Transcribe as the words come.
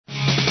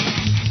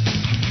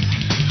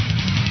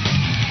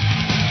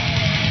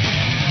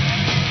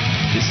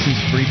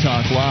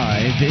Talk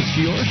Live. It's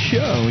your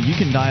show. You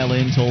can dial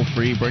in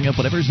toll-free, bring up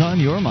whatever's on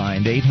your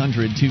mind.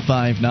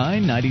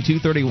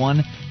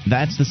 800-259-9231.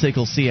 That's the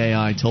SACL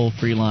CAI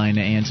toll-free line.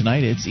 And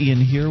tonight, it's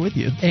Ian here with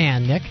you.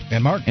 And Nick.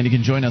 And Mark. And you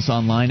can join us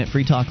online at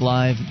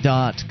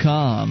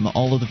freetalklive.com.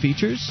 All of the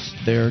features,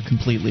 they're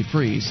completely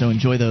free, so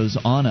enjoy those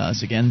on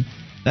us. Again,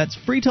 that's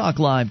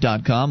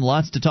freetalklive.com.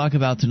 Lots to talk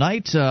about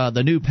tonight.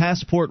 The new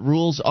passport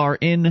rules are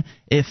in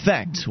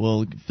effect.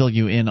 We'll fill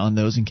you in on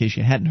those in case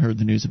you hadn't heard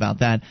the news about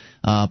that.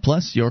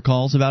 Plus, your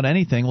calls about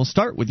anything. We'll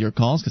start with your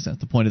calls because that's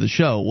the point of the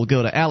show. We'll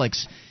go to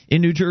Alex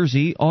in New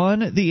Jersey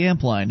on the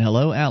amp line.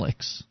 Hello,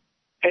 Alex.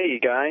 Hey,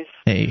 you guys.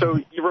 Hey. So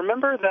you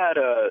remember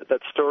that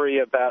story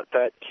about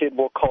that kid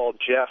we'll call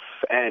Jeff,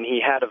 and he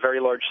had a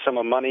very large sum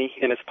of money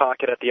in his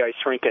pocket at the ice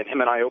rink, and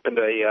him and I opened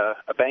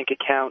a bank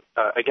account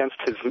against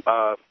his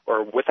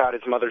or without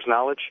his mother's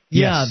knowledge?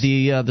 Yeah,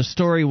 the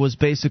story was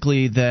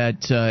basically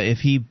that if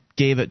he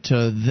gave it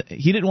to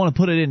he didn't want to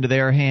put it into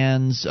their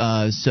hands,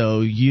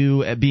 so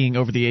you, being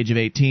over the age of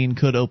 18,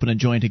 could open a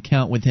joint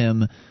account with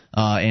him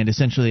and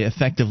essentially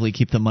effectively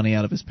keep the money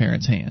out of his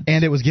parents' hands.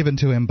 And it was given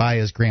to him by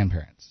his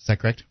grandparents. Is that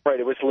correct? Right.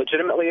 It was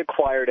legitimately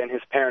acquired, and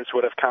his parents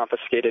would have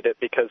confiscated it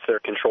because they're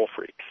control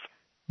freaks.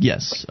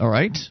 Yes. All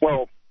right.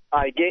 Well,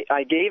 I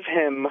gave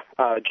him,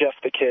 Jeff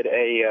the kid,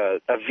 a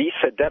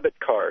Visa debit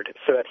card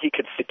so that he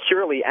could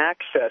securely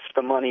access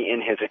the money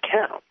in his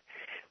account.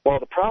 Well,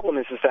 the problem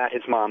is that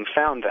his mom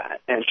found that,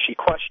 and she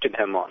questioned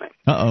him on it.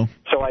 Uh-oh.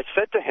 So I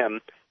said to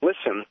him,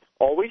 listen,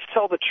 always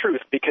tell the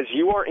truth because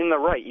you are in the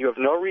right. You have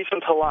no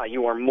reason to lie.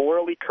 You are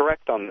morally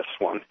correct on this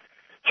one.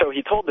 So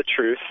he told the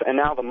truth, and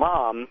now the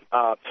mom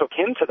took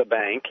him to the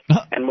bank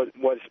and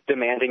was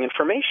demanding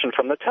information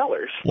from the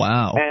tellers.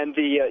 Wow. And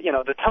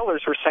the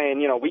tellers were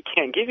saying, we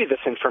can't give you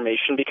this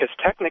information because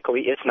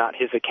technically it's not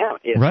his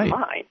account. It's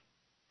mine.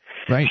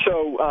 Right.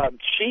 So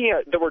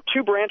there were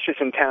two branches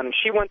in town, and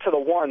she went to the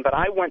one, but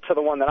I went to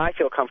the one that I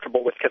feel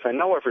comfortable with because I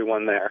know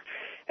everyone there.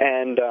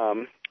 And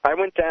I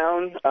went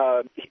down.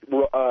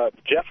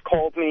 Jeff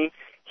called me.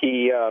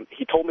 He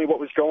told me what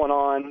was going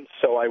on,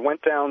 so I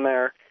went down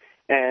there.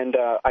 And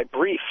I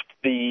briefed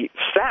the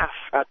staff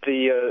at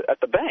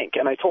the bank,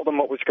 and I told them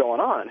what was going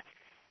on.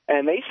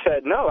 And they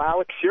said, no,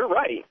 Alex, you're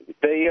right.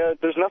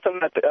 There's nothing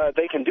that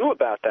they can do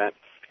about that.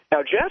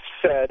 Now, Jeff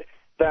said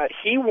that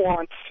he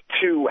wants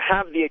to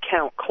have the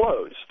account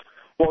closed.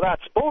 Well,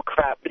 that's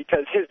bullcrap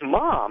because his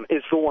mom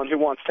is the one who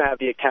wants to have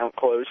the account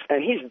closed,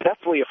 and he's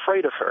deathly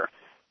afraid of her.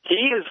 He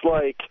is,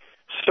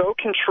 so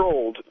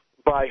controlled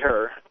by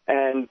her,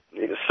 and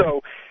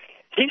so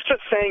he's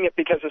just saying it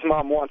because his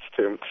mom wants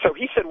to. So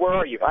he said, where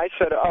are you? I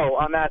said,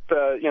 I'm at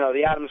the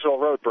Adamsville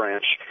Road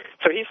branch.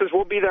 So he says,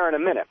 we'll be there in a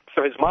minute.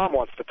 So his mom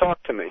wants to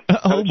talk to me.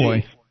 Oh,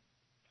 boy.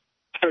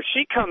 So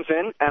she comes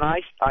in, and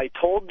I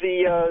told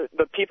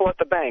the people at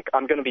the bank,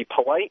 I'm going to be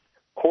polite,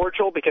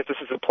 cordial, because this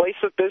is a place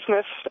of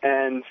business,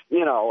 and,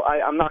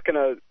 I'm not going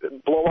to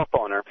blow up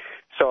on her.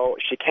 So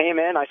she came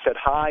in. I said,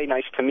 hi,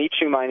 nice to meet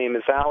you. My name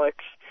is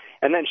Alex.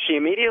 And then she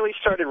immediately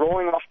started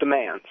rolling off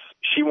demands.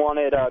 She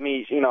wanted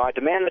me, I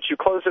demand that you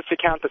close this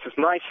account. This is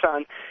my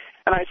son.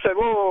 And I said,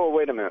 whoa,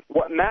 wait a minute.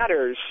 What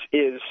matters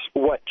is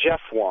what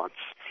Jeff wants.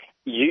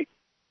 You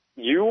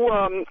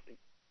can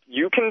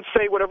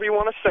say whatever you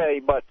want to say,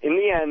 but in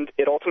the end,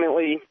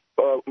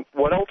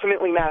 what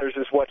ultimately matters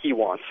is what he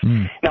wants.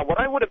 Now, what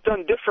I would have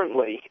done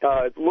differently,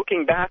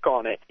 looking back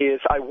on it,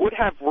 is I would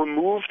have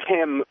removed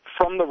him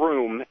from the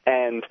room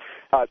and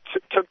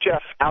took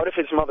Jeff out of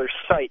his mother's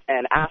sight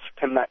and asked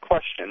him that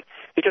question.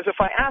 Because if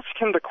I ask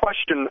him the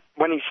question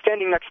when he's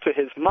standing next to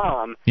his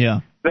mom,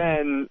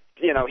 then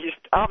he's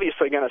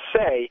obviously going to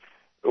say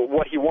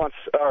what he wants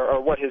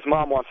or what his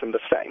mom wants him to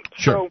say.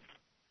 Sure. So,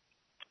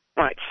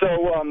 all right.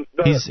 So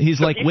he's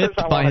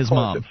whipped by his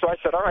mom. So I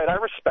said, all right, I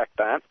respect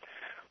that.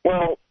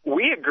 Well,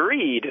 we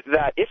agreed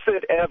that if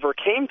it ever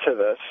came to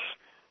this,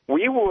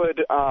 he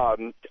would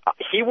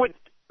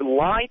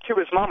lie to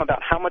his mom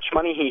about how much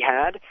money he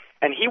had,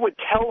 and he would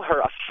tell her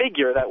a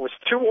figure that was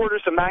 2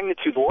 orders of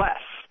magnitude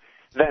less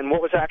than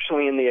what was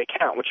actually in the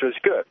account, which was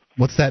good.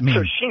 What's that mean?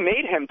 So she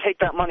made him take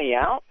that money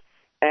out,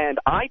 and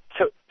I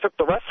took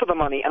the rest of the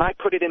money, and I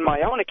put it in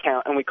my own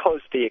account, and we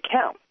closed the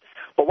account.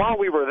 But while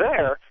we were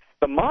there,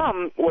 the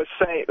mom was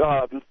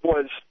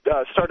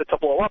started to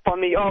blow up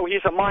on me. Oh,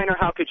 he's a minor.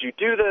 How could you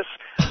do this?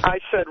 I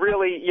said,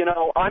 really,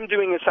 I'm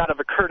doing this out of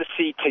a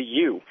courtesy to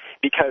you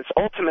because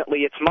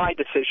ultimately it's my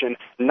decision,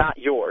 not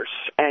yours.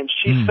 And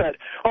she said,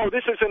 oh,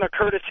 this isn't a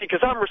courtesy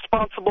because I'm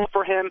responsible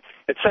for him,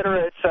 et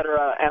cetera, et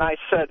cetera. And I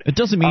said, it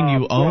doesn't mean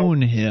you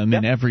own him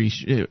in every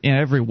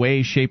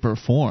way, shape, or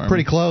form.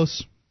 Pretty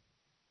close.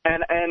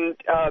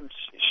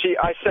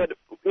 I said,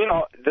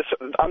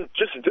 I'm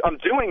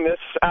doing this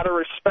out of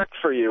respect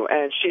for you.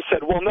 And she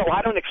said, well, no,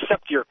 I don't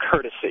accept your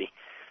courtesy.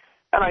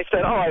 And I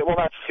said, all right, well,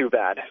 that's too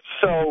bad.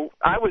 So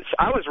I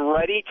was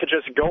ready to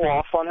just go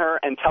off on her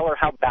and tell her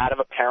how bad of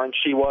a parent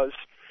she was,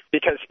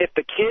 because if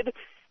the kid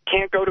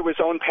can't go to his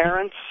own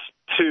parents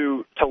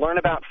to learn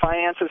about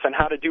finances and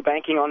how to do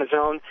banking on his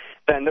own,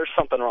 then there's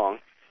something wrong.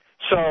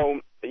 So,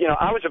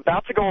 I was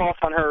about to go off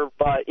on her,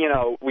 but,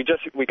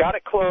 we got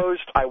it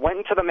closed. I went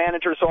into the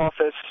manager's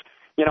office.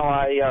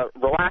 I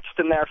relaxed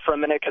in there for a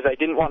minute because I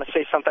didn't want to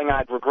say something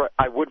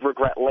I would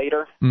regret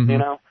later,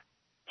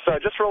 So I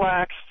just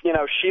relaxed.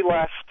 She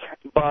left.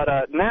 But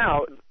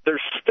now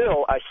there's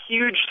still a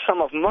huge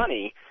sum of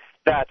money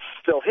that's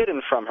still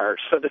hidden from her.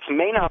 So this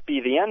may not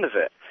be the end of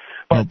it.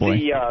 But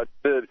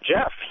the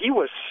Jeff, he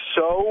was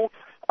so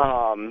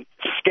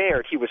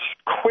scared. He was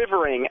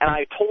quivering, and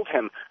I told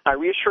him, I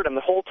reassured him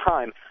the whole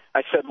time.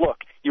 I said, look,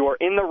 you are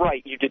in the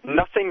right. You did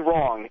nothing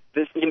wrong.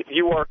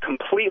 You are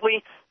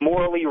completely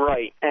morally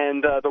right.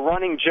 And the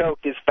running joke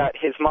is that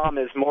his mom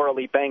is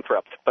morally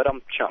bankrupt, but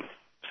I'm chum.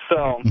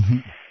 So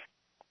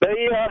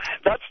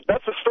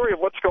that's the story of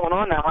what's going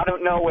on now. I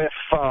don't know if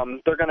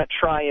they're going to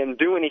try and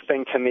do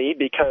anything to me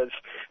because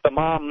the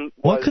mom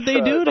What could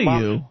they do to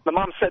you? The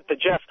mom said to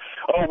Jeff,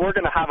 we're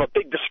going to have a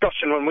big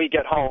discussion when we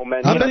get home.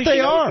 And I bet they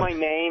knows are. my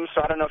name,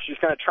 so I don't know if she's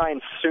going to try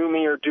and sue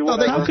me or do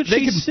whatever. How could they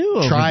she can sue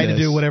over try this?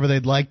 to do whatever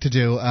they'd like to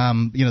do.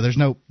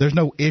 There's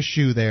no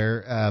issue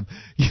there.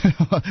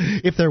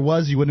 If there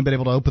was, you wouldn't have been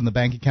able to open the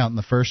bank account in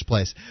the first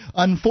place.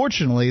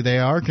 Unfortunately, they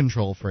are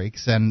control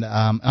freaks, and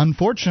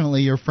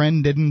unfortunately, your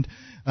friend didn't.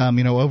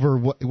 Over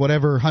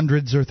whatever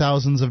hundreds or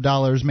thousands of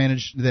dollars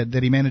that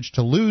he managed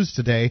to lose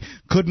today,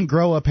 couldn't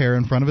grow up hair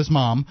in front of his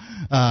mom.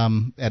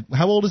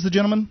 How old is the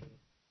gentleman?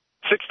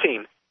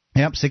 16.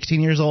 Yep,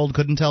 16 years old,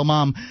 couldn't tell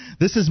mom,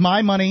 this is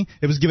my money,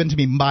 it was given to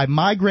me by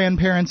my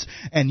grandparents,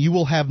 and you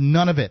will have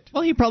none of it.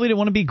 Well, he probably didn't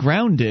want to be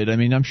grounded. I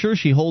mean, I'm sure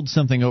she holds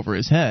something over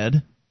his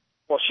head.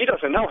 Well, she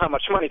doesn't know how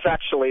much money's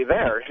actually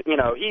there.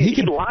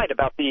 He lied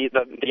about the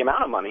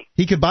amount of money.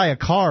 He could buy a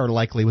car,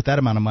 likely, with that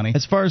amount of money.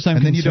 As far as I'm concerned,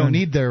 and then you don't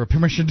need their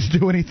permission to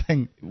do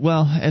anything.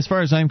 Well, as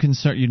far as I'm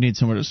concerned, you need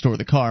somewhere to store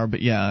the car,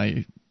 but yeah,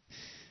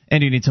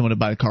 and you need someone to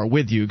buy the car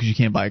with you because you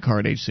can't buy a car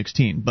at age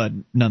 16. But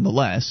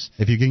nonetheless,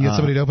 if you can get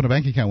somebody to open a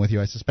bank account with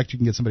you, I suspect you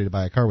can get somebody to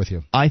buy a car with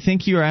you. I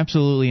think you're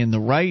absolutely in the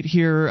right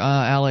here,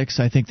 Alex.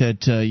 I think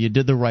that you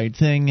did the right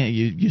thing.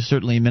 You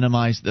certainly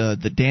minimized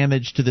the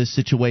damage to this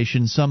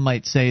situation. Some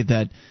might say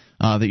that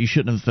you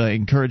shouldn't have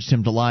encouraged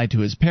him to lie to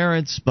his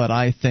parents, but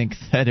I think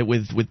that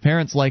with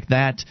parents like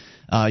that,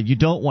 you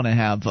don't want to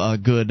have a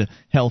good,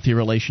 healthy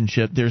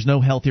relationship. There's no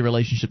healthy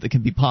relationship that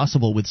can be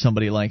possible with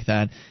somebody like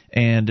that,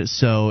 and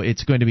so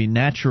it's going to be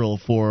natural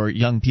for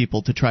young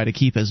people to try to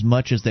keep as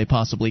much as they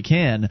possibly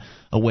can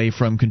away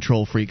from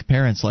control-freak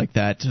parents like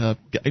that.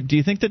 Do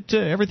you think that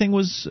everything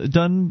was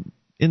done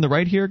in the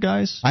right here,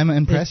 guys? I'm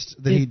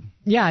impressed that he...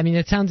 Yeah, I mean,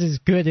 it sounds as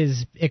good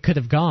as it could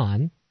have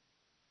gone.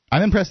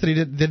 I'm impressed that he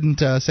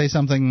didn't say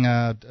something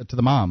to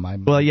the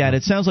mom. Well, yeah, and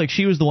it sounds like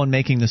she was the one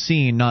making the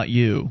scene, not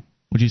you.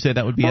 Would you say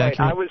that would be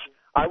accurate?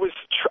 I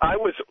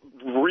was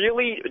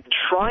really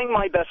trying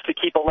my best to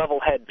keep a level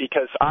head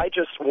because I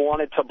just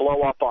wanted to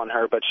blow up on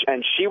her,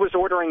 and she was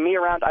ordering me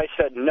around. I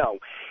said no.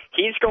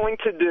 He's going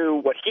to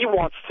do what he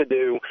wants to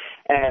do,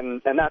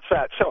 and that's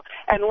that. So,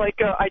 and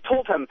I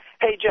told him,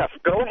 hey Jeff,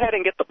 go ahead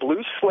and get the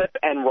blue slip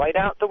and write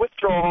out the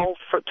withdrawal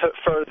for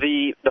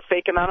the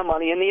fake amount of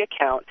money in the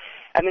account.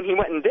 And then he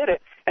went and did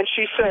it, and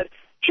she said,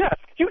 Jeff,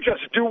 you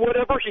just do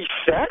whatever he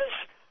says?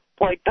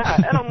 Like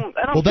that. And I'm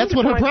well, that's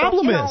what her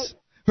problem is.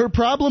 Her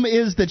problem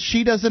is that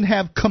she doesn't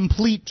have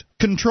complete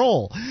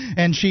control.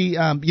 And she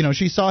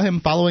saw him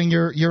following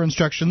your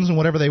instructions and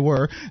whatever they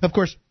were. Of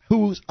course,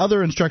 whose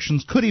other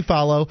instructions could he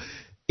follow?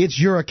 It's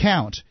your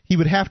account. He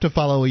would have to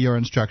follow your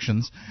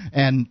instructions,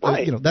 and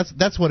right.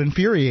 That's what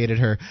infuriated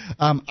her.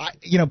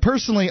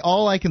 Personally,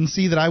 all I can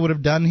see that I would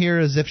have done here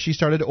is if she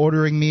started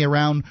ordering me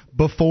around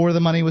before the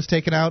money was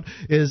taken out,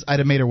 is I'd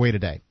have made her wait a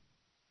day.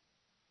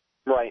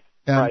 Right.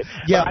 Right.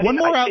 Yeah. One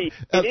more out. It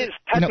is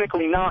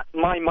technically not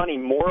my money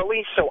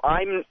morally, so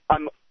I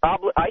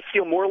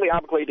feel morally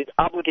obligated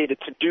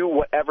to do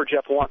whatever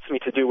Jeff wants me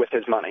to do with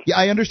his money. Yeah,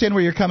 I understand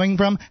where you're coming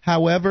from.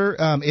 However,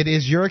 it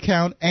is your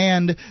account,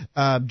 and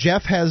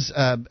Jeff has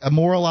a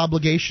moral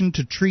obligation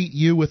to treat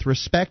you with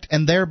respect,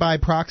 and thereby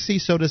proxy,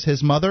 so does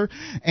his mother.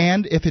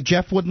 And if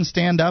Jeff wouldn't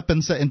stand up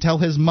and tell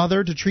his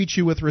mother to treat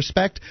you with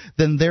respect,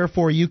 then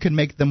therefore you can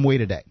make them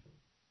wait a day.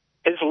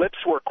 His lips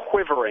were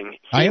quivering.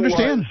 I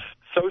understand.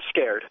 So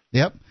scared.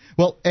 Yep.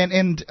 Well,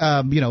 and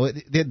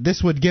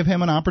this would give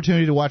him an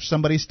opportunity to watch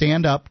somebody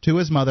stand up to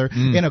his mother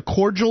in a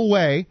cordial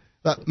way.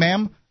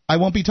 Ma'am, I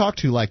won't be talked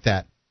to like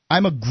that.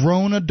 I'm a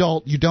grown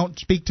adult. You don't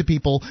speak to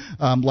people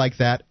like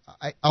that.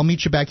 I'll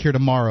meet you back here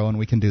tomorrow, and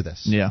we can do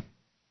this. Yeah.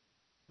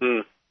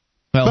 Mm.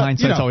 Well, but,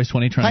 hindsight's always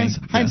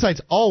 20/20.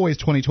 Hindsight's always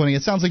 20/20.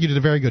 It sounds like you did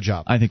a very good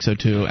job. I think so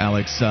too,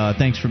 Alex.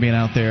 Thanks for being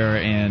out there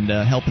and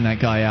helping that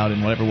guy out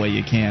in whatever way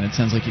you can. It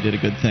sounds like you did a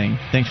good thing.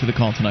 Thanks for the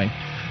call tonight.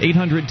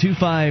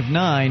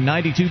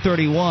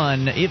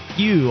 800-259-9231. If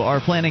you are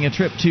planning a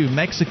trip to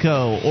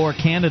Mexico or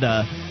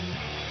Canada,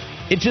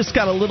 it just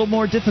got a little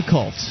more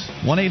difficult.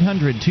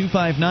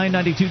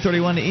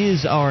 1-800-259-9231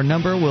 is our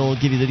number. We'll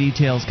give you the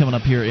details coming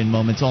up here in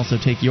moments. Also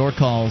take your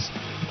calls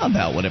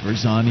about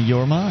whatever's on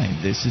your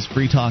mind. This is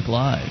Free Talk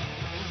Live.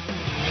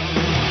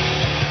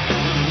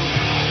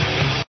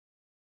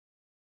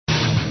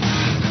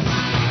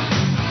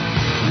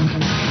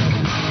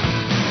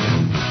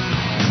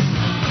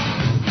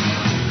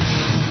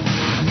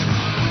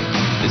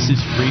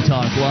 Free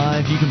Talk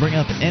Live. You can bring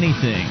up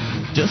anything.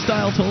 Just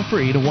dial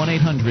toll-free to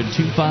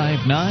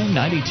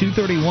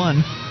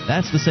 1-800-259-9231.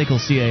 That's the SACL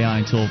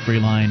CAI toll-free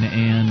line,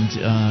 and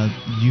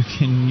you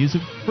can use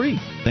it free,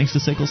 thanks to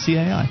SACL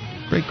CAI.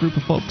 Great group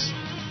of folks.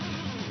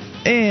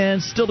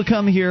 And still to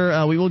come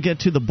here, we will get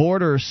to the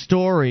border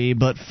story,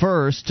 but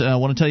first, I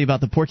want to tell you about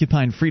the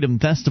Porcupine Freedom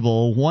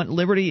Festival. Want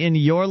liberty in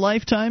your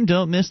lifetime?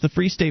 Don't miss the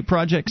Free State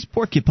Project's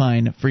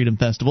Porcupine Freedom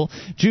Festival,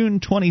 June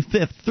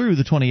 25th through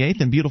the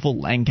 28th in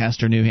beautiful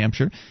Lancaster, New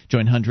Hampshire.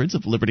 Join hundreds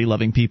of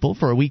liberty-loving people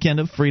for a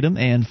weekend of freedom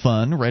and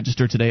fun.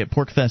 Register today at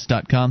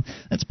porcfest.com.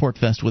 That's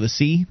Porcfest with a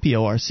C,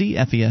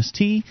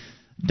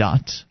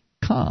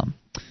 PORCFEST.com.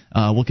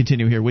 We'll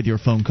continue here with your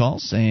phone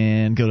calls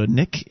and go to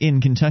Nick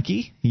in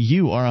Kentucky.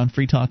 You are on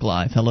Free Talk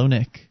Live. Hello,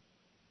 Nick.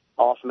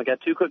 Awesome. I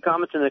got two quick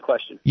comments and a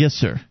question. Yes,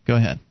 sir. Go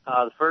ahead.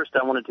 The first,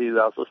 I was listening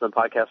to a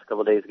podcast a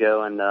couple of days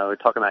ago, and we were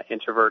talking about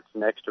introverts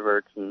and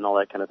extroverts and all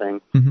that kind of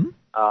thing. Mm-hmm.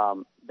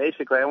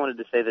 Basically, I wanted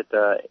to say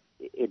that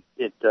it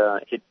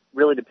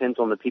really depends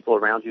on the people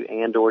around you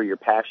and or your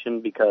passion,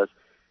 because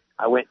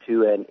I went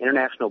to an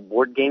international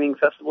board gaming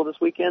festival this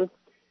weekend,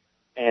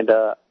 and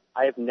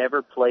I have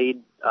never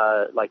played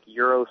like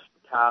Euro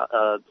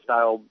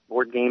style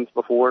board games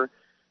before,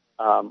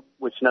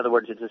 which in other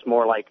words, it's just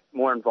more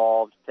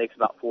involved. It takes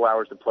about 4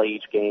 hours to play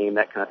each game,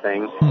 that kind of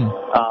thing.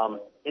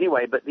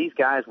 Anyway, but these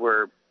guys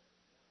were,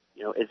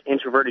 as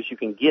introvert as you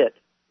can get,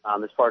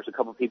 as far as a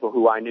couple of people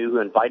who I knew who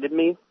invited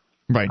me.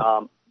 Right.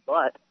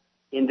 But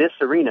in this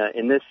arena,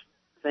 in this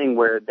thing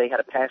where they had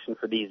a passion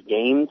for these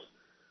games,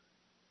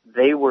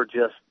 they were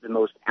just the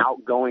most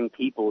outgoing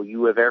people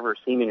you have ever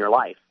seen in your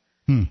life.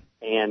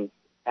 And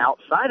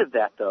outside of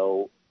that,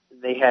 though,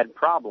 they had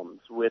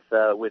problems with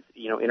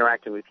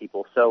interacting with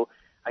people. So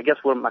I guess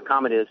what my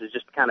comment is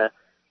just kind of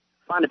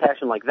find a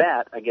passion like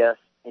that, I guess,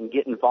 and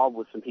get involved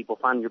with some people,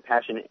 find your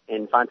passion,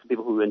 and find some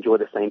people who enjoy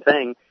the same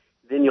thing.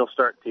 Then you'll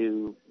start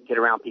to get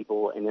around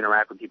people and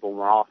interact with people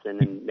more often,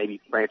 and maybe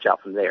branch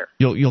out from there.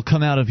 You'll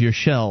come out of your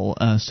shell,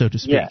 so to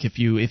speak, yes. if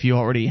you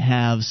already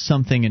have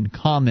something in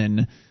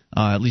common,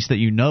 at least that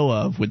you know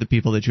of, with the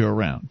people that you're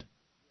around.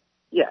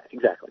 Yeah,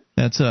 exactly.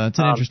 It's an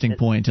interesting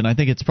point, and I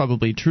think it's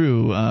probably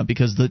true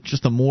because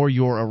the more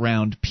you're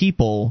around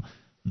people,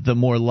 the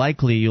more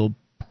likely you'll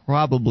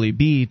probably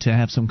be to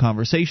have some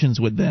conversations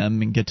with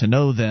them and get to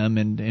know them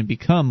and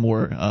become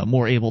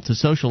more able to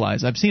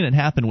socialize. I've seen it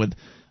happen with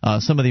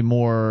some of the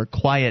more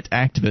quiet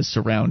activists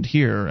around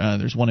here.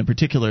 There's one in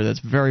particular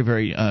that's very,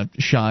 very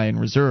shy and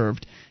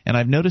reserved, and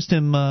I've noticed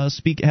him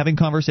having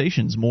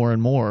conversations more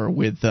and more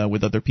with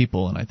other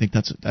people, and I think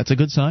that's a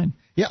good sign.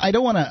 Yeah, I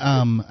don't want to.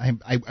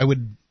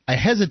 I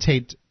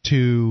hesitate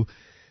to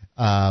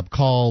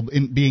call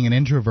being an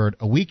introvert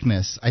a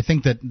weakness. I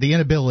think that the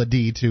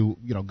inability to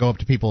go up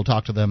to people,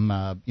 talk to them,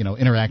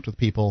 interact with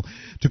people,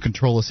 to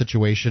control a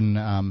situation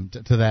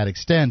to that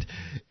extent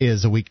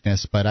is a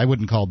weakness. But I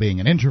wouldn't call being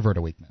an introvert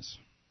a weakness.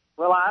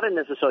 Well, I didn't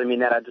necessarily mean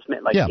that. I just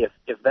meant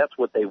if that's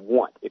what they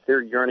want, if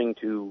they're yearning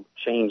to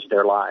change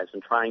their lives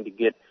and trying to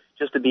get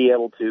just to be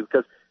able to,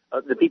 because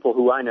the people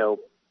who I know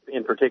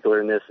in particular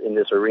in this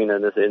arena,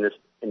 in this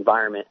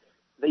environment,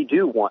 they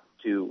do want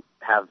to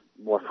have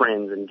more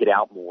friends and get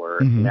out more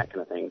and that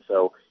kind of thing.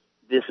 So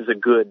this is a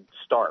good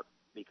start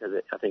because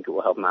I think it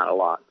will help them out a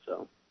lot.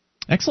 So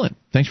excellent.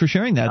 Thanks for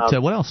sharing that.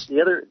 What else?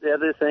 The other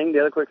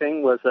quick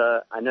thing was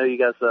I know you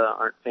guys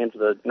aren't fans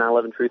of the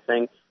 9/11 truth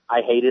thing.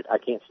 I hate it. I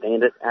can't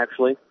stand it,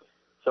 actually.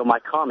 So my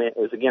comment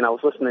is, again, I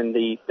was listening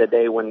the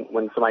day when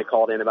somebody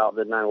called in about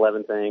the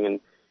 9/11 thing,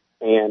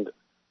 and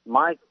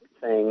my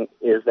thing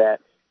is that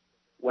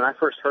when I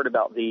first heard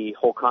about the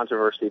whole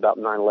controversy about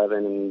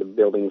 9/11 and the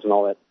buildings and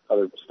all that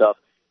other stuff,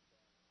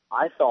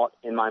 I thought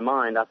in my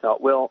mind,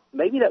 well,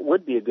 maybe that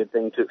would be a good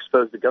thing to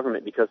expose the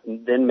government, because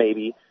then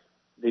maybe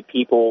the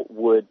people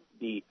would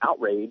be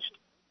outraged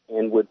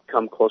and would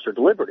come closer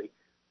to liberty.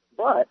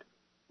 But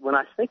when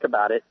I think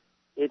about it,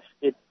 it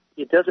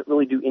doesn't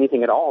really do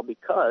anything at all,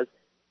 because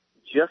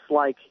just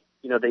like,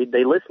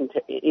 they listen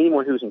to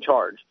anyone who's in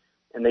charge,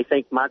 and they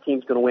think my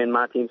team's going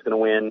to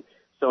win.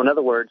 So in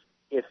other words,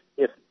 if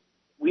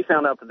we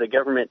found out that the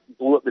government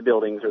blew up the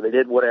buildings or they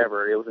did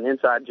whatever, it was an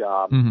inside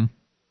job,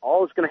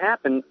 all that's going to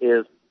happen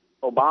is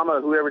Obama,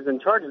 whoever's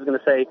in charge, is going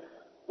to say,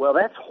 well,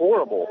 that's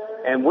horrible,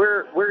 and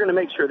we're going to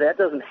make sure that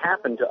doesn't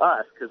happen to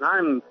us, because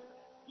I'm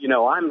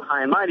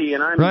high and mighty,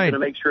 and I'm going to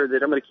make sure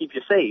that I'm going to keep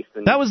you safe.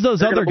 And that was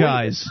those other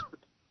guys.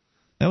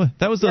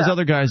 That was those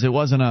other guys. It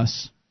wasn't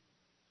us.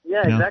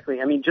 Yeah, exactly.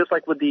 I mean, just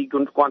like with the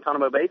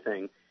Guantanamo Bay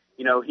thing,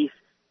 he's,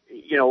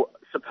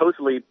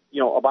 supposedly,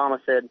 Obama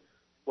said,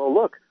 well,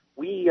 look,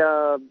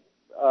 we're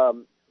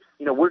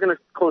going to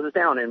close this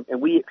down, and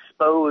we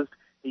exposed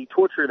the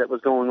torture that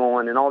was going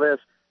on and all this.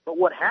 But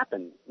what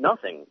happened?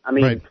 Nothing. I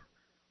mean,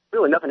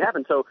 really nothing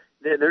happened. So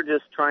they're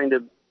just trying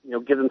to,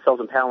 give themselves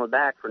a pat on the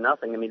back for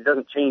nothing. I mean, it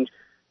doesn't change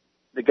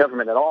the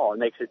government at all. It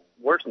makes it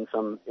worse in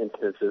some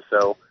instances.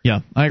 So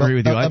yeah, I agree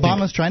with you.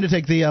 Obama's trying to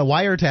take the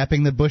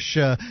wiretapping that Bush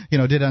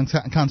did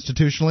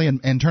unconstitutionally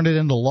and turn it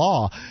into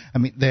law. I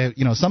mean,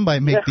 somebody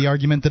make the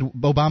argument that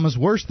Obama's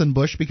worse than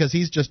Bush because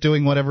he's just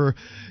doing whatever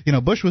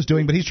Bush was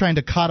doing, but he's trying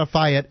to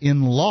codify it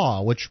in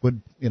law, which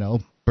would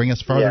bring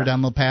us farther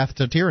down the path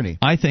to tyranny.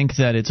 I think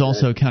that it's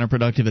also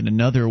counterproductive in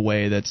another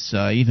way that's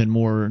even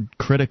more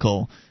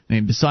critical. I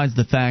mean, besides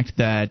the fact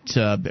that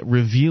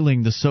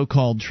revealing the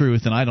so-called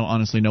truth, and I don't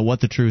honestly know what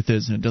the truth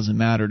is, and it doesn't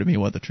matter to me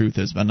what the truth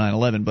is about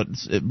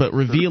 9/11, but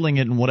revealing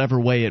it in whatever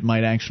way it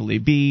might actually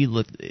be,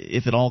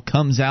 if it all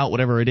comes out,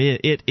 whatever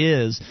it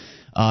is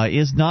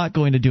not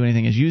going to do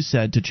anything, as you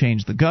said, to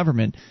change the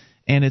government.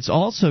 And it's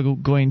also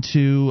going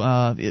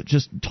to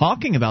just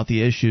talking about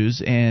the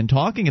issues and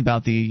talking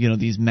about the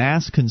these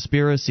mass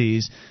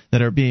conspiracies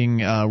that are being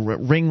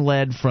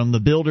ring-led from the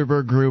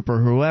Bilderberg Group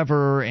or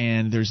whoever,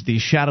 and there's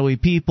these shadowy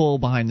people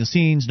behind the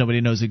scenes.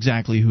 Nobody knows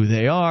exactly who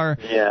they are,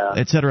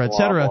 et cetera, et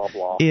cetera. Blah,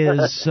 blah.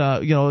 Is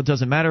it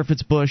doesn't matter if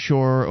it's Bush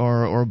or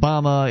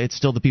Obama. It's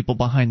still the people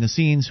behind the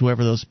scenes,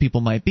 whoever those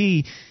people might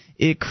be.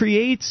 It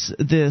creates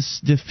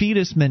this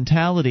defeatist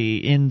mentality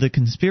in the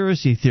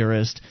conspiracy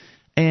theorist.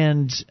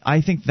 And I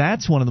think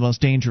that's one of the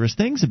most dangerous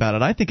things about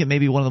it. I think it may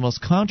be one of the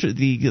most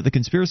the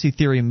conspiracy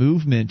theory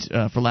movement,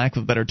 for lack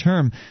of a better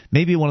term,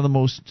 may be one of the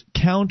most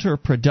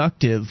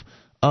counterproductive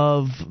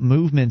of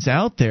movements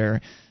out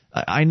there.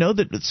 I know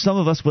that some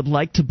of us would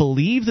like to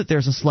believe that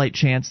there's a slight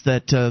chance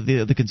that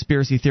the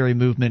conspiracy theory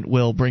movement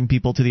will bring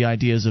people to the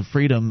ideas of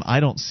freedom. I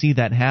don't see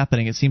that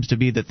happening. It seems to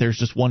be that there's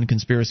just one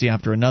conspiracy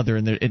after another,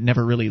 and it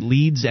never really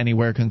leads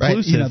anywhere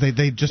conclusive. Right.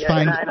 They just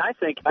find. And I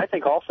think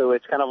also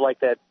it's kind of like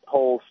that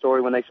whole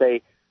story when they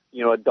say,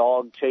 a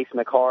dog chasing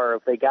a car.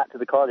 If they got to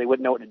the car, they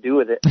wouldn't know what to do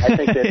with it. I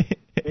think that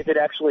if it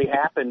actually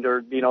happened,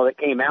 or that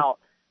came out,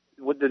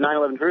 the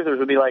 9/11 truthers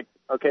would be like,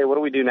 okay, what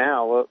do we do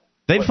now? Well,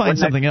 they'd find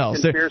something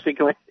else.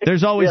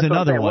 There's always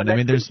another one. I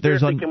mean, there's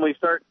can we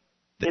start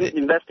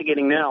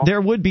investigating now?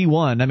 There would be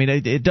one. I mean,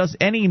 it does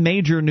any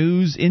major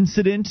news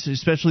incident,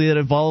 especially that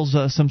involves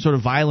some sort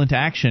of violent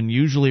action,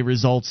 usually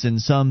results in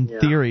some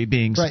theory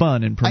being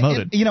spun and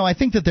promoted. I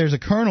think that there's a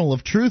kernel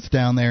of truth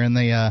down there in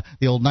the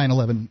old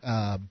 9/11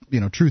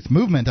 truth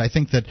movement. I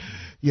think that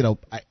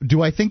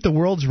do I think the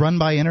world's run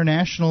by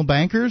international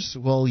bankers?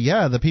 Well,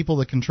 yeah, the people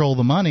that control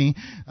the money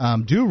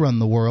do run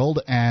the world,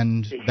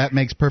 and that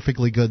makes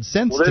perfectly good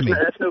sense to me.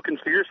 That's no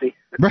conspiracy.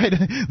 Right,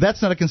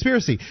 that's not a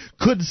conspiracy.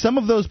 Could some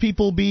of those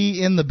people be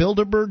in the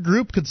Bilderberg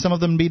Group? Could some of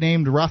them be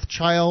named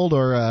Rothschild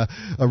or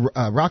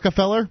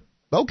Rockefeller?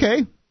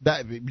 Okay,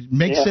 that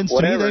makes sense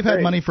to me. They've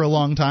had money for a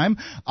long time.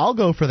 I'll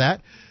go for that.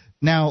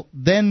 Now,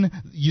 then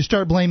you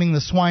start blaming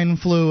the swine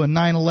flu and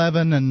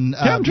 9/11 and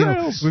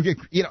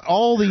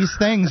all these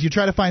things. You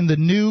try to find the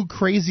new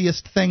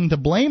craziest thing to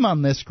blame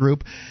on this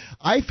group.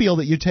 I feel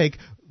that you take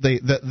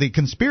the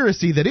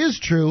conspiracy that is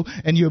true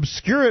and you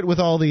obscure it with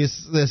all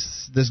this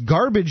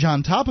garbage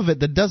on top of it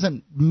that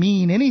doesn't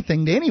mean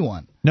anything to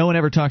anyone. No one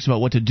ever talks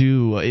about what to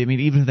do. I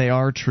mean, even if they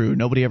are true,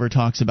 nobody ever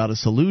talks about a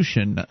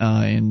solution,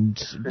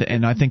 and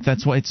I think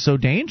that's why it's so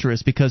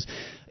dangerous, because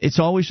it's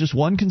always just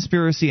one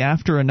conspiracy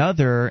after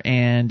another,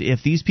 and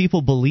if these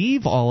people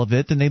believe all of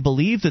it, then they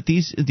believe that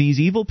these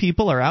evil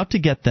people are out to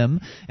get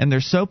them, and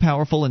they're so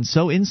powerful and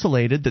so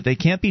insulated that they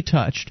can't be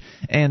touched,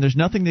 and there's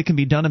nothing that can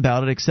be done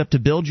about it except to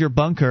build your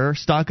bunker,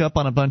 stock up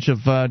on a bunch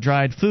of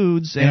dried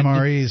foods, and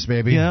MREs,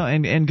 baby,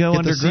 and go get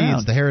underground. The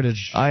seeds, the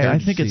heritage. I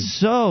think seeds. it's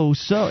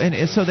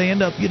so they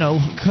end up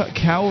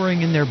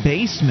cowering in their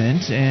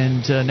basement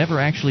and never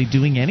actually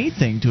doing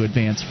anything to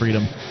advance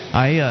freedom.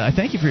 I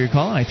thank you for your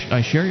call, and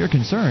I share your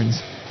concerns.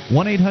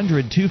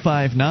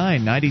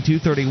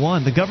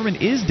 1-800-259-9231. The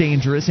government is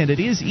dangerous and it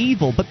is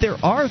evil, but there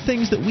are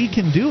things that we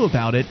can do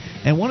about it,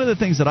 and one of the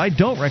things that I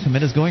don't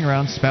recommend is going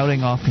around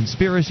spouting off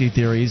conspiracy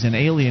theories and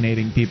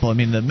alienating people. I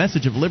mean, the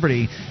message of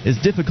liberty is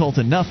difficult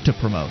enough to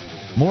promote.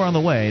 More on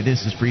the way.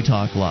 This is Free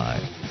Talk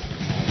Live.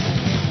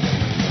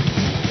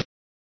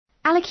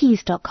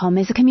 Alakeys.com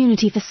is a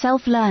community for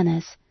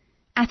self-learners.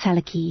 At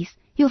Alakeys,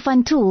 you'll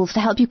find tools to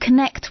help you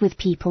connect with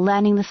people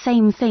learning the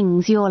same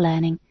things you're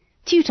learning,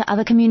 tutor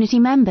other community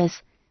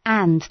members,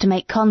 and to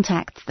make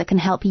contacts that can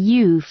help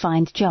you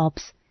find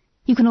jobs.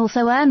 You can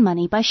also earn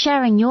money by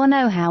sharing your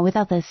know-how with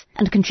others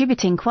and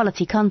contributing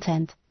quality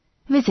content.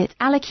 Visit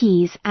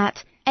Alakeys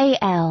at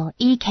alekese.com.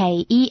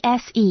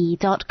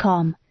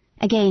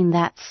 Again,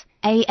 that's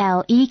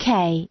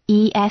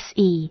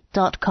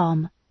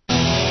alekese.com.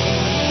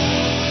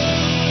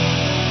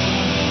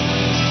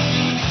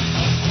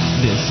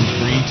 This is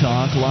Free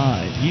Talk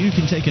Live. You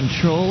can take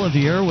control of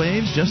the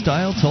airwaves. Just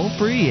dial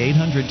toll-free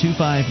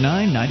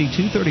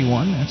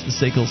 800-259-9231. That's the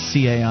SACL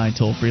CAI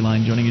toll-free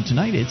line. Joining you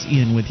tonight, it's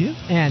Ian with you.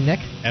 And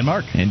Nick. And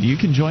Mark. And you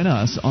can join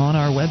us on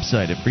our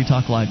website at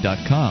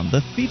freetalklive.com.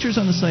 The features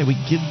on the site, we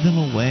give them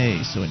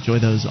away, so enjoy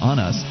those on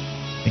us.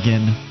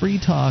 Again,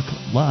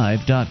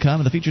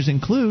 freetalklive.com, and the features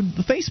include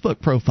the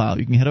Facebook profile.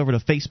 You can head over to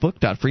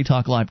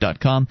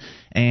facebook.freetalklive.com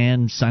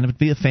and sign up to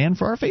be a fan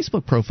for our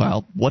Facebook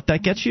profile. What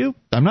that gets you,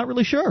 I'm not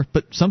really sure,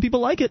 but some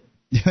people like it.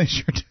 Yeah, they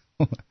sure do.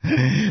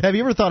 Have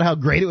you ever thought how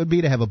great it would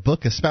be to have a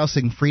book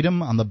espousing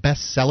freedom on the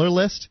bestseller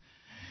list?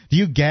 Do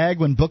you gag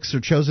when books are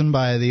chosen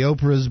by the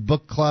Oprah's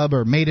Book Club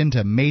or made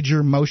into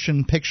major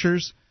motion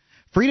pictures?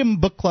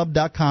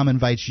 FreedomBookClub.com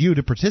invites you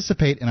to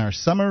participate in our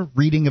summer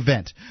reading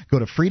event. Go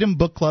to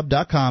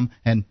FreedomBookClub.com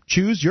and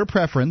choose your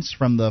preference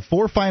from the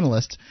 4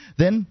 finalists.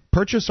 Then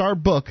purchase our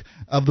book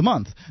of the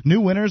month.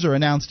 New winners are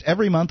announced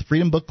every month.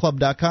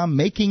 FreedomBookClub.com,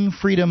 making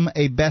freedom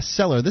a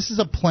bestseller. This is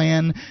a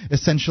plan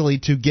essentially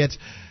to get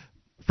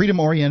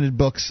freedom-oriented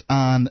books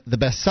on the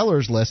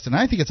bestsellers list, and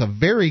I think it's a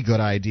very good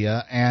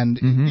idea. And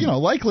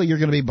likely you're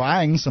going to be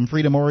buying some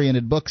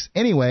freedom-oriented books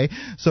anyway.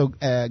 So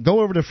go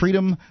over to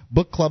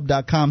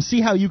freedombookclub.com, see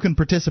how you can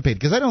participate.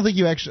 Because I don't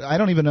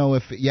even know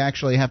if you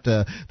actually have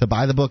to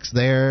buy the books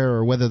there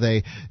or whether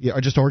they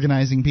are just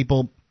organizing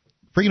people.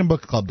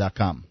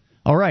 Freedombookclub.com.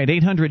 All right,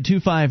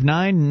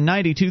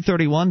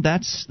 800-259-9231.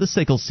 That's the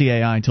SACL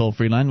CAI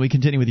toll-free line. We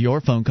continue with your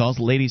phone calls.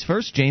 Ladies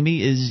first.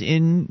 Jamie is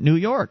in New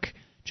York.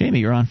 Jamie,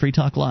 you're on Free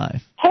Talk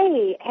Live.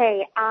 Hey.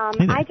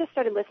 I just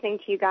started listening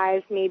to you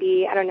guys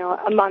maybe, I don't know,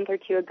 a month or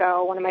two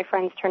ago. One of my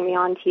friends turned me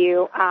on to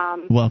you.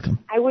 Welcome.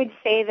 I would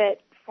say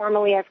that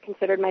formally I've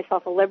considered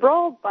myself a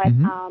liberal, but,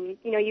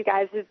 you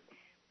guys have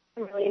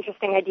some really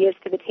interesting ideas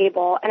to the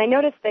table. And I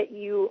noticed that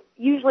you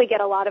usually get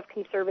a lot of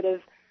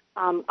conservative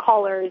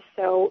callers,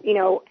 so,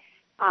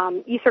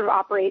 you sort of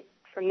operate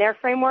from their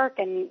framework,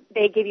 and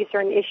they give you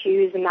certain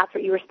issues, and that's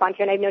what you respond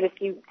to. And I've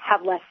noticed you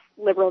have less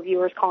liberal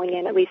viewers calling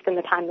in, at least in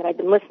the time that I've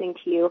been listening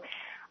to you.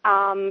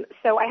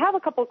 So I have a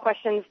couple of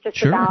questions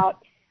just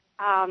about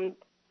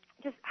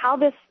just how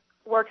this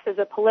works as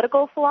a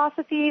political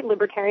philosophy,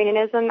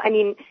 libertarianism. I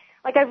mean,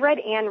 like I've read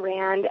Ayn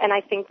Rand, and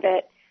I think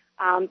that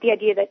the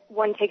idea that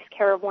one takes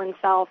care of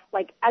oneself,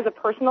 like as a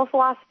personal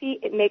philosophy,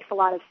 it makes a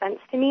lot of sense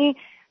to me.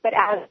 But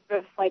as sort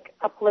of like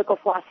a political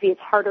philosophy, it's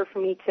harder for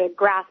me to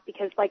grasp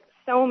because like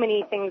so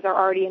many things are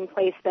already in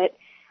place that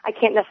I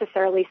can't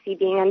necessarily see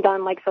being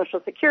undone, like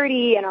Social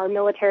Security and our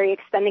military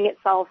extending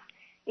itself,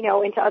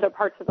 into other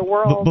parts of the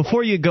world.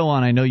 Before you go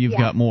on, I know you've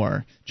got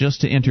more.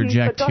 Just to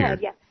interject go here.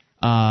 Ahead,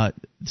 yeah.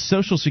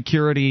 Social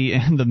Security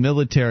and the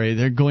military,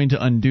 they're going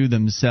to undo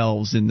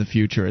themselves in the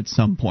future at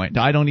some point.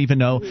 I don't even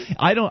know.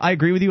 I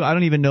agree with you. I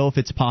don't even know if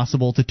it's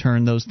possible to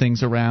turn those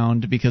things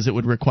around because it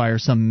would require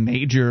some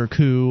major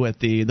coup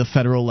at the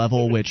federal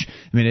level, which,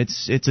 I mean,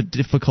 it's a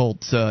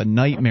difficult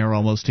nightmare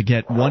almost to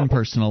get one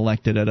person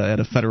elected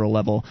at a federal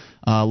level,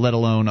 let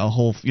alone a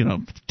whole,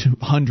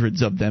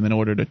 hundreds of them in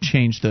order to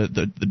change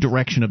the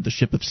direction of the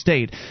ship of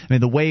state. I mean,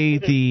 the way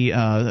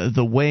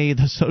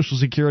the Social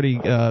Security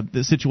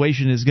the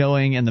situation is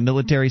going and the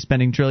military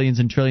spending trillions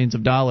and trillions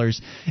of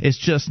dollars, it's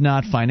just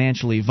not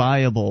financially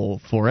viable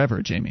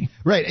forever, Jamie.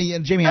 Right,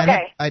 Jamie.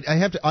 Okay.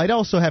 I'd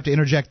also have to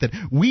interject that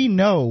we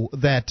know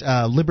that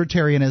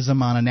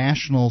libertarianism on a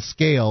national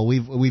scale.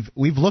 We've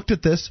looked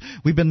at this.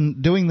 We've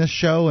been doing this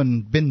show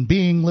and been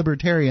being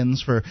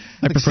libertarians for.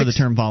 I prefer the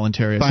term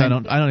voluntarists. I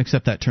don't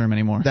accept that term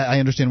anymore. I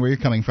understand where you're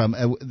coming from.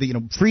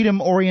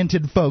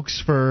 Freedom-oriented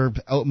folks for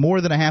more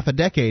than a half a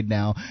decade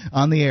now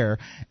on the air,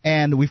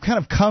 and we've kind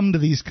of come to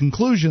these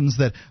conclusions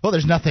that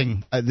there's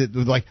nothing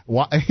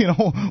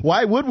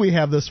why would we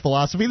have this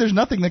philosophy? There's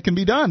nothing that can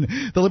be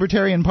done. The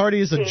Libertarian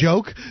Party is a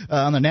joke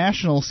on the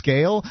national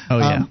scale.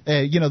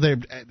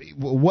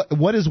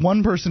 What is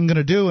one person going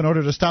to do in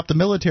order to stop the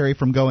military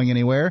from going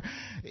anywhere?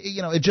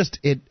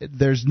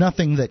 There's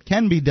nothing that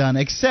can be done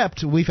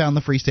except we found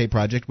the Free State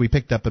Project. We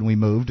picked up and we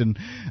moved, and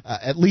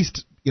at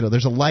least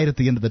there's a light at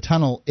the end of the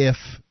tunnel if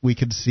we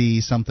could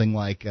see something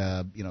like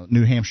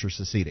New Hampshire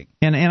seceding.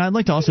 And I'd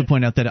like to also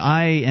point out that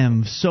I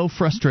am so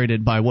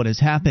frustrated by what has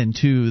happened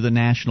to the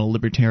national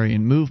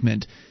libertarian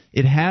movement.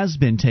 It has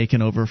been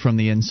taken over from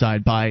the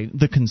inside by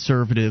the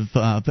conservative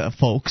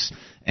folks,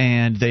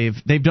 and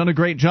they've done a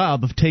great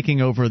job of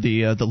taking over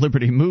the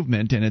liberty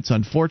movement, and it's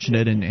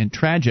unfortunate and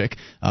tragic.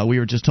 We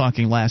were just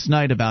talking last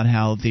night about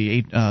how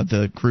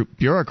the group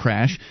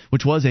Bureaucrash,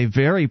 which was a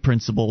very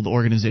principled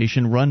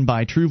organization run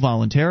by true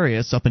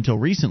voluntarists up until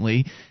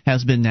recently,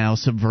 has been now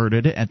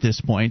subverted at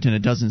this point, and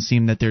it doesn't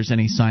seem that there's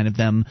any sign of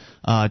them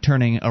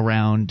turning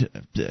around,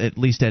 at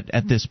least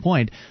at this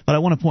point. But I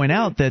want to point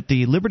out that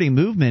the liberty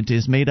movement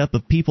is made up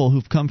of people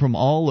who've come from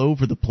all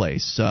over the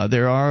place.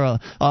 There are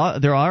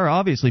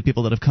obviously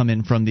people that have come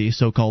in from the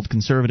so-called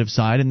conservative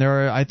side, and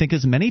there are, I think,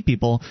 as many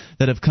people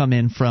that have come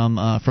in from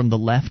the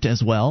left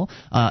as well.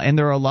 And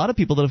there are a lot of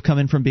people that have come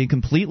in from being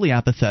completely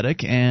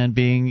apathetic and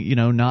being,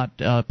 not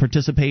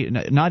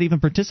even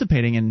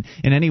participating in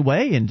any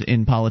way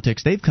in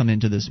politics. They've come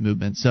into this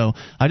movement. So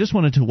I just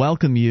wanted to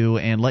welcome you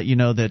and let you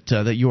know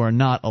that you are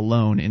not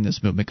alone in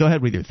this movement. Go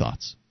ahead with your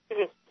thoughts.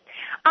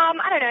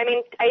 I don't know. I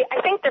mean,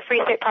 I think the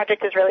Free State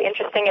Project is really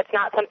interesting. It's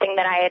not something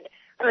that I had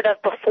heard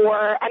of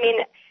before. I mean,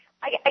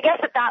 I guess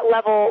at that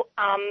level,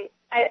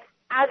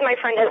 as my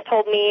friend has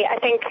told me,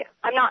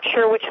 I'm not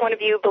sure which one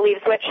of you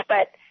believes which,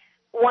 but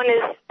one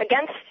is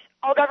against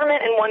all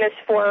government, and one is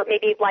for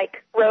maybe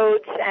like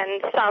roads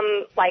and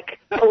some like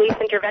police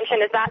intervention.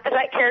 Does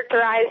that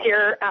characterize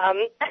your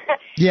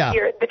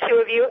the two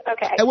of you?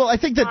 Okay. Well, I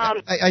think that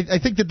I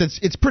think that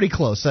it's pretty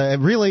close.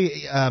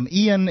 Really,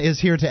 Ian is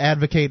here to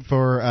advocate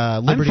for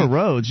liberty. I'm for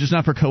roads, just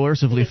not for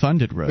coercively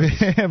funded roads.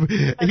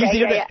 He's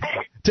here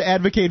to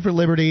advocate for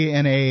liberty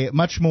in a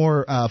much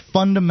more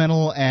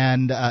fundamental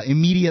and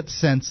immediate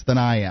sense than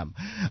I am.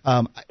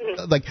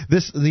 Like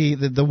this,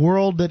 the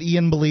world that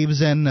Ian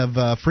believes in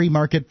of free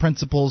market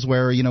principles,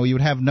 where you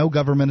would have no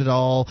government at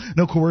all,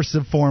 no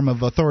coercive form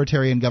of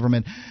authoritarian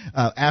government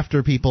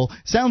after people,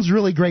 sounds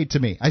really great to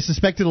me. I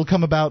suspect it'll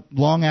come about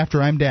long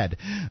after I'm dead.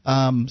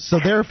 So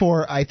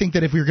therefore, I think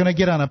that if we're going to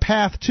get on a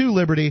path to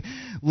liberty,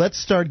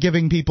 let's start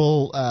giving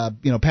people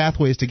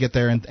pathways to get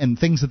there and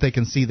things that they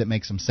can see that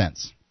make some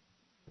sense.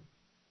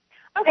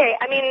 Okay,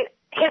 I mean,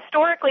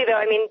 historically,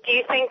 though, do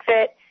you think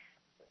that,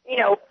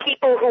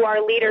 people who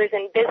are leaders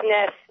in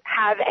business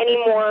have any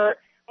more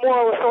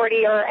moral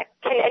authority or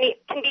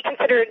can be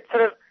considered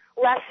sort of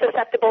less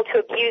susceptible to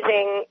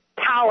abusing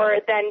power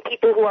than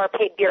people who are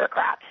paid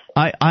bureaucrats?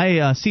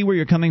 I see where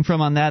you're coming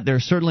from on that.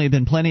 There's certainly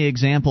been plenty of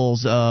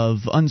examples of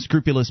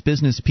unscrupulous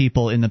business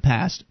people in the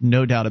past,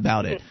 no doubt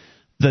about it.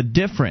 The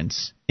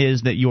difference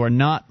is that you are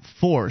not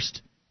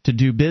forced to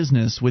do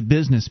business with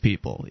business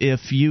people,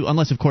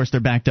 unless of course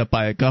they're backed up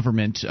by a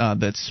government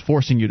that's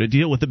forcing you to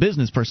deal with a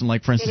business person,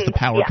 like for instance the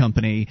power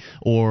company,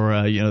 or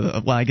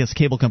I guess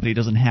cable company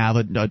doesn't have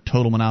a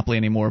total monopoly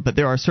anymore, but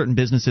there are certain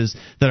businesses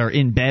that are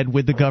in bed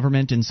with the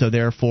government, and so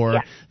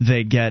therefore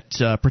they get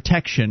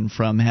protection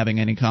from having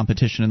any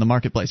competition in the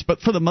marketplace. But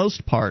for the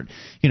most part,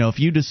 if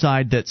you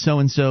decide that so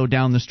and so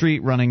down the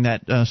street running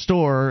that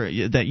store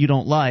that you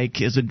don't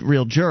like is a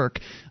real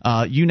jerk,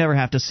 you never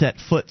have to set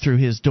foot through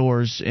his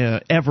doors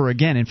ever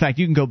again. In fact,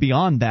 you can go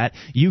beyond that.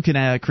 You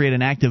can create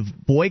an active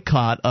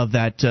boycott of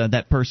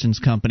that person's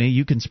company.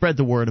 You can spread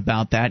the word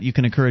about that. You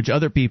can encourage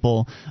other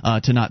people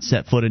to not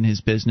set foot in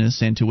his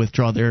business and to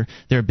withdraw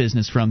their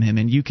business from him.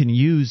 And you can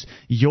use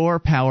your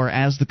power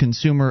as a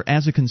consumer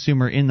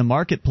in the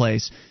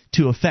marketplace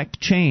to affect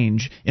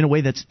change in a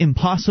way that's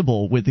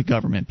impossible with the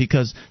government,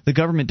 because the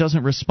government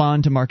doesn't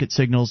respond to market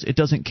signals. It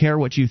doesn't care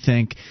what you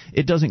think.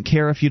 It doesn't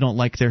care if you don't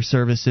like their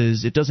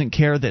services. It doesn't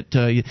care that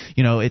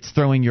it's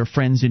throwing your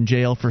friends in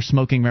jail for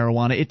smoking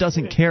marijuana. It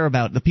doesn't care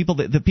about the people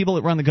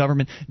that run the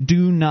government.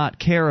 Do not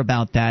care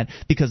about that,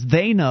 because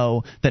they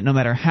know that no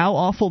matter how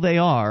awful they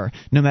are,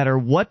 no matter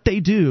what they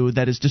do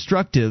that is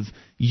destructive,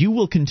 you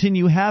will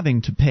continue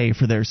having to pay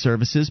for their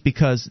services,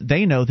 because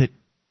they know that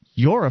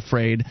you're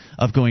afraid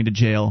of going to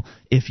jail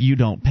if you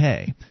don't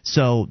pay.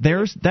 So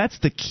that's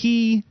the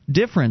key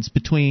difference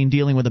between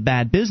dealing with a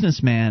bad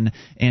businessman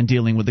and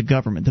dealing with the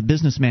government. The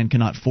businessman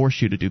cannot force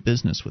you to do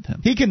business with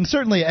him. He can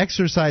certainly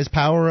exercise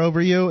power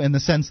over you in the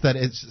sense that,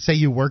 say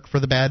you work for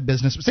the bad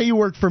business. Say you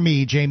work for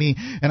me, Jamie,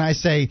 and I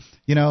say,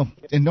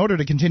 in order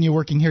to continue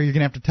working here, you're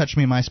going to have to touch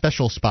me in my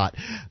special spot.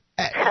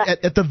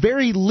 At the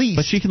very least...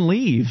 But she can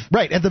leave.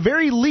 Right. At the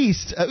very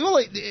least...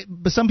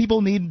 some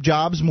people need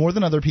jobs more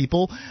than other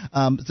people.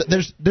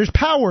 There's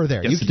power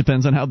there. Yes, it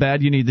depends on how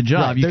bad you need the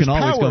job. Right, you can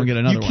always go and get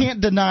another one. You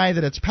can't deny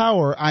that it's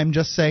power. I'm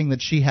just saying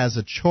that she has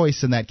a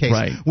choice in that case.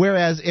 Right.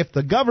 Whereas if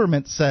the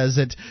government says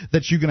that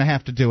you're going to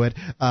have to do it,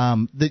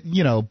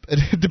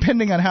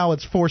 depending on how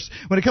it's forced...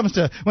 When it comes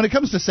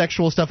to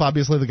sexual stuff,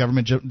 obviously the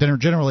government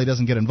generally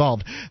doesn't get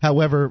involved.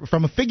 However,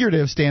 from a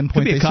figurative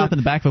standpoint... Could be a cop in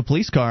the back of a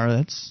police car.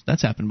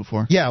 That's happened before.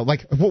 Yeah,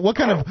 like what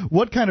kind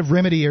of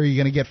remedy are you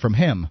going to get from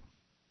him?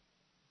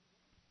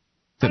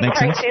 Does that make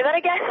sense? Say that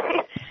again.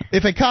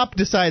 If a cop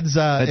decides,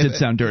 that did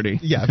sound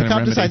dirty. Yeah, if a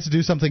cop decides to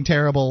do something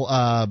terrible,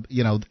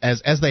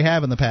 as they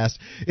have in the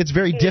past, it's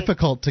very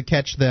difficult to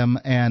catch them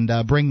and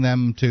bring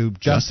them to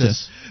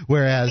justice.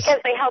 Whereas because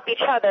they help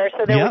each other,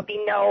 so there would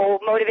be no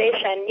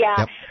motivation. Yeah,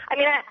 yep.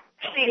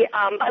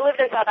 I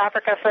lived in South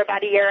Africa for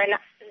about a year, and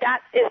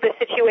that is the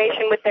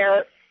situation with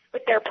their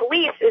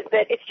police, is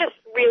that it's just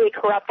really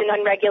corrupt and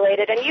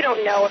unregulated, and you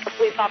don't know if a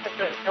police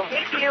officer is going to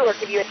hit you or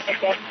give you a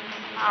ticket.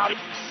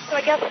 So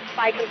I guess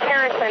by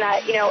comparison,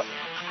 I'm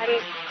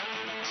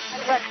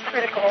less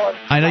critical of...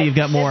 I know you've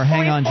got more.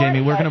 Hang on,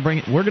 Jamie. We're going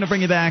to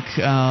bring you back.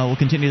 We'll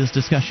continue this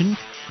discussion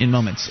in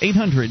moments.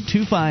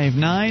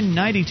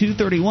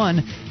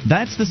 800-259-9231.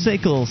 That's the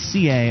SACL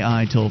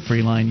CAI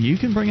toll-free line. You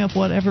can bring up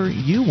whatever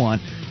you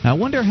want. I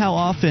wonder how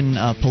often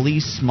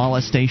police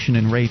molestation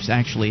and rapes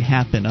actually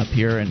happen up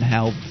here, and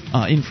how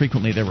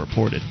infrequently they're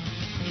reported.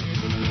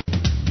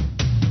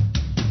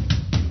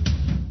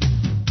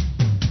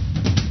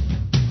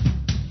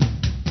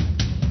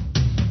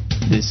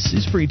 This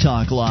is Free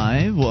Talk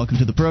Live. Welcome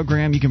to the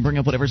program. You can bring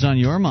up whatever's on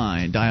your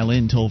mind. Dial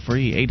in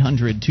toll-free,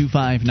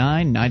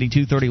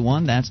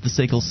 800-259-9231. That's the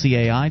SACL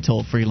CAI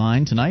toll-free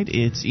line. Tonight,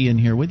 it's Ian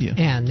here with you.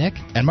 And Nick.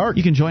 And Mark.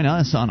 You can join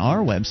us on our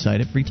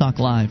website at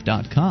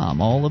freetalklive.com.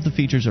 All of the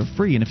features are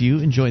free, and if you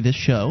enjoy this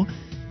show,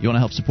 you want to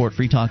help support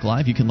Free Talk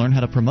Live, you can learn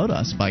how to promote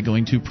us by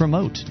going to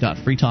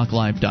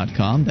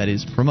promote.freetalklive.com. That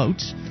is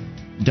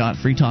promote.freetalklive.com.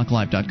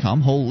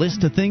 www.freetalklive.com. Whole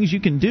list of things you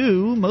can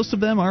do. Most of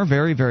them are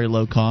very, very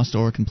low cost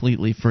or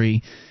completely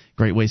free.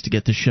 Great ways to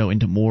get the show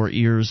into more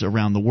ears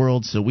around the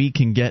world so we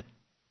can get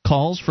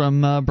calls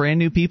from brand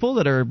new people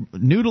that are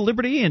new to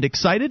Liberty and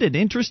excited and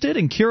interested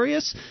and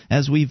curious,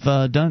 as we've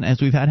had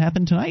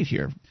happen tonight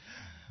here.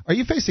 Are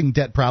you facing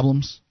debt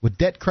problems? With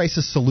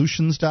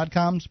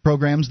DebtCrisisSolutions.com's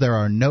programs, there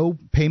are no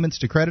payments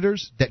to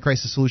creditors.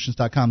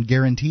 DebtCrisisSolutions.com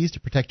guarantees to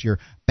protect your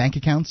bank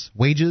accounts,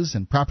 wages,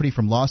 and property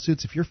from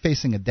lawsuits. If you're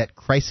facing a debt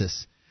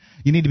crisis,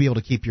 you need to be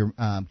able to keep your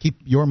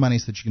money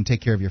so that you can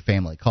take care of your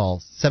family.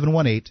 Call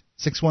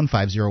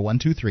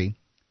 718-615-0123,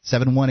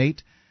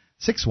 718-615-0123,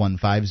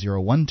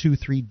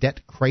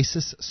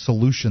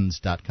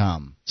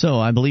 DebtCrisisSolutions.com. So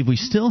I believe we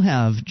still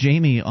have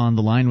Jamie on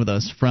the line with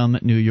us from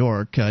New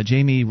York.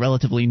 Jamie,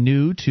 relatively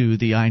new to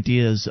the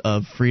ideas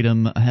of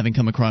freedom, having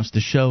come across the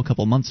show a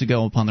couple months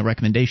ago upon the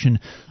recommendation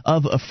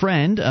of a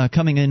friend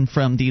coming in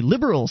from the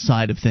liberal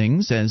side of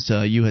things, as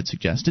you had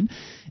suggested,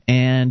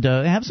 and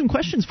have some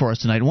questions for us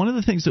tonight. One of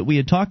the things that we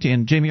had talked to,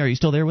 and Jamie, are you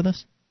still there with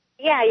us?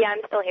 Yeah, I'm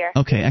still here.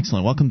 Okay,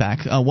 excellent. Welcome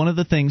back. One of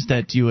the things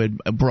that you had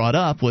brought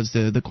up was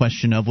the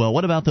question of, well,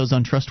 what about those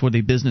untrustworthy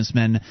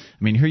businessmen? I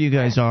mean, here you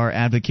guys are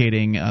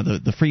advocating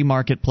the free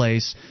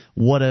marketplace.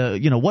 What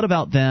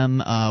about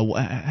them?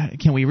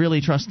 Can we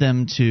really trust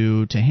them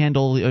to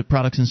handle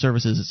products and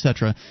services,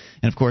 etc.?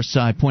 And of course,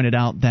 I pointed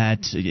out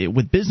that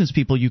with business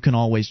people, you can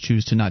always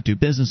choose to not do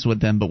business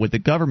with them, but with the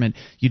government,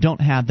 you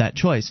don't have that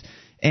choice.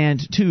 And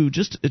to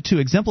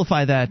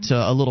exemplify that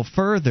a little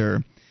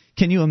further,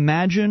 can you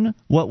imagine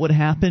what would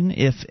happen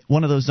if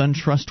one of those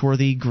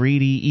untrustworthy,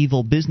 greedy,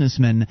 evil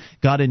businessmen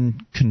got in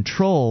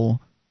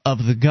control of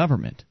the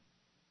government?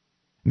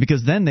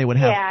 Because then they would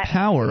have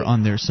power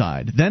on their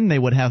side. Then they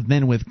would have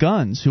men with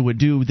guns who would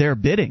do their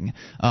bidding,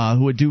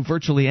 who would do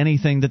virtually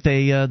anything that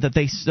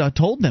they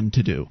told them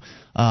to do,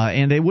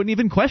 and they wouldn't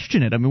even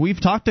question it. I mean, we've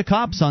talked to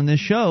cops on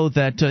this show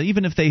that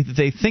even if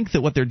they think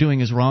that what they're doing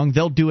is wrong,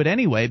 they'll do it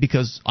anyway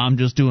because I'm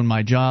just doing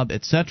my job,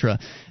 etc.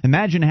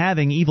 Imagine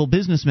having evil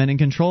businessmen in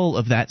control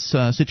of that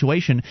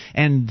situation,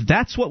 and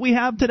that's what we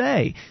have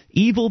today.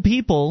 Evil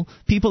people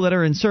that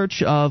are in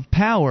search of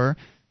power,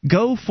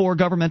 go for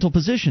governmental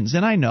positions.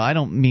 And I know I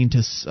don't mean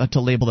to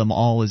label them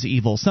all as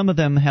evil. Some of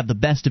them have the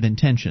best of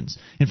intentions.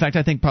 In fact,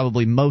 I think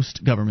probably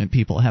most government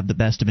people have the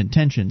best of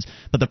intentions.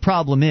 But the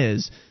problem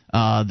is,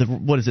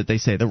 what is it they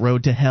say? The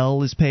road to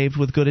hell is paved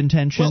with good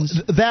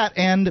intentions. Well, that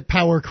and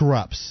power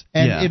corrupts.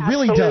 And it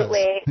really does.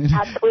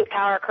 Absolute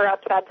power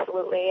corrupts,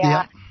 absolutely,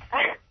 yeah.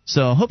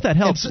 So hope that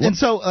helps. And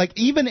so, like,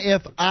 even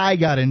if I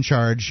got in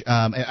charge, as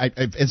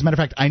a matter of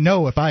fact, I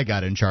know if I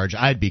got in charge,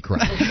 I'd be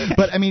corrupt.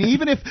 But I mean,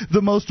 even if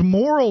the most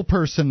moral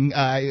person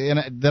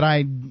if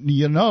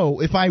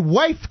my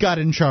wife got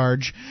in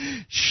charge,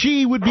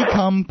 she would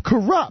become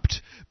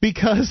corrupt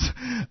because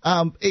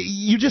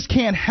you just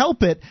can't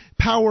help it.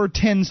 Power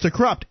tends to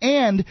corrupt,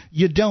 and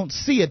you don't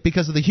see it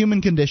because of the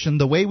human condition,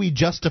 the way we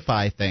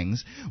justify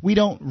things. We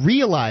don't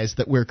realize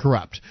that we're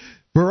corrupt.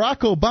 Barack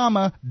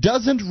Obama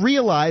doesn't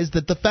realize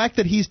that the fact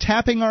that he's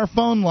tapping our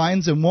phone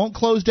lines and won't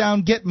close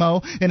down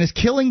Gitmo and is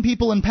killing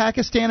people in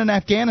Pakistan and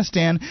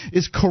Afghanistan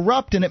is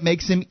corrupt, and it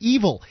makes him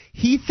evil.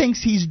 He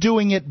thinks he's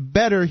doing it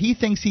better. He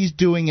thinks he's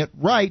doing it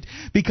right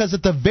because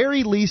at the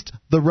very least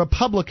the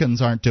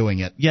Republicans aren't doing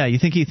it. Yeah, you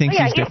think he thinks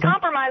he's different? He's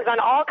compromised on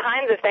all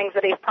kinds of things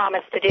that he's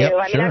promised to do. Yep,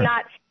 I mean, sure. I'm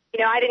not,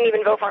 I didn't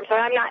even vote for him, so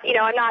I'm not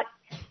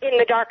in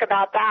the dark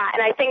about that.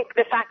 And I think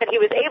the fact that he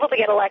was able to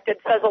get elected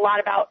says a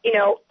lot about,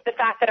 the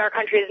fact that our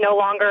country is no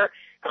longer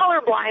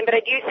colorblind. But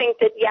I do think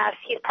that, yes,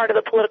 he's part of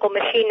the political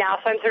machine now.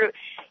 So I'm sort of,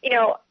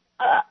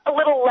 a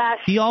little less.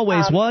 He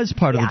always was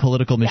part of the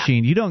political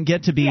machine. You don't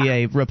get to be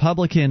a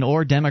Republican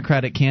or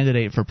Democratic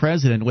candidate for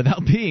president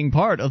without being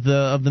part of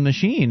the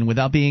machine,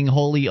 without being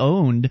wholly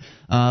owned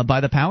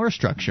by the power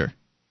structure.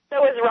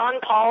 So is Ron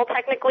Paul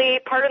technically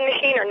part of the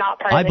machine or not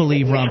part of the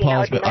machine?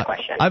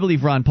 I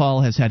believe Ron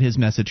Paul has had his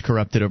message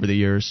corrupted over the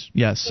years.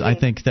 Yes, I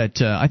think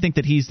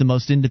that he's the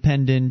most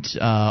independent,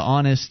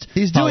 honest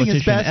he's doing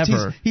his best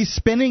ever. He's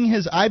spinning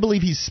his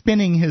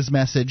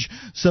message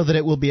so that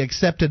it will be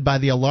accepted by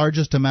the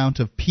largest amount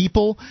of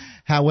people.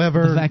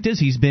 However, the fact is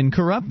he's been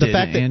corrupted.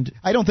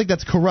 I don't think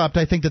that's corrupt.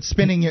 I think that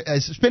spinning your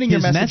message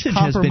compromises.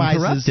 Has been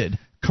corrupted.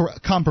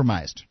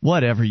 Compromised.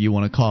 Whatever you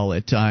want to call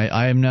it.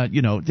 I am not,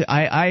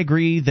 I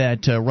agree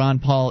that Ron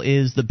Paul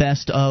is the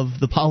best of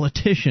the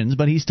politicians,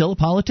 but he's still a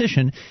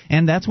politician,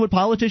 and that's what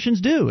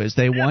politicians do, is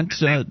they want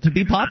to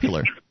be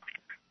popular.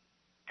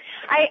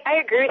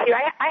 I agree with you.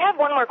 I have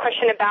one more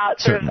question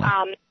about sort of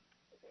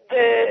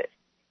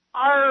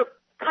our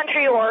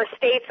country or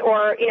states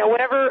or,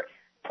 whatever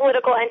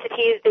political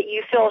entities that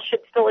you feel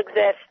should still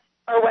exist,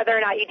 or whether or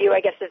not you do, I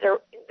guess, is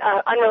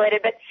unrelated,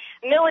 but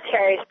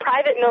militaries,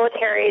 private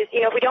militaries,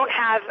 if we don't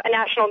have a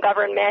national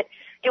government,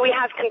 do we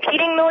have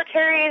competing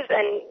militaries,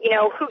 and,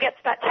 who gets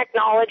that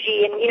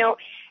technology, and,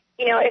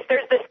 if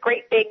there's this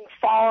great big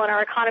fall and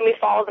our economy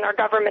falls and our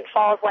government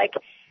falls, like,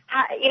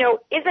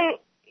 isn't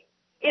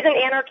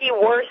anarchy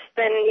worse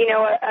than,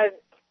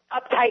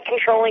 uptight,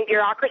 controlling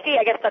bureaucracy?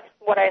 I guess that's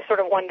what I sort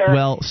of wonder.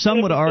 Well,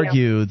 some would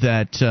argue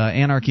that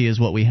anarchy is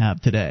what we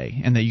have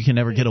today, and that you can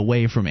never get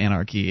away from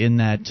anarchy, in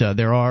that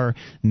there are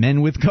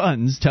men with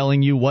guns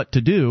telling you what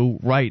to do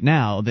right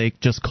now. They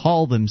just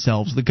call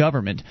themselves the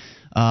government.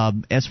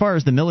 As far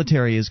as the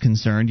military is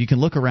concerned, you can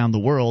look around the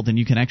world and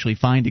you can actually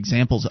find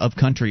examples of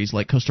countries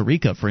like Costa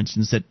Rica, for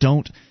instance, that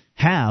don't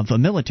have a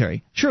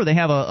military. Sure, they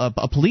have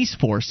a police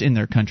force in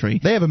their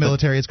country. They have a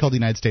military. It's called the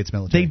United States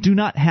military. They do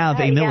not have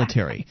a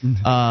military.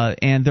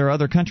 And there are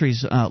other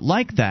countries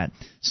like that.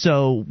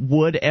 So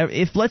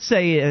if let's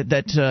say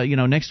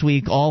that next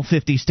week all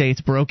 50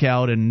 states broke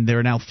out and there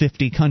are now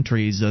 50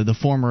 countries, the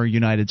former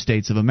United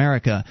States of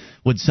America,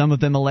 would some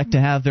of them elect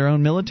to have their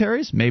own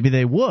militaries? Maybe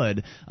they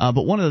would.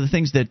 But one of the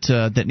things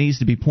that needs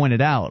to be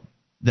pointed out,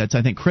 that's,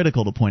 I think,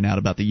 critical to point out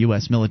about the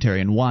U.S.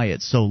 military and why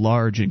it's so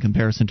large in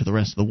comparison to the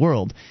rest of the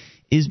world,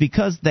 is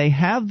because they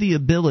have the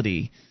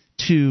ability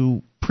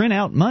to print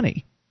out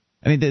money.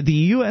 I mean, the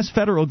U.S.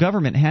 federal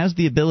government has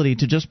the ability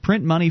to just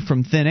print money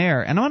from thin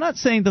air, and I'm not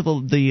saying that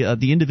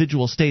the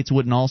individual states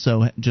wouldn't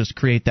also just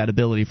create that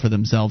ability for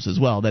themselves as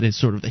well. That is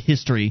sort of the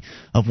history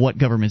of what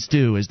governments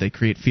do, is they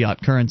create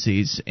fiat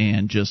currencies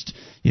and just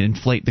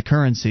inflate the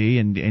currency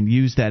and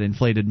use that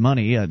inflated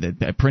money,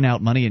 they print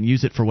out money and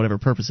use it for whatever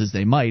purposes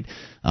they might.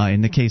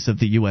 In the case of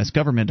the U.S.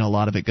 government, a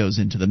lot of it goes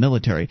into the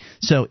military.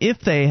 So if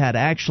they had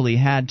actually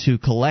had to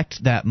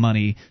collect that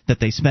money that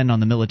they spend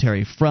on the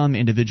military from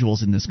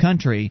individuals in this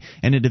country,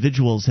 and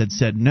individuals had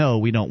said, no,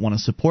 we don't want to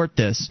support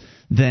this,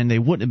 then they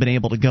wouldn't have been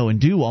able to go and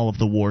do all of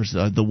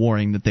the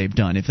warring that they've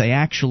done. If they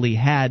actually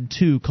had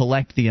to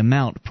collect the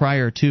amount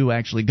prior to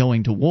actually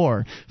going to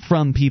war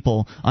from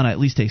people on at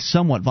least a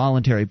somewhat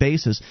voluntary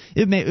basis,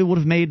 it would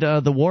have made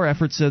the war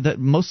efforts that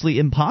mostly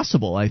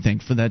impossible, I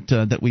think, for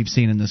that we've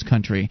seen in this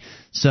country.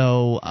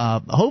 So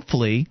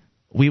hopefully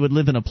we would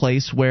live in a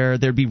place where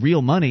there'd be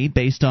real money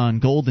based on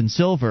gold and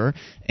silver,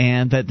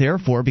 and that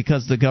therefore,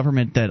 because the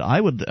government that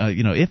I would,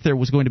 if there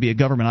was going to be a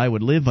government I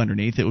would live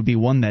underneath, it would be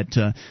one that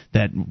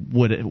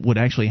would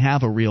actually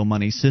have a real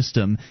money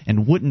system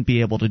and wouldn't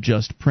be able to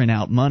just print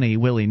out money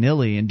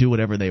willy-nilly and do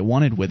whatever they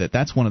wanted with it.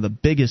 That's one of the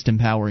biggest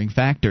empowering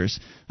factors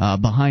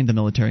behind the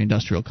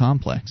military-industrial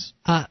complex.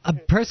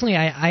 Personally,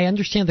 I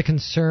understand the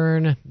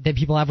concern that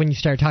people have when you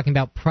start talking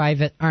about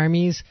private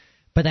armies.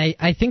 But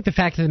I think the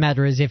fact of the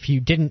matter is, if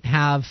you didn't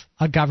have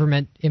a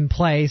government in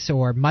place,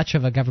 or much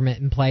of a government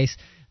in place,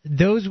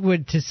 those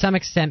would to some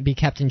extent be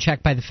kept in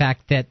check by the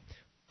fact that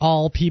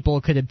all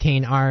people could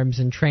obtain arms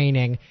and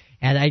training.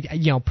 And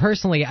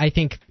personally, I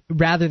think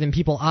rather than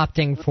people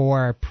opting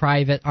for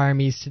private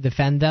armies to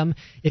defend them,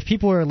 if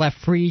people were left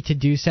free to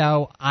do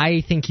so,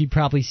 I think you'd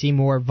probably see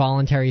more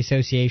voluntary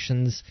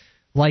associations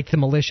like the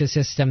militia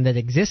system that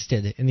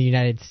existed in the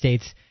United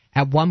States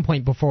at one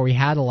point before we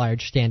had a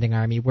large standing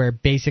army, where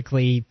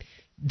basically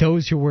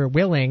those who were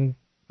willing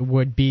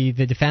would be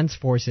the defense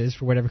forces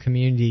for whatever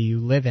community you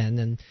live in.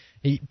 And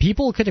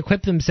people could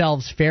equip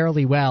themselves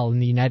fairly well in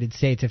the United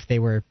States if they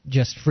were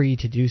just free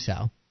to do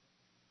so.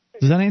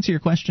 Does that answer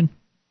your question?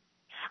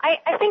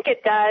 I think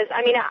it does.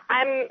 I mean,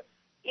 I'm,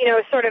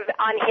 sort of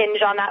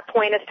unhinged on that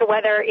point as to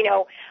whether,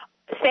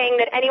 saying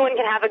that anyone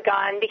can have a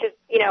gun, because,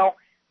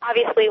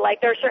 obviously,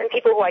 like, there are certain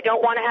people who I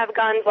don't want to have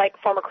guns, like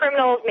former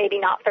criminals, maybe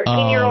not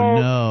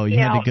 13-year-olds. Oh, no, you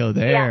had to go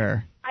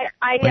there. Yeah.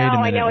 I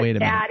know it's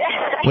bad.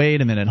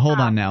 Wait a minute. Hold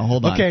on.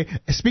 Okay,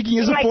 speaking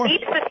as a my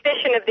deep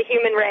suspicion of the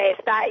human race,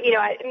 that,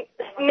 it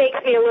makes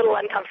me a little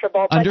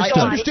uncomfortable. But I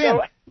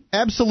understand.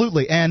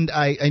 Absolutely, and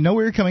I know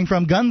where you're coming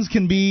from. Guns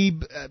can be,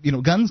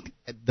 guns,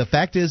 the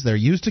fact is they're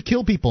used to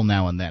kill people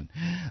now and then.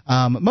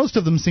 Most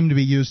of them seem to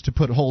be used to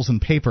put holes in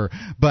paper,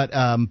 but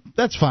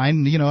that's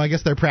fine. I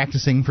guess they're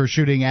practicing for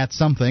shooting at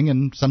something,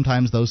 and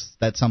sometimes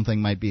that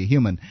something might be a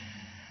human.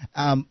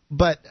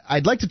 But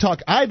I'd like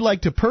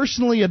to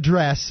personally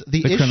address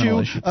the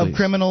issue of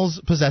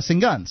criminals possessing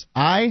guns.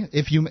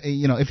 If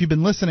you've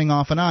been listening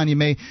off and on, you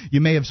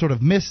may have sort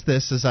of missed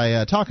this as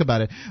I talk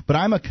about it, but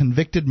I'm a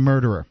convicted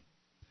murderer.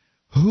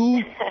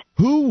 Who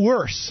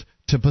worse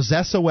to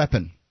possess a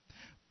weapon?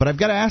 But I've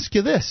got to ask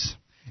you this.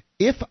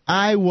 If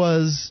I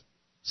was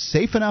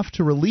safe enough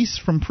to release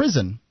from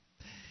prison,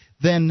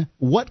 then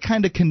what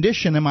kind of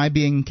condition am I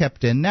being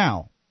kept in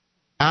now?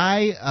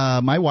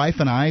 My wife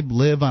and I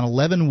live on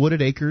 11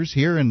 wooded acres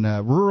here in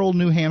rural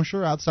New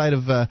Hampshire, outside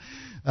of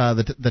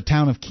the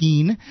town of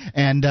Keene,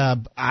 and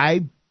I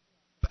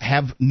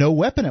have no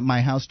weapon at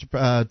my house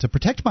to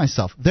protect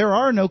myself. There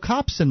are no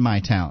cops in my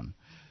town.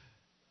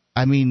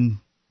 I mean,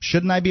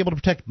 shouldn't I be able to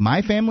protect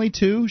my family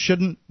too?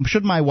 Shouldn't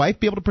my wife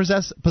be able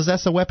to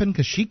possess a weapon?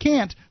 Because she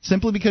can't,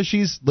 simply because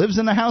she lives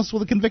in a house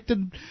with a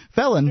convicted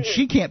felon.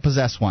 She can't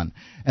possess one,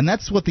 and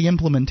that's what the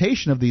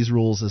implementation of these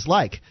rules is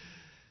like.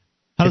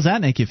 How does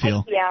that make you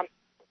feel? Yeah,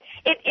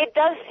 it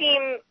does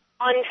seem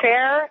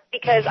unfair,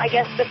 because I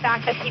guess the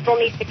fact that people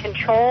need to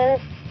control,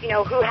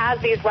 who has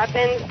these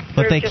weapons.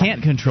 But they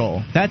can't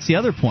control. That's the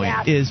other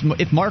point, is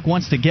if Mark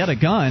wants to get a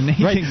gun,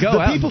 he can go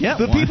out and get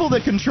one. The people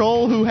that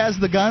control who has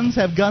the guns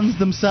have guns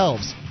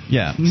themselves.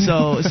 Yeah.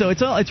 So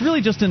it's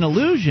really just an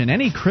illusion.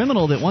 Any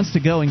criminal that wants to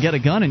go and get a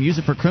gun and use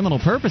it for criminal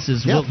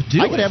purposes will do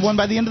it. I could have one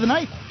by the end of the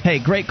night.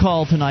 Hey, great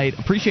call tonight.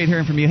 Appreciate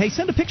hearing from you. Hey,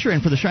 send a picture in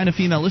for the Shrine of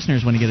Female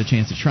listeners when you get a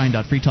chance at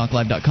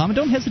shrine.freetalklive.com. And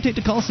don't hesitate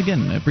to call us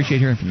again. I appreciate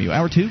hearing from you.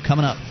 Hour 2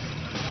 coming up.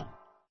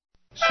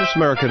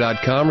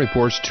 SwissAmerica.com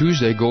reports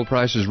Tuesday gold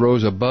prices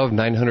rose above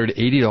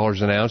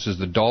 $980 an ounce as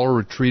the dollar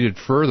retreated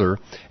further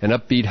and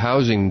upbeat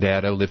housing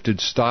data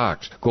lifted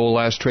stocks. Gold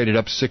last traded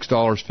up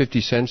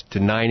 $6.50 to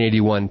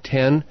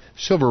 $981.10.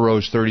 Silver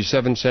rose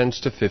 37 cents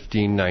to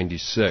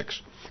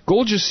 $15.96.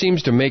 Gold just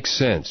seems to make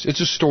sense.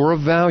 It's a store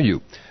of value.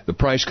 The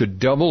price could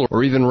double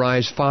or even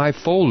rise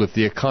fivefold if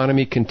the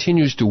economy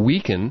continues to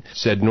weaken,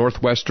 said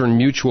Northwestern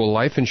Mutual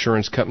Life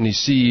Insurance Company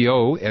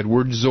CEO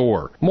Edward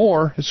Zor.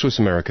 More at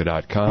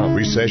SwissAmerica.com.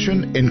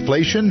 Recession,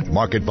 inflation,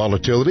 market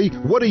volatility.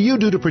 What do you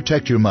do to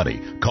protect your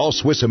money? Call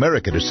Swiss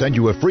America to send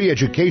you a free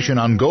education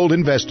on gold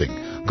investing.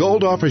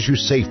 Gold offers you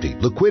safety,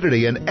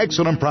 liquidity, and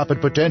excellent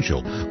profit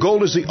potential.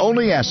 Gold is the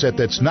only asset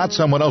that's not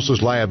someone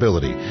else's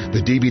liability.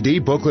 The DVD,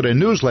 booklet, and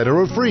newsletter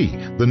are free.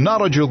 The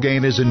knowledge you'll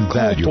gain is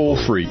invaluable. Call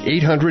toll free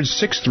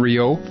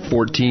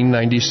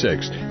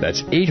 800-630-1496.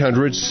 That's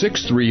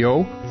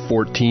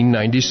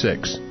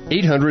 800-630-1496.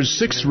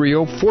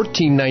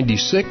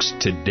 800-630-1496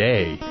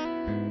 today.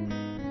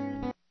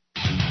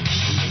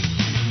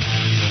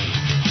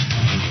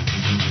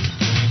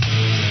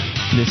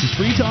 This is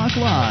Free Talk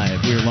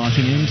Live. We're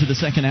launching into the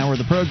second hour of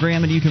the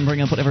program, and you can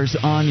bring up whatever's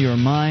on your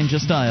mind.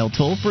 Just dial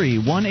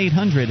toll-free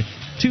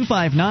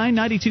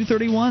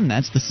 1-800-259-9231.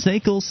 That's the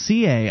SACL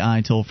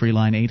CAI toll-free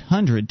line,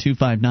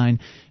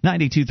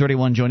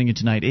 800-259-9231. Joining you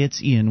tonight,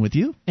 it's Ian with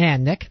you.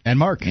 And Nick. And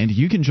Mark. And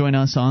you can join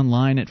us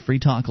online at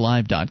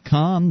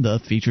freetalklive.com. The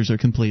features are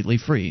completely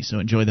free, so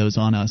enjoy those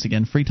on us.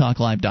 Again,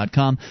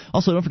 freetalklive.com.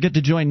 Also, don't forget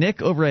to join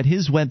Nick over at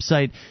his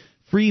website,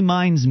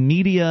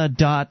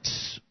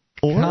 freemindsmedia.org.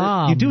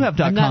 You do have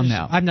 .com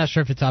now. I'm not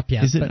sure if it's up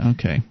yet. Is it?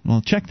 Okay.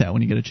 Well, check that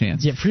when you get a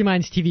chance. Yeah,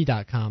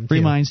 freemindstv.com.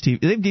 Free Minds TV.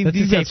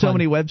 They've got so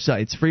many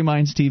websites. Free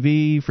Minds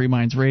TV, Free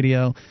Minds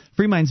Radio.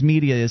 Free Minds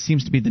Media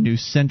seems to be the new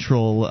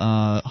central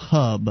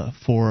hub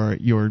for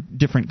your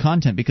different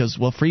content because,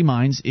 well, Free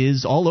Minds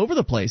is all over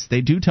the place.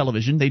 They do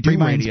television. They do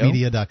radio.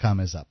 Freemindsmedia.com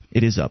is up.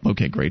 It is up.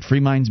 Okay, great.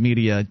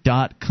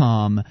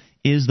 Freemindsmedia.com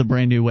is the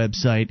brand new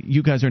website.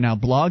 You guys are now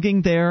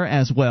blogging there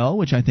as well,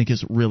 which I think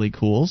is really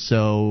cool.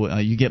 So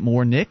you get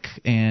more Nick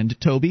and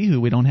Toby,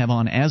 who we don't have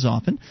on as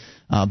often.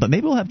 But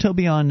maybe we'll have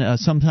Toby on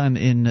sometime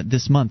in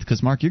this month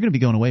because, Mark, you're going to be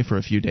going away for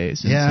a few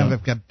days. Yeah, so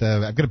I've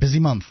got a busy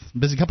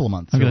couple of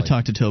months. I'm going to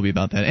talk to Toby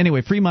about that.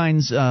 Anyway, Free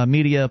Minds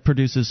Media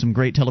produces some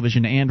great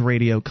television and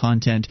radio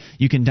content.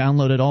 You can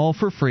download it all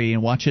for free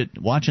and watch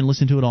and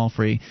listen to it all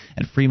free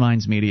at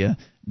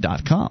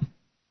freemindsmedia.com.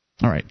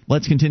 All right,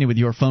 let's continue with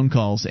your phone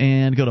calls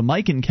and go to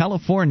Mike in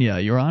California.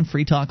 You're on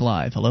Free Talk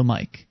Live. Hello,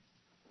 Mike.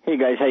 Hey,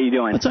 guys. How you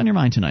doing? What's on your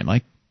mind tonight,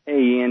 Mike?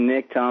 Hey, Ian,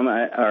 Nick, Tom,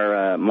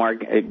 or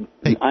Mark. Hey.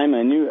 I'm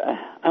a new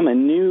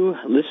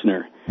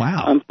listener.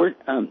 Wow.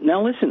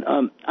 Now listen,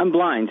 I'm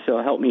blind,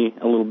 so help me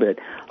a little bit.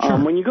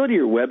 Sure. When you go to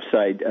your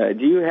website,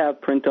 do you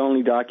have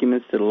print-only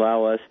documents that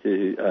allow us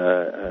to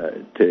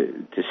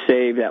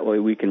save? That way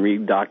we can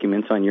read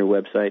documents on your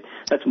website.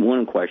 That's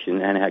one question,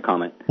 and I had a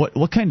comment.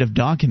 What kind of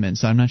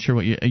documents? I'm not sure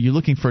what are you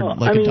looking for. A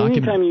document?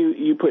 Anytime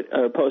you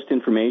post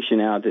information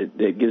out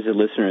that gives a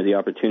listener the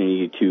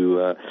opportunity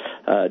to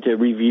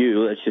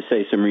review, let's just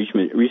say some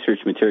research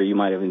material you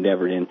might have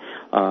endeavored in.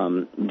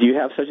 Do you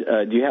have such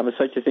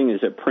a thing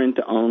as a print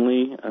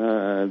only,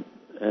 or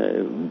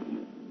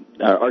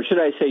should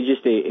I say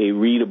just a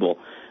readable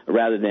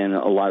rather than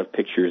a lot of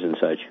pictures and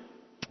such?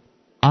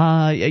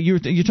 You're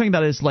talking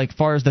about as like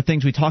far as the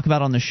things we talk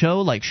about on the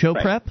show, like show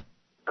prep?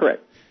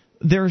 Correct.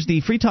 There's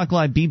the Free Talk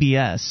Live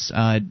BBS,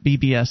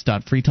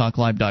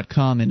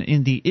 bbs.freetalklive.com, and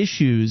in the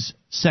issues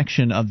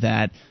section of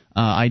that,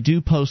 I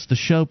do post the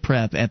show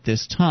prep at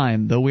this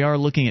time, though we are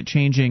looking at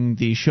changing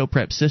the show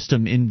prep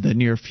system in the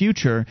near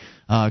future.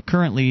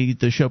 Currently,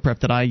 the show prep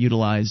that I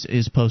utilize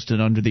is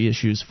posted under the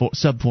issues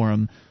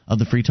subforum of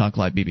the Free Talk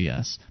Live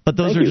BBS. But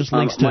those are just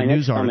links to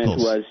news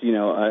articles. My next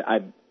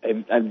comment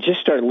was, I've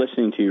just started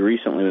listening to you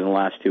recently in the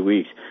last 2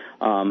 weeks,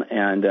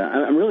 and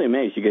I'm really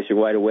amazed. You guys are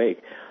wide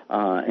awake.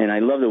 And I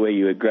love the way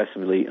you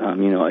aggressively,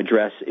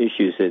 address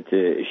issues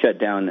that shut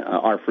down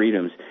our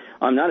freedoms.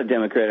 I'm not a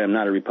Democrat. I'm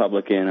not a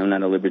Republican. I'm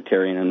not a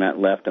Libertarian. I'm not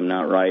left. I'm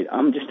not right.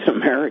 I'm just an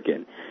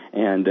American.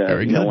 And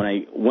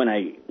when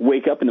I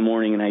wake up in the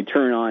morning and I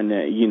turn on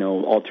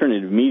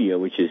alternative media,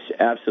 which is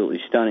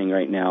absolutely stunning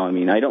right now. I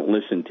mean, I don't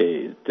listen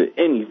to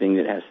anything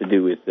that has to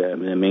do with the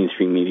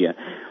mainstream media.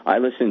 I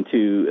listen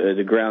to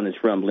the ground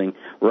that's rumbling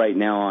right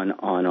now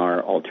on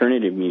our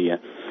alternative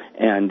media.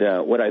 And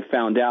what I've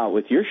found out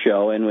with your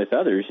show and with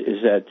others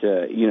is that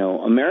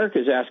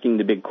America's asking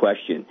the big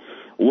question.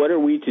 What are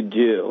we to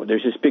do?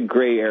 There's this big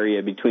gray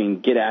area between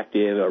get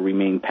active or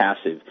remain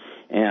passive.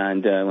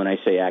 And when I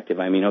say active,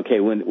 I mean, okay,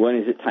 when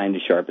is it time to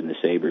sharpen the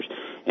sabers?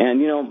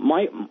 And,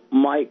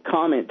 my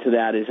comment to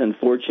that is,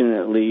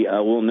 unfortunately,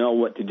 we'll know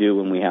what to do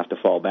when we have to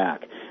fall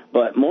back.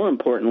 But more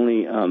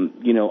importantly,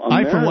 America,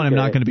 I, for one, am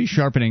not going to be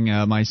sharpening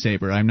my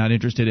saber. I'm not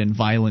interested in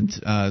violent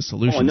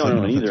solutions. Oh,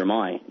 no, neither am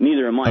I.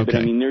 Neither am I. Okay. But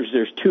I mean,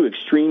 there's two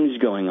extremes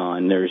going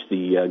on. There's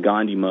the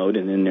Gandhi mode,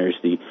 and then there's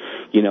the,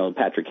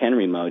 Patrick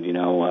Henry mode.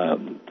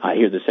 I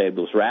hear the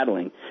sables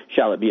rattling.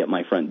 Shall it be at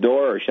my front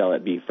door, or shall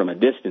it be from a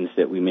distance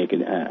that we make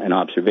an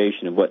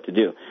observation of what to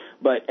do?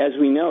 But as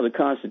we know, the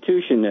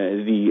Constitution,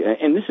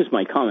 and this is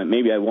my comment.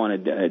 Maybe I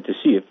wanted to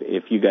see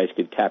if you guys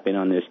could tap in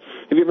on this.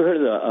 Have you ever heard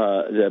of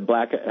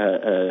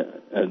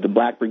the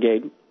Black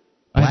Brigade?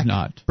 I have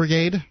not.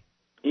 Brigade?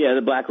 Yeah,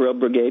 the Black Robe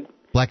Brigade.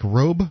 Black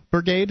Robe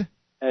Brigade?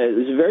 It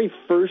was the very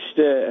first,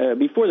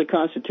 before the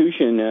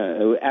Constitution,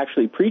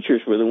 actually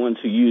preachers were the ones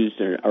who used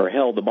or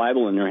held the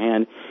Bible in their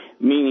hand,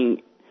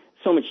 meaning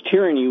so much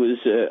tyranny was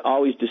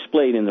always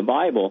displayed in the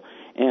Bible.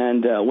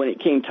 And when it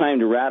came time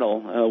to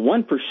rattle,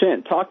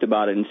 1% talked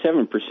about it and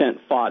 7%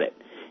 fought it.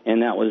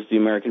 And that was the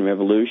American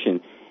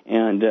Revolution.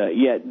 And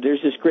yet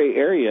there's this gray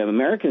area.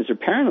 Americans are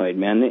paranoid,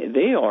 man.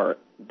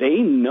 They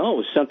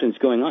know something's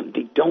going on.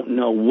 They don't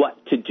know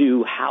what to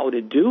do, how to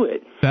do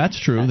it. That's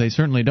true. They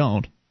certainly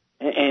don't.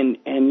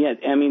 And yet,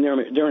 I mean,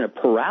 they're in a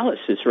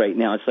paralysis right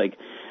now. It's like,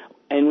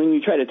 and when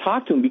you try to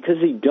talk to them, because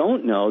they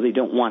don't know, they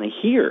don't want to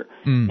hear.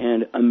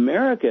 And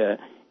America,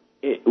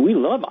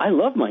 I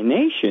love my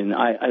nation.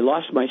 I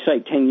lost my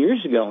sight 10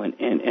 years ago,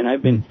 and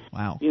I've been,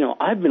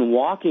 I've been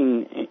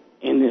walking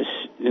in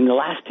the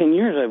last 10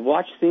 years. I've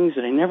watched things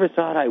that I never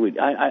thought I would.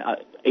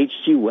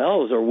 H.G.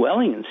 Wells,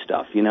 Orwellian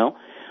stuff,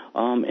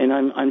 and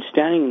I'm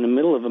standing in the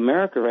middle of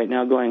America right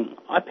now going,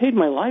 I paid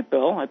my light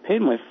bill, I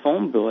paid my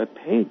phone bill, I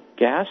paid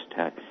gas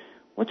tax.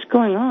 What's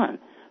going on?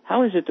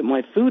 How is it that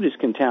my food is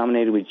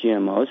contaminated with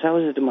GMOs? How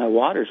is it that my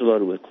water is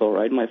loaded with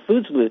chloride? My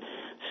food's with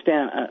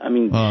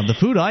the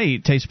food I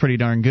eat tastes pretty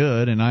darn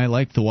good, and I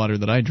like the water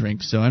that I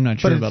drink, so I'm not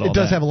sure about all that. But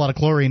it does have a lot of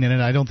chlorine in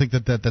it. I don't think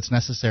that's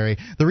necessary.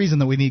 The reason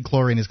that we need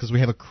chlorine is because we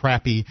have a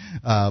crappy,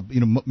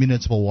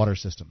 municipal water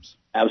systems.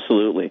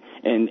 Absolutely,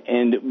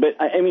 but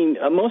I mean,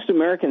 most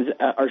Americans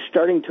are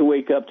starting to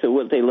wake up to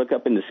what they look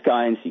up in the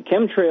sky and see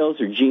chemtrails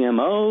or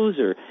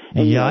GMOs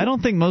I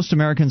don't think most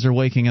Americans are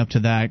waking up to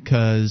that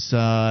because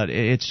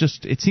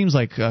it seems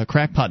like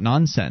crackpot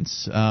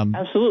nonsense.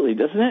 Absolutely,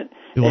 doesn't it?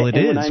 Well, it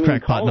is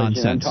crackpot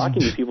nonsense. I'm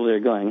talking to people that are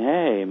going,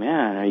 "Hey,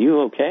 man, are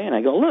you okay?" And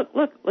I go,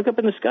 "Look up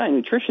in the sky,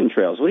 nutrition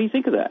trails. What do you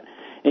think of that?"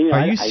 And,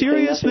 are you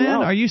serious, man?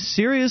 Else. Are you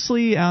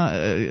seriously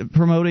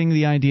promoting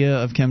the idea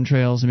of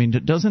chemtrails? I mean,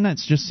 doesn't that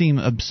just seem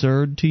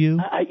absurd to you?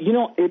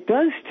 It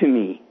does to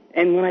me.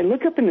 And when I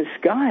look up in the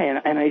sky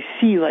and I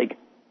see like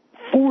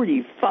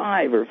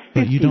 45 or 50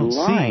 but you don't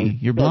lines, see.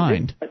 You're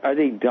blind. Are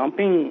they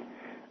dumping?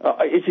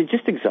 Is it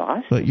just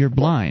exhaust? But you're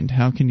blind.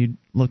 How can you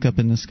look up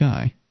in the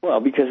sky? Well,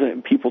 because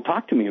people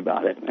talk to me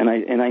about it, and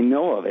I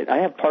know of it. I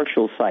have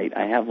partial sight.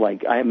 I have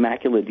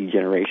macular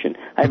degeneration.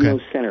 I have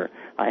no center.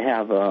 I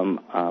have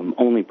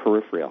only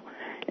peripheral,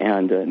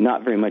 and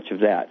not very much of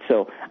that.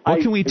 So what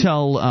can we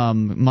tell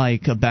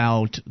Mike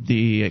about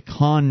the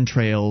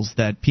contrails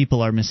that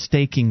people are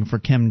mistaking for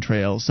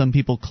chemtrails? Some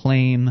people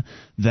claim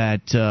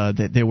that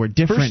they were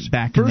different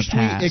back in the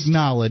past. First, we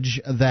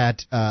acknowledge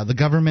that the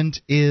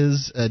government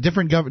is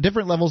different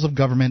levels of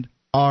government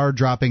are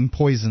dropping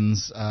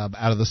poisons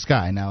out of the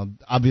sky. Now,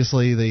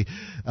 obviously, it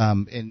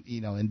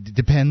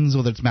depends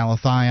whether it's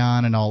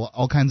malathion and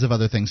all kinds of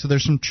other things. So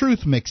there's some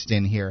truth mixed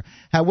in here.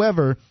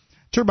 However,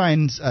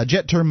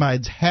 jet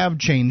turbines have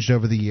changed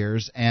over the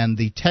years, and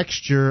the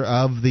texture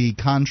of the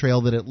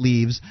contrail that it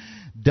leaves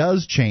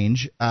does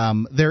change.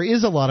 There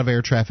is a lot of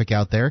air traffic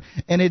out there,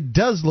 and it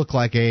does look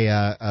like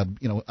a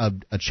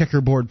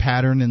checkerboard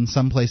pattern in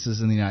some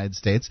places in the United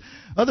States.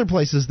 Other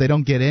places, they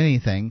don't get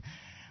anything.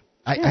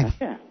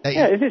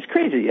 It's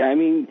crazy. I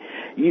mean,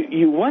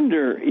 you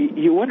wonder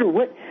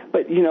what,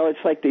 but it's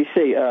like they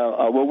say,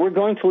 well, we're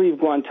going to leave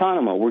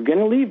Guantanamo. We're going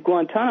to leave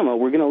Guantanamo.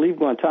 We're going to leave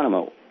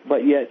Guantanamo.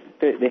 But yet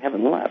they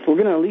haven't left. We're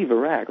going to leave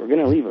Iraq. We're going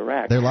to leave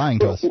Iraq. They're lying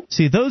to us.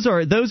 See, those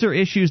are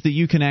issues that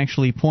you can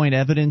actually point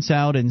evidence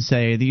out and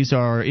say these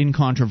are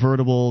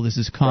incontrovertible. This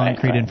is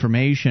concrete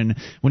information.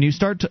 When you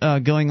start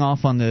going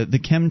off on the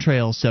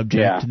chemtrail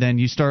subject, then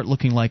you start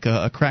looking like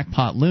a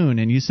crackpot loon.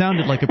 And you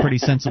sounded like a pretty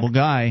sensible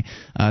guy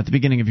at the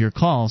beginning of your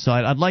call. So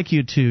I'd like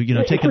you to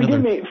take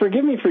another.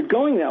 Forgive me for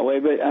going that way,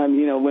 but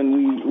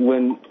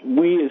when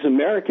we as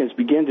Americans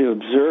begin to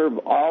observe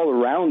all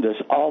around us,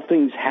 all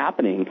things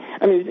happening.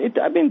 I mean,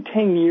 I've been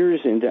 10 years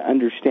into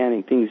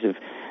understanding things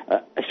I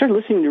started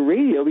listening to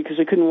radio because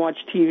I couldn't watch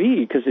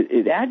TV because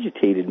it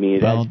agitated me.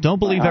 Don't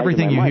believe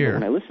everything you hear.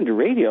 When I listened to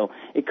radio,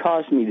 it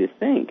caused me to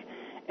think.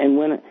 And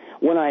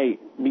when I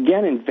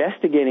began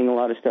investigating a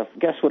lot of stuff,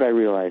 guess what I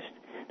realized?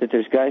 That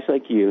there's guys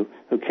like you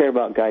who care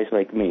about guys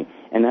like me.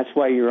 And that's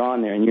why you're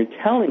on there. And you're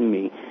telling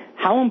me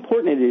how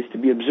important it is to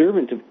be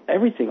observant of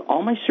everything,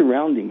 all my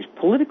surroundings,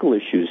 political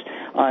issues,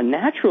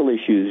 natural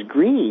issues,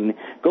 green,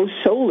 go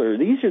solar.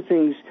 These are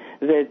things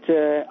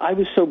that I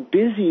was so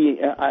busy.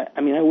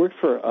 I worked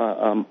for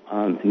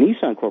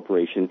Nissan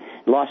Corporation,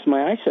 lost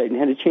my eyesight, and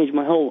had to change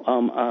my whole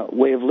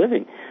way of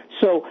living.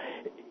 So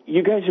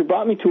you guys have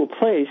brought me to a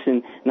place,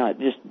 and not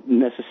just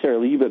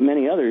necessarily you, but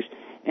many others.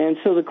 And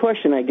so the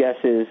question, I guess,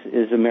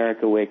 is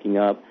America waking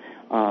up?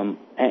 I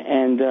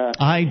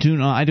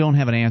don't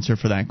have an answer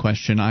for that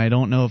question. I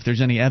don't know if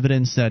there's any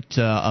evidence that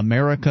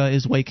America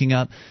is waking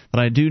up, but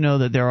I do know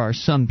that there are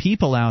some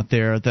people out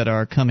there that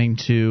are coming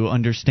to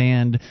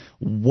understand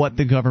what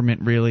the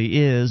government really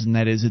is, and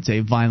that is it's a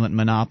violent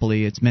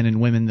monopoly. It's men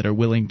and women that are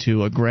willing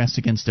to aggress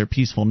against their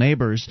peaceful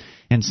neighbors,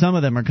 and some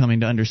of them are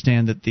coming to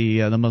understand that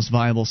the most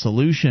viable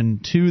solution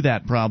to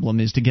that problem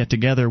is to get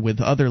together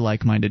with other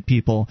like-minded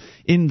people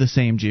in the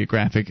same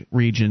geographic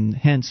region,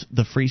 hence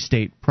the Free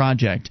State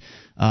Project.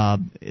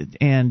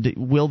 And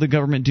will the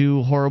government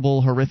do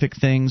horrible, horrific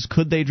things?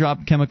 Could they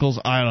drop chemicals?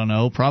 I don't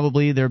know.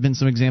 Probably. There have been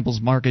some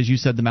examples, Mark, as you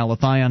said, the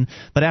malathion.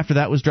 But after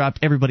that was dropped,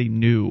 everybody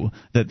knew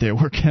that there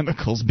were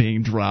chemicals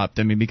being dropped.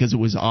 I mean, because it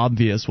was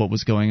obvious what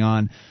was going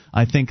on.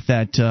 I think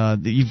that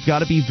you've got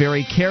to be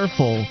very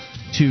careful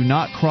to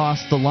not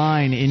cross the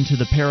line into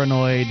the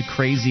paranoid,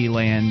 crazy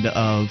land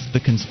of the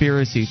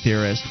conspiracy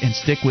theorist and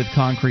stick with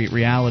concrete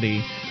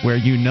reality, where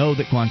you know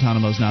that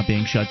Guantanamo's not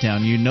being shut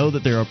down. You know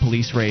that there are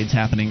police raids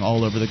happening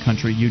all over the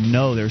country. You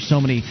know there's so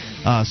many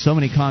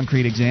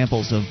concrete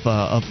examples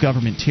of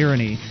government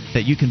tyranny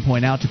that you can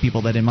point out to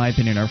people that, in my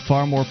opinion, are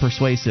far more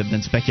persuasive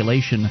than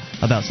speculation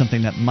about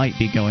something that might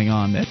be going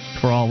on that,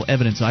 for all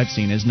evidence I've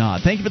seen, is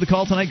not. Thank you for the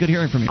call tonight. Good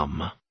hearing from you.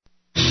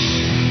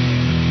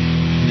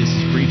 This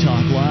is Free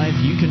Talk Live.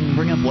 You can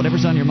bring up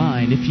whatever's on your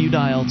mind if you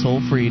dial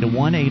toll-free to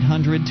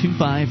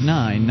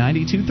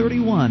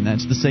 1-800-259-9231.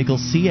 That's the SACL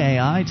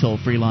CAI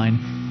toll-free line.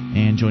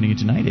 And joining you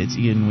tonight, it's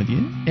Ian with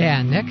you.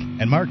 And Nick.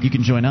 And Mark. You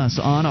can join us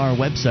on our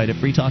website at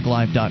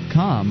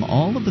freetalklive.com.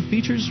 All of the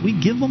features, we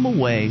give them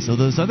away. So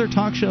those other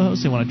talk show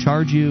hosts, they want to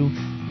charge you.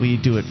 We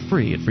do it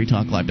free at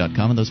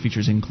freetalklive.com, and those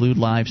features include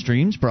live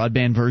streams,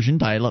 broadband version,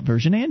 dial-up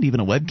version, and even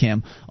a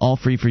webcam, all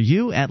free for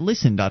you at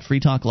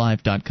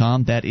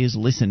listen.freetalklive.com. That is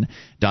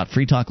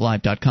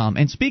listen.freetalklive.com.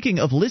 And speaking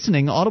of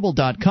listening,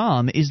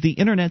 audible.com is the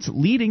Internet's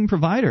leading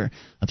provider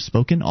of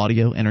spoken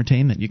audio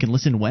entertainment. You can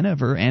listen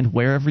whenever and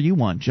wherever you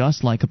want,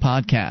 just like a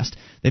podcast.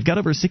 They've got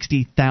over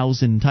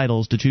 60,000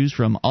 titles to choose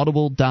from.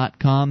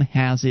 Audible.com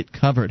has it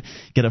covered.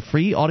 Get a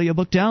free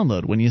audiobook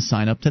download when you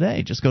sign up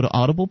today. Just go to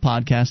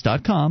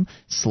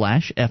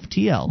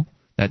audiblepodcast.com/FTL.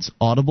 That's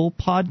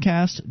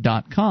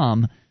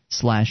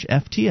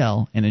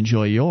audiblepodcast.com/FTL and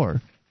enjoy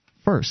your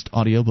first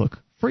audiobook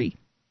free.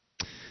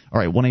 All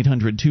right,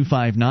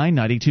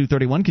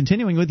 1-800-259-9231.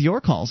 Continuing with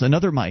your calls.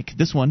 Another Mike,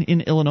 this one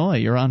in Illinois.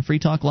 You're on Free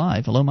Talk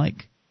Live. Hello,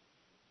 Mike.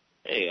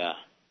 Hey,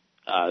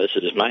 this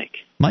is Mike.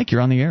 Mike, you're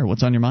on the air.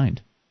 What's on your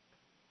mind?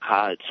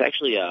 It's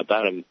actually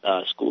about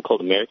a school called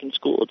American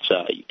School. It's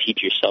you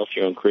teach yourself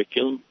your own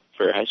curriculum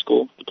for a high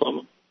school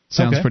diploma.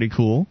 Sounds pretty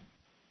cool.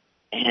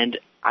 And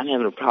I'm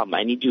having a problem.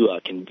 I need to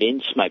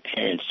convince my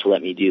parents to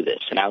let me do this,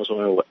 and I was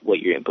wondering what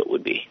your input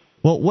would be.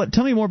 Well,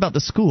 tell me more about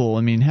the school.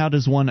 I mean, how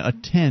does one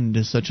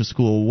attend such a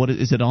school? What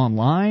is it,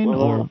 online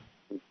or?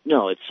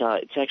 No, it's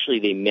actually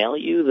they mail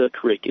you the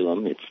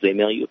curriculum. They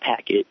mail you a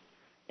packet,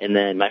 and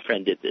then my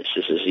friend did this.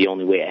 This is the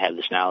only way I have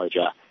this knowledge.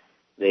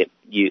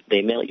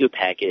 They mail you a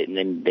packet, and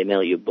then they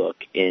mail you a book,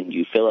 and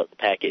you fill out the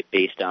packet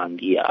based on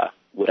the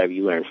whatever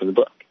you learned from the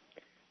book,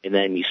 and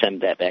then you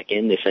send that back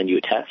in. They send you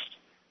a test.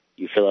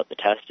 You fill out the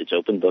test. It's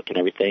open book and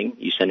everything.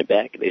 You send it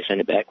back. They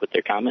send it back with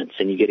their comments,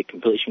 and you get a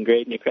completion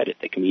grade and a credit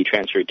that can be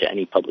transferred to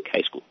any public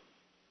high school.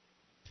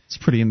 It's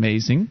pretty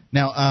amazing.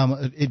 Now,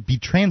 it'd be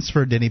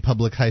transferred to any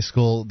public high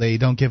school. They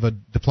don't give a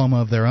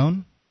diploma of their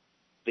own?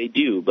 They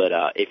do, but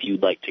if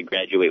you'd like to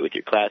graduate with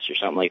your class or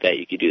something like that,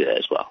 you could do that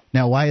as well.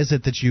 Now, why is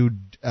it that you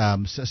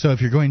so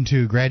if you're going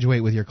to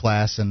graduate with your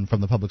class and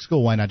from the public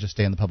school, why not just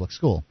stay in the public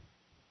school?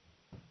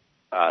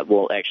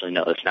 Well, actually,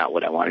 no, that's not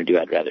what I want to do.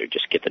 I'd rather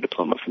just get the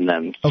diploma from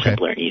them,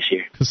 simpler and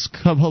easier. Because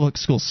public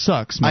school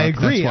sucks, Mark. I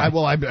agree.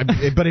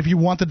 But if you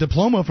want the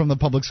diploma from the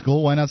public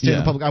school, why not stay in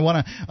the public? I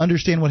want to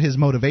understand what his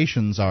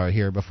motivations are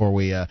here before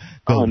we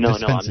go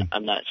dispensing.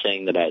 I'm not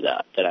saying that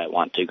I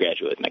want to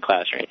graduate with my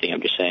class or anything.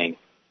 I'm just saying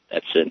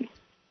that's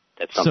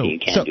something you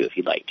can do if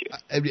you'd like to.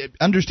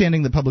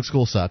 Understanding that public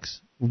school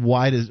sucks,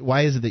 why is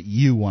it that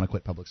you want to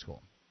quit public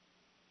school?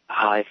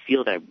 I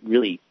feel that I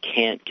really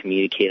can't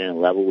communicate on a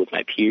level with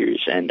my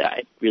peers, and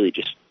I really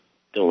just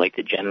don't like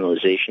the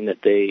generalization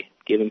that they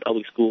give in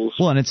public schools.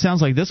 Well, and it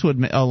sounds like this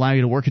would allow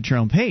you to work at your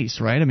own pace,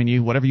 right? I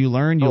mean, whatever you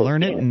learn, you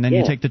learn it, and then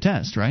you take the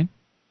test, right?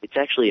 It's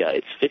actually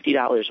it's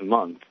 $50 a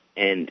month,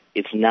 and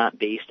it's not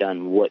based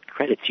on what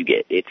credits you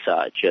get. It's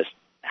just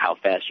how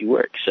fast you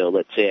work. So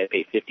let's say I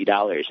pay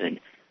 $50, and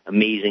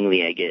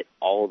amazingly I get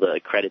all the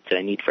credits that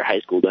I need for high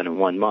school done in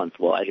 1 month.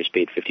 Well, I just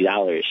paid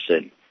 $50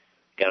 and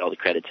got all the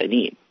credits I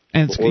need.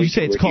 And you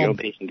say it's called. Your own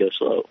pace and go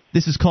slow.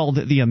 This is called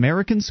the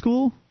American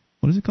School?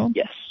 What is it called?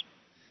 Yes.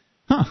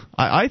 Huh.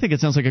 I think it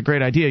sounds like a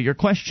great idea. Your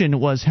question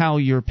was how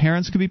your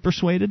parents could be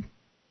persuaded?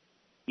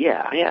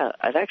 Yeah,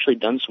 I've actually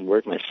done some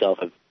work myself.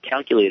 I've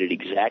calculated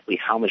exactly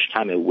how much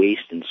time I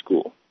waste in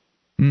school.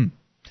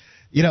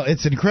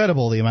 It's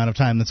incredible the amount of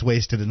time that's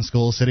wasted in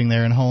school, sitting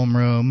there in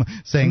homeroom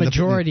saying the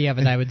majority of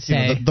it, I would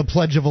say. The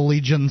Pledge of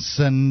Allegiance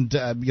and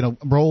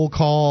roll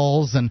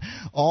calls and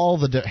all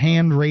the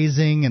hand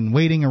raising and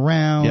waiting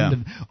around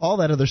and all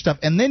that other stuff.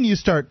 And then you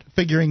start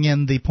figuring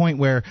in the point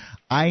where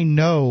I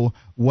know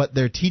what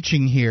they're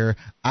teaching here.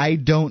 I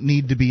don't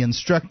need to be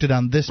instructed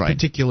on this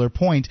particular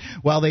point,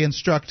 while they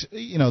instruct,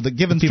 they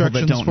give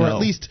instructions for at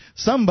least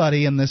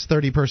somebody in this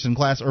 30-person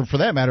class, or for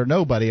that matter,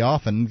 nobody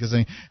often, because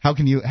how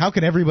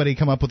can everybody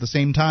come up with the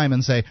same time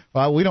and say,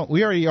 well,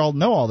 we already all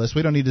know all this,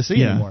 we don't need to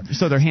see anymore.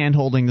 So they're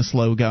hand-holding the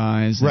slow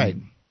guys. Right.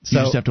 You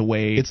just have to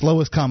wait. It's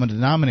lowest common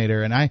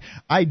denominator, and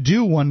I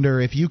do wonder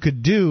if you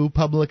could do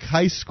public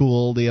high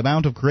school, the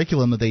amount of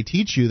curriculum that they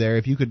teach you there,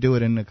 if you could do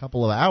it in a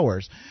couple of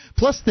hours.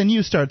 Plus, then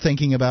you start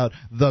thinking about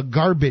the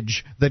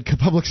garbage that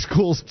public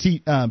schools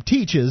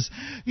teaches,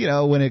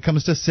 when it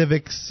comes to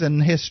civics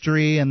and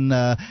history and,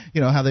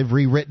 how they've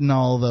rewritten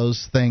all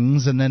those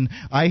things. And then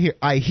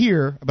I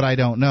hear, but I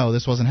don't know,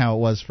 this wasn't how it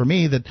was for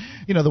me, that,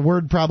 the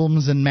word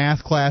problems in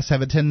math class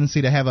have a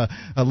tendency to have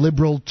a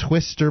liberal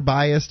twist or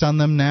bias on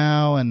them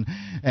now,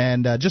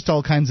 and just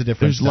all kinds of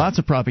different stuff. There's lots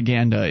of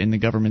propaganda in the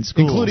government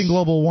schools, including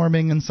global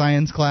warming and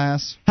science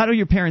class. How do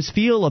your parents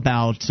feel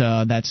about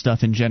that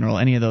stuff in general?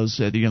 Any of those,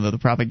 the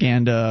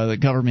propaganda, the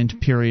government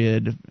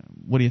period?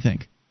 What do you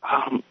think?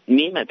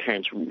 Me and my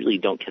parents really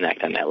don't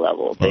connect on that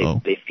level.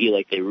 They feel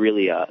like they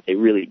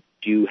really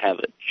do have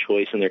a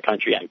choice in their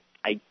country.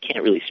 I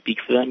can't really speak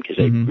for them because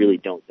I really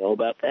don't know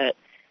about that.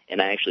 And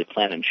I actually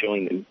plan on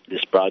showing them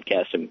this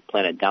broadcast and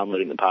plan on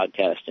downloading the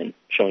podcast and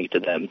showing it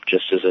to them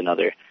just as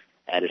another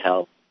added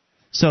help.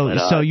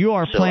 So you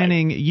are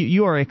planning,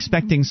 you are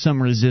expecting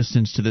some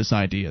resistance to this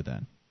idea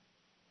then?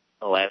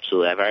 Oh,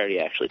 absolutely. I've already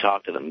actually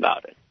talked to them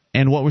about it.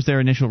 And what was their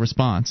initial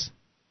response?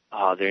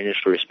 Their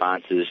initial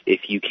response is,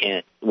 if you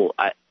can't,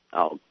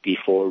 I'll be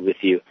forward with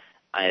you.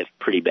 I have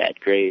pretty bad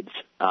grades.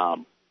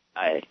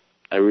 I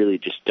really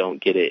just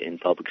don't get it in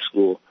public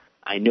school.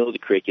 I know the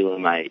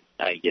curriculum. I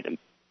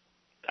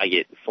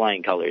get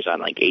flying colors on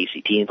like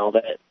ACT and all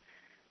that,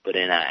 but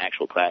in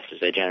actual classes,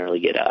 I generally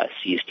get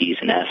C's, D's,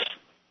 and F's.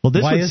 Well,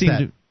 this Why would is seem that?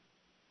 to.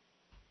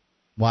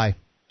 Why?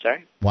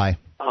 Sorry? Why?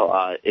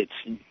 It's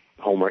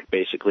homework,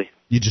 basically.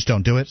 You just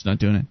don't do it? Just not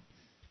doing it.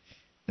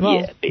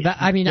 Well, yeah,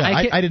 I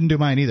didn't do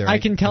mine either. I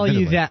can tell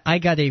you that I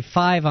got a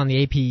 5 on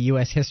the AP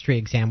U.S. History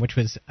exam, which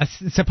was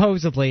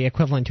supposedly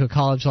equivalent to a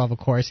college-level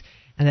course,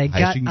 and I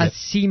got a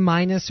C-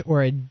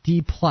 or a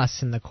D+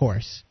 in the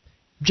course,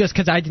 just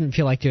because I didn't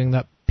feel like doing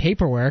the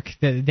paperwork,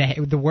 the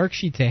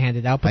worksheets they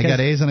handed out. I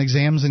got A's on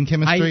exams in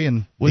chemistry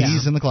and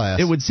B's in the class.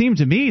 It would seem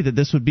to me that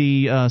this would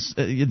be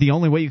the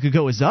only way you could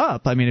go is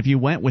up. I mean, if you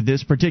went with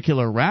this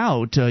particular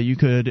route, you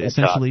could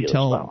essentially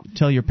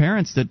tell your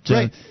parents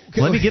that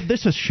let me give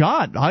this a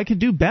shot. I can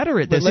do better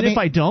at this. And if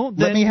I don't,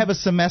 then let me have a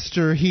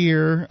semester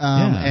here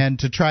and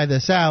to try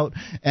this out,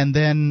 and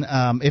then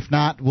if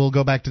not, we'll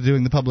go back to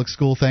doing the public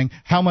school thing.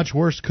 How much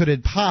worse could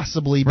it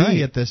possibly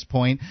be at this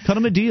point? Cut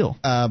them a deal.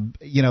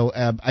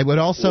 I would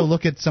also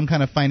look at some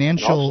kind of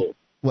financial,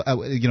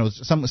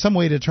 some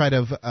way to try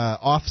to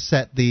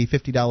offset the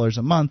 $50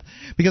 a month,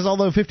 because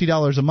although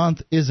 $50 a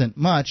month isn't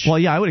much. Well,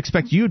 yeah, I would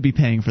expect you would be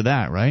paying for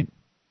that, right?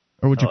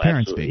 Or would your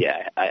parents absolutely. be?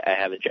 Yeah, I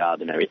have a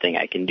job and everything.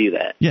 I can do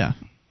that. Yeah.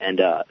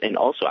 And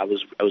also, I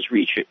was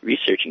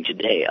researching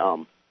today.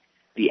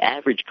 The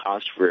average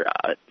cost for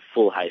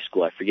full high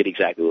school, I forget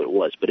exactly what it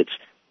was, but it's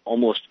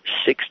almost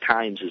 6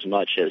 times as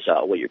much as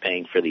what you're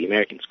paying for the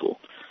American school.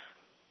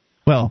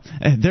 Well,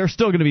 they're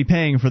still going to be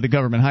paying for the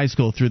government high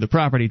school through the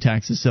property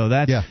taxes, so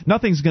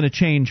nothing's going to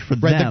change for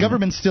them. Right, the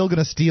government's still going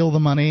to steal the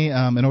money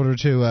in order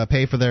to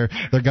pay for their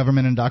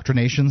government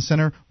indoctrination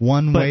center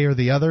one way or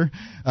the other.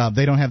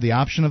 They don't have the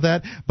option of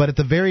that, but at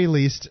the very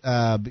least,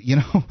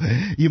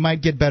 you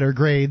might get better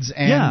grades,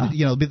 and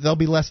there'll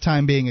be less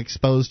time being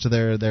exposed to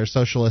their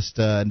socialist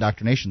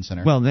indoctrination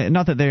center. Well,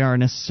 not that they are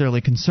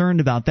necessarily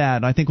concerned about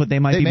that. I think what they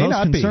might be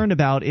most concerned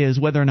about is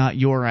whether or not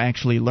you're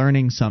actually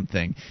learning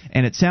something.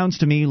 And it sounds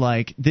to me like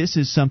this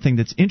is something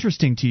that's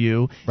interesting to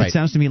you. Right. It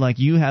sounds to me like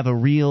you have a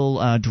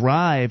real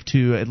drive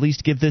to at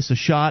least give this a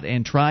shot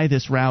and try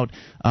this route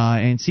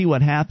and see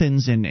what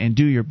happens and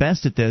do your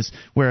best at this,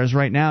 whereas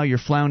right now you're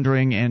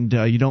floundering and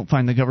you don't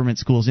find the government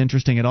schools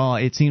interesting at all.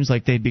 It seems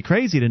like they'd be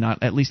crazy to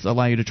not at least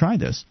allow you to try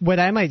this. What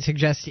I might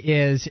suggest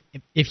is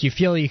if you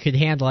feel you could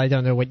handle, I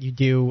don't know what you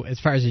do as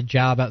far as a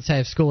job outside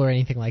of school or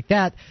anything like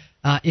that,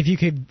 if you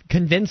could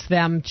convince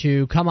them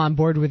to come on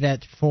board with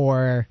it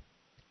for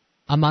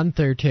a month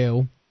or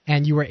two,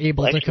 and you were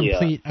able to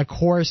complete a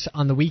course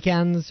on the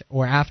weekends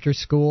or after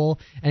school,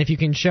 and if you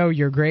can show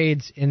your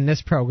grades in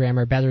this program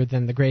are better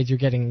than the grades you're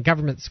getting in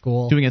government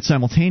school. Doing it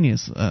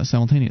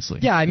simultaneously.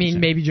 Yeah, I mean,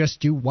 maybe just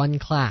do one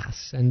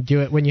class and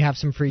do it when you have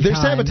some free time.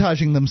 They're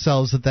sabotaging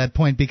themselves at that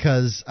point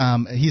because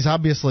he's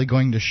obviously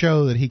going to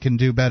show that he can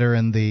do better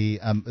in the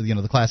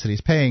the class that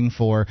he's paying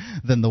for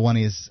than the one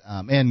he's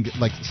in.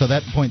 So at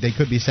that point, they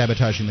could be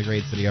sabotaging the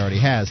grades that he already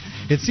has.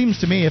 It seems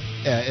to me if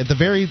at the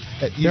very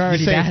you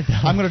say,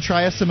 I'm going to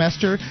try a semester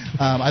semester.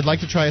 I'd like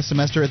to try a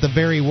semester. At the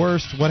very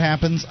worst, what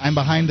happens? I'm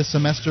behind a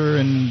semester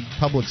in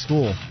public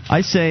school.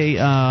 I say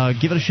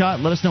give it a shot.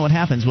 Let us know what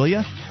happens, will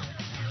you?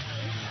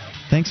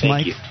 Thanks,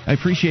 Mike. You. I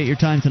appreciate your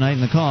time tonight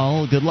in the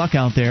call. Good luck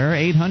out there.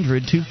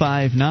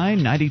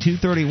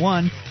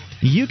 800-259-9231.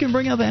 You can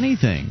bring up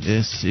anything.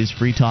 This is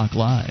Free Talk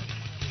Live.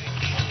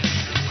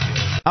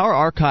 Our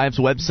archives,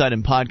 website,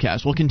 and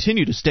podcast will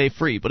continue to stay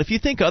free, but if you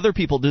think other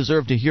people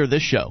deserve to hear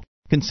this show,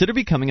 consider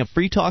becoming a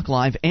Free Talk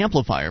Live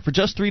amplifier for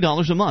just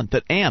 $3 a month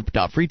at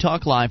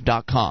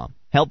amp.freetalklive.com.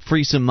 Help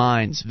free some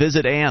minds.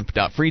 Visit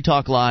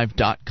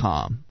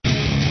amp.freetalklive.com.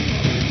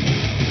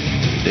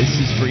 This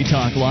is Free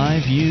Talk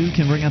Live. You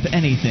can bring up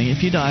anything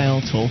if you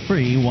dial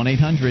toll-free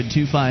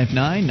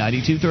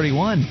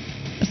 1-800-259-9231.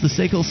 That's the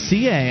SACL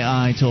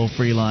CAI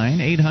toll-free line,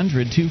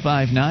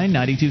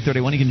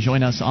 800-259-9231. You can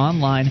join us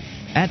online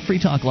at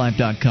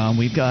freetalklive.com.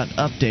 We've got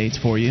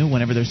updates for you.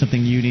 Whenever there's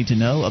something you need to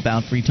know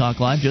about Free Talk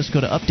Live, just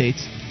go to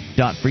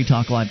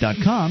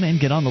updates.freetalklive.com and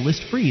get on the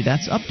list free.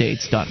 That's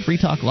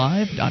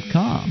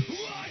updates.freetalklive.com.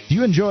 Do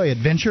you enjoy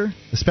adventure,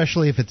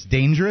 especially if it's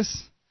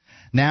dangerous?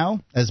 Now,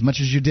 as much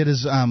as you did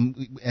as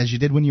you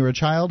did when you were a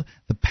child,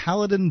 the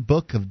Paladin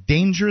Book of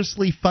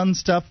Dangerously Fun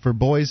Stuff for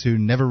Boys Who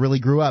Never Really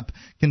Grew Up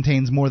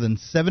contains more than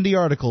 70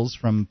 articles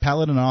from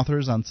Paladin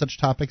authors on such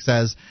topics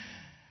as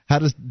how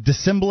to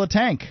disassemble a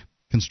tank,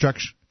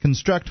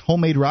 construct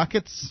homemade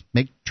rockets,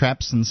 make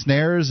traps and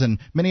snares, and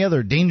many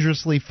other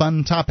dangerously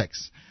fun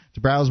topics. To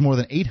browse more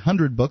than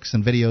 800 books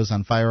and videos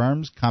on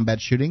firearms,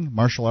 combat shooting,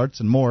 martial arts,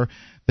 and more,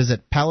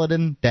 visit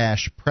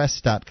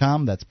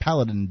paladin-press.com. That's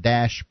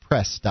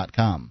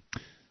paladin-press.com.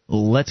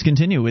 Let's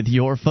continue with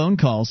your phone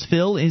calls.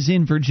 Phil is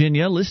in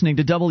Virginia listening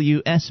to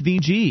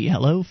WSVG.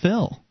 Hello,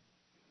 Phil.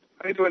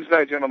 How you doing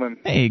tonight, gentlemen?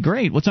 Hey,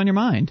 great. What's on your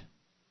mind?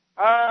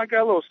 I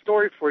got a little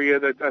story for you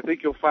that I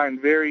think you'll find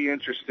very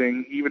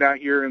interesting, even out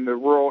here in the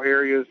rural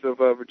areas of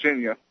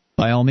Virginia.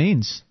 By all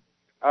means.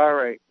 All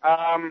right.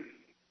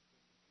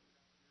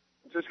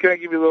 Just going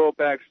to give you a little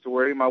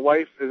backstory. My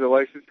wife is a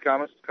licensed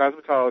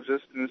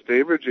cosmetologist in the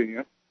state of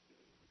Virginia.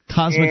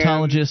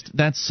 Cosmetologist,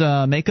 that's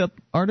makeup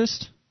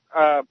artist?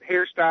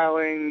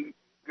 Hairstyling,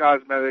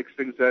 cosmetics,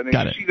 things of that nature.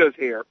 Got it. She does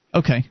hair.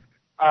 Okay.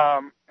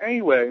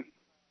 Anyway,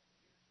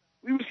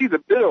 we received a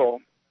bill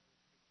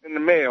in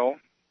the mail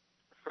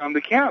from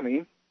the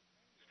county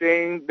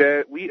saying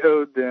that we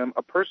owed them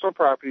a personal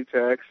property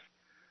tax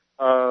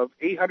of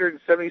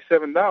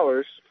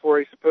 $877 for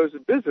a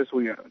supposed business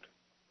we owned.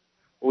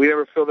 We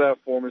never filled out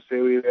a form and say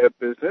we have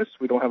business.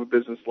 We don't have a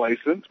business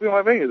license. We don't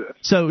have any of this.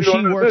 So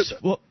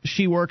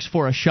she works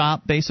for a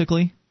shop,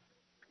 basically?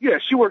 Yeah,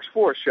 she works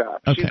for a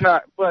shop. Okay. She's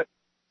not. But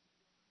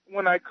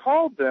when I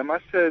called them, I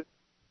said,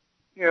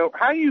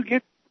 how do you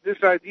get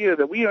this idea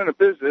that we own a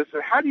business,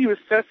 and how do you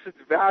assess its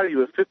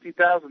value of $50,000?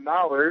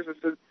 I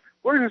said,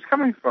 where is this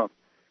coming from?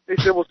 They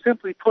said, well,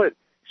 simply put,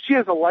 she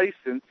has a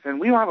license, and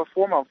we don't have a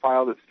form on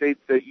file that states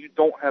that you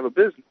don't have a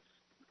business.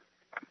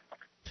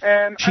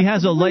 And she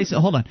has a license.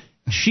 Hold on.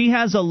 She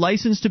has a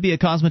license to be a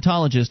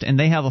cosmetologist, and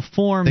they have a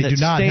form that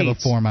states... They do not have a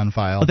form on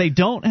file. But they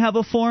don't have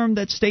a form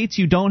that states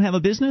you don't have a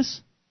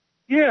business?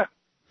 Yeah.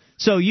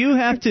 So you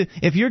have to,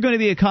 if you're going to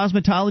be a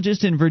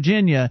cosmetologist in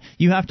Virginia,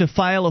 you have to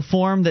file a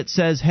form that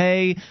says,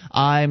 hey,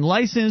 I'm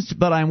licensed,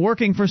 but I'm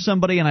working for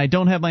somebody and I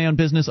don't have my own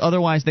business.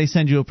 Otherwise, they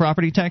send you a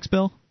property tax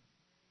bill?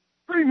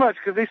 Pretty much,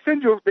 because they say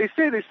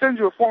they send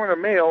you a form in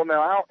the mail.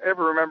 Now, I don't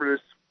ever remember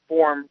this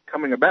form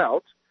coming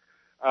about.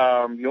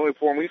 The only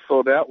form we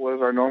filled out was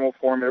our normal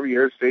form every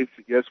year. It states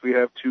that, yes, we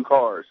have 2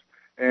 cars.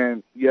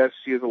 And, yes,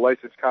 she is a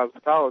licensed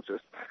cosmetologist.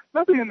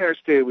 Nothing in there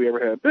stated we ever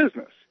had a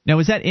business. Now,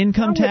 is that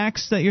income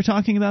tax that you're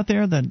talking about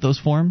there, those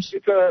forms?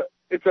 These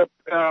rates are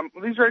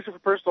for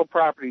personal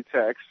property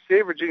tax.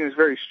 State of Virginia is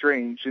very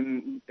strange,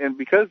 and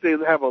because they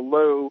have a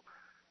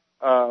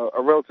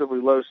relatively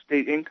low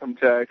state income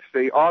tax,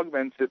 they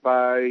augment it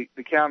by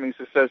the counties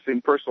assessing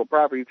personal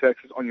property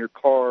taxes on your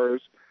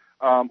cars,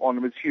 on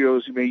the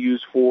materials you may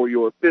use for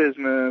your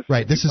business.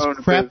 Right. This is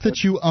crap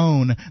that you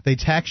own. They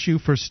tax you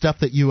for stuff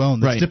that you own.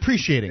 That's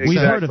depreciating.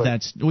 Exactly. We've heard of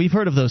that. We've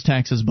heard of those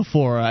taxes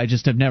before. I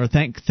just have never,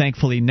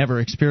 thankfully,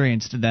 never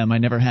experienced them. I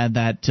never had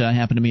that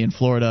happen to me in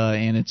Florida,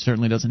 and it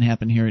certainly doesn't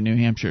happen here in New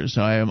Hampshire.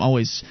 So I am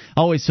always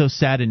so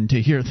saddened to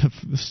hear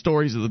the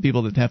stories of the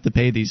people that have to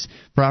pay these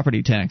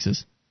property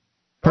taxes.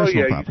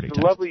 Personal property taxes.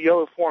 It's a lovely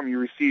yellow form you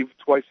receive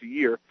twice a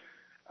year.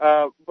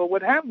 But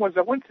what happened was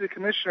I went to the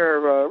Commissioner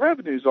of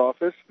Revenue's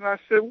office, and I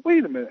said,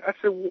 wait a minute. I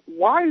said,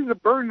 why is the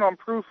burden on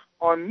proof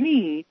on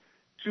me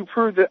to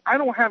prove that I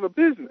don't have a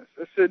business?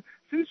 I said,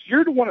 since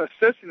you're the one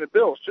assessing the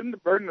bill, shouldn't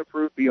the burden of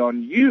proof be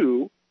on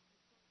you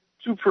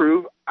to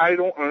prove I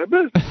don't own a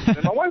business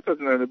and my wife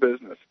doesn't own a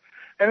business?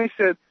 And they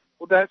said,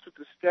 well, that's what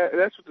the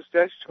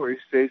statutory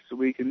states that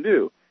we can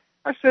do.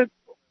 I said,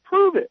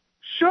 prove it.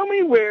 Show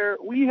me where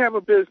we have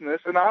a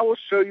business, and I will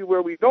show you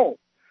where we don't.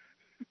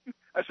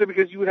 I said,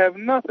 because you have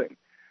nothing.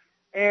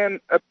 And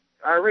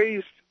I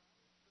raised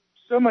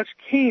so much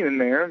cane in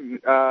there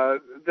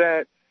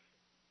that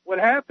what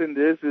happened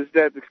is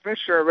that the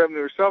Commissioner of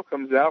Revenue herself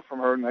comes out from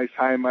her nice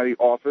high and mighty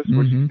office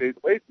where she stays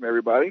away from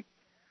everybody.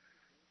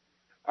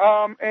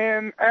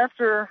 And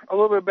after a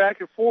little bit back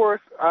and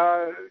forth,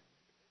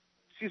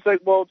 she's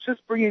like, well,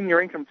 just bring in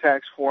your income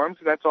tax forms,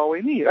 and that's all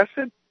we need. I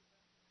said,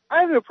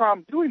 I have no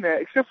problem doing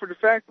that, except for the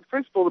fact, the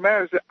principle of the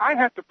matter is that I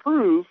have to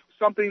prove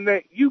something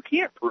that you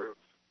can't prove.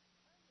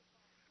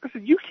 I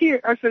said, you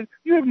can't. I said,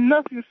 you have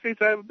nothing to say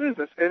that I have a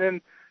business. And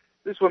then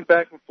this went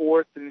back and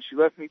forth, and she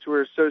left me to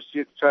her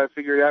associate to try to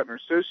figure it out, and her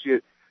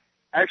associate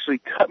actually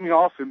cut me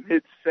off in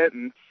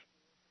mid-sentence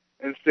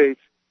and states,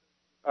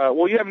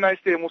 well, you have a nice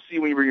day, and we'll see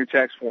you when you bring your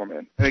tax form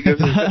in. And it goes,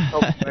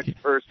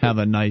 have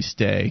a nice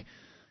day.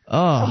 Oh.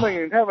 I'm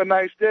like, have a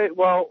nice day.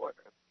 Well,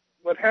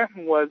 what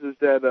happened was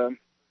that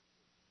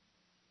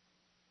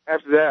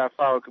after that, I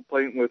filed a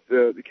complaint with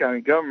the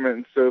county government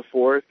and so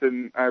forth,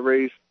 and I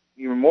raised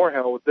even more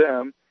hell with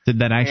them. Did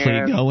that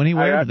actually go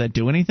anywhere? Did that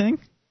do anything?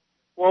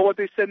 Well, what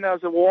they said now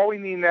is that, well, all we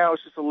need now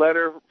is just a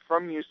letter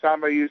from you,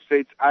 signed by you,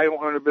 states, I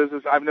don't own a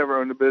business, I've never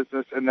owned a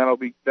business, and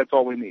that's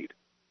all we need.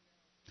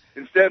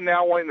 Instead of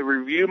now wanting to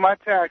review my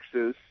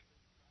taxes,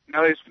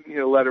 now they just need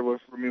a letter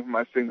from me with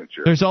my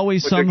signature. There's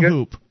always some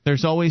hoop.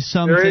 There's always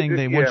something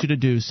they want you to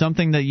do,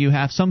 something that you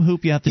have, some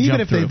hoop you have to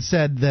jump through. Even if they'd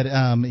said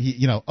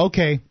that,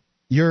 okay,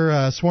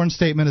 your sworn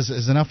statement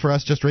is enough for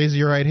us. Just raise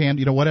your right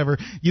hand, whatever.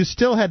 You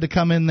still had to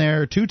come in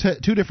there two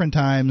different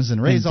times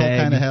and raise all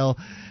kind of hell.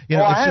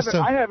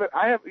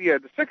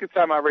 The second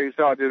time I raised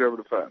hell, I did it over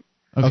the phone.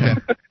 Okay.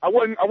 I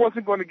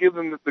wasn't going to give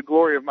them the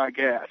glory of my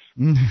gas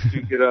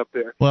to get up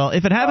there. Well,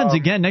 if it happens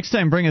again, next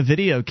time bring a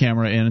video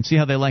camera in and see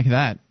how they like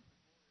that.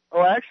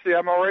 Oh, actually,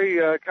 I'm already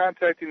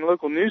contacting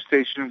local news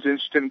stations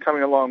interested in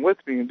coming along with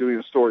me and doing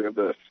a story of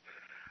this.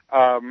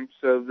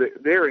 So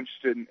they're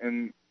interested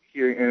in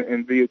hearing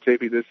and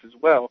videotaping this as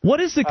well. What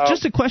is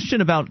just a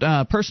question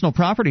about personal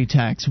property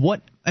tax?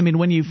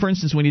 When you, for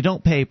instance, when you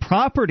don't pay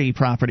property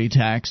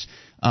tax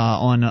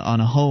on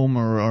a home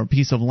or a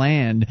piece of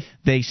land,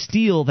 they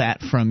steal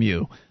that from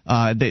you.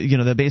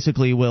 They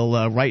basically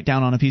will write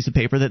down on a piece of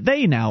paper that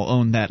they now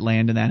own that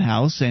land and that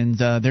house, and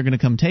they're going to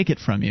come take it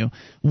from you.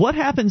 What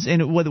happens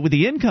with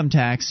the income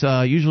tax?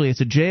 Usually,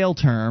 it's a jail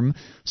term.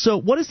 So,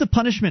 what is the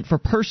punishment for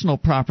personal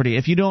property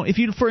if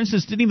you, for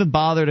instance, didn't even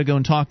bother to go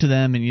and talk to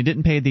them and you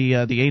didn't pay the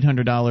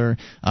 $800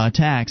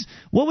 tax?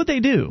 What would they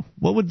do?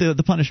 What would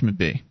the punishment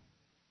be?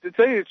 To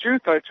tell you the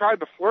truth, I tried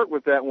to flirt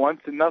with that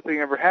once, and nothing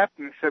ever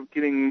happened except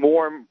getting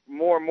more and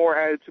more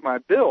added to my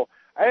bill.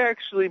 I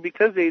actually,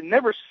 because they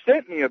never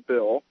sent me a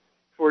bill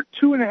for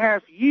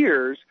 2.5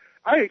 years,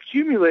 I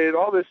accumulated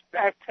all this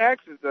back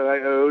taxes that I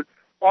owed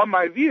on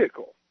my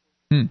vehicle.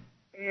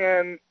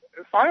 And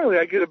finally,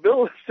 I get a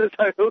bill that says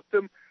I owe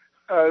them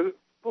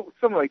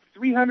something like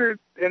 $300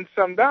 and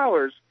some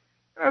dollars.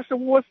 And I said,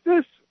 well, what's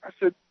this? I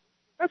said,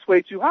 that's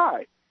way too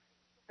high.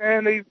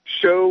 And they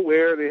show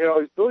where they had all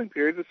these billing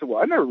periods. I said,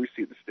 well, I never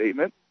received a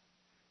statement.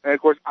 And,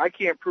 of course, I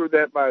can't prove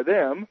that by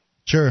them.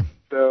 Sure.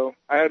 So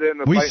I had to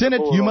end up We sent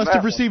it. You must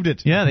have received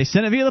it. Yeah, they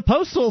sent it via the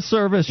Postal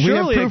Service.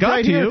 Surely it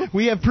got to you.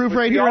 We have proof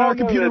right here on our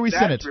computer. We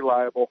sent it.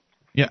 Reliable.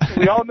 Yeah.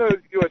 We all know the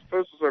U.S.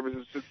 Postal Service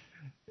is just...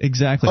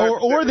 Exactly.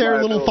 Or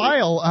their little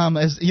file,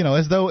 as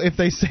though if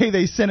they say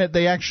they sent it,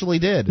 they actually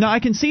did. Now, I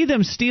can see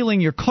them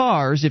stealing your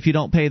cars if you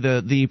don't pay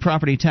the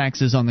property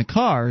taxes on the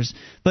cars,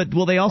 but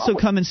will they also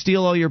come and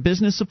steal all your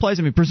business supplies?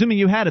 I mean, presuming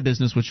you had a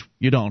business, which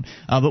you don't,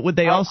 but would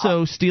they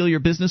also steal your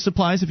business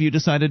supplies if you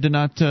decided to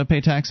not pay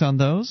tax on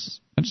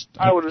those?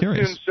 I would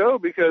assume so,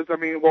 because, I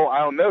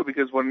don't know,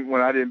 because when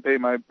I didn't pay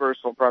my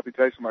personal property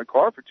tax on my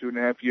car for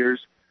 2.5 years,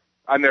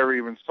 I never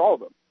even saw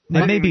them.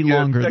 It may be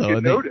longer, though.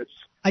 Notice.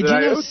 I do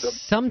know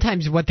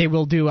sometimes what they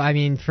will do,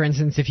 for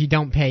instance, if you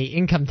don't pay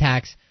income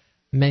tax,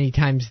 many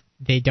times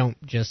they don't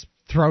just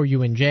throw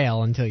you in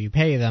jail until you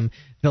pay them.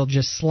 They'll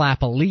just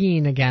slap a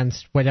lien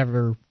against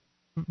whatever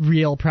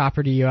real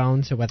property you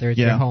own, so whether it's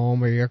your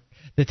home or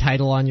the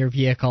title on your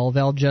vehicle,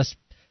 they'll just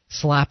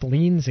slap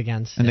liens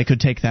against and they could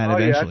take that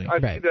eventually. I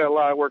see that a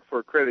lot. I work for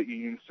a credit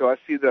union, so I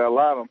see that a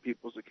lot on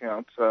people's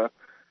accounts.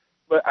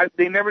 But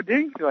they never did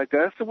anything like that.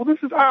 I said, well,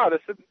 this is odd. I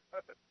said,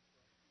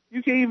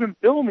 you can't even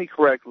bill me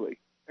correctly.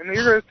 And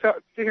you're going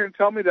to sit here and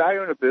tell me that I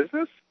own a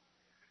business?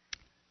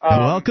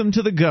 Welcome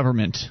to the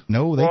government.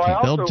 No, they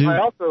can't. I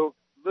also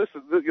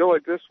listen. You'll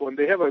like this one.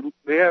 They have a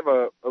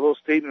little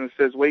statement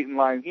that says "Wait in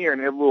line here,"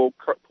 and they have a little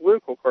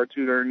political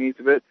cartoon underneath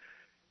of it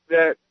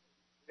that,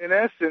 in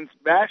essence,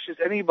 bashes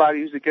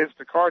anybody who's against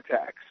the car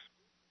tax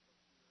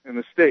in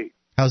the state.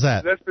 How's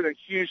that? That's been a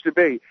huge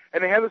debate,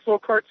 and they have this little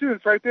cartoon.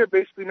 It's right there,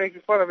 basically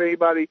making fun of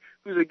anybody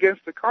who's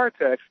against the car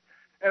tax.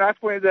 And I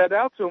pointed that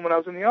out to him when I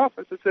was in the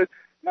office. I said,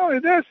 no, I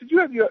said,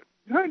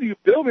 how do you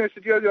bill me? I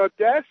said, you have the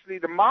audacity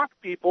to mock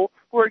people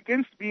who are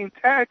against being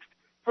taxed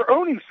for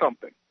owning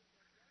something.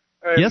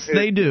 Yes,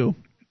 they do.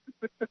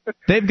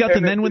 They've got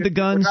the men with the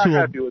guns who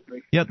happy with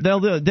me. Yep,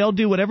 they'll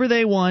do whatever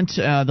they want.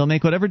 They'll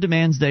make whatever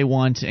demands they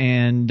want,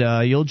 and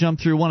you'll jump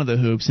through one of the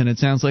hoops. And it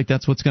sounds like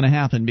that's what's going to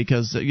happen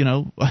because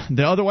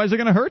otherwise they're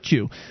going to hurt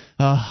you.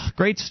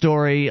 Great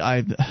story.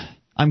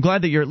 I'm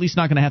glad that you're at least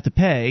not going to have to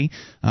pay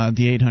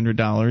the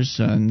 $800,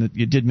 and that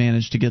you did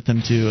manage to get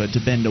them to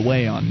bend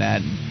away on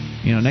that.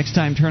 Next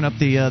time, turn up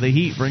the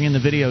heat, bring in the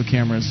video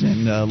cameras,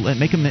 and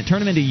turn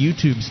them into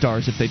YouTube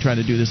stars if they try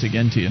to do this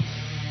again to you.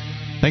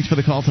 Thanks for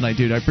the call tonight,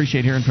 dude. I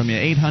appreciate hearing from you.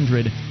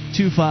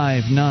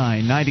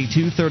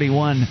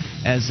 800-259-9231.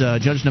 As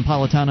Judge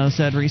Napolitano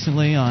said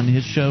recently on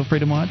his show,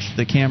 Freedom Watch,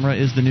 the camera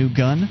is the new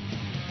gun.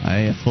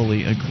 I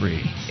fully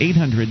agree.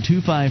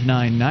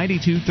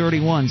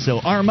 800-259-9231. So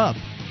arm up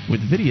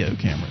with video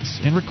cameras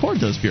and record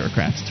those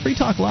bureaucrats. It's Free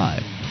Talk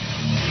Live.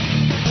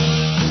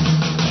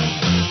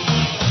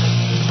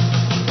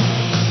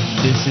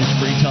 This is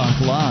Free Talk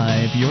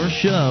Live, your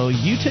show.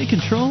 You take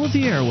control of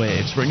the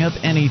airwaves. Bring up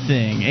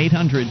anything.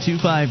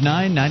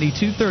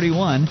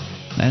 800-259-9231.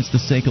 That's the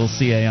SACL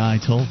CAI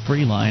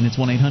toll-free line. It's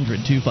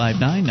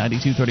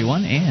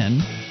 1-800-259-9231.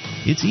 And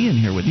it's Ian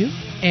here with you.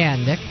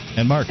 And Nick.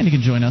 And Mark. And you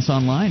can join us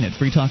online at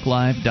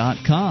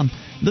freetalklive.com.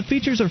 The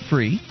features are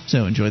free,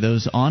 so enjoy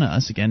those on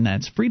us. Again,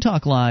 that's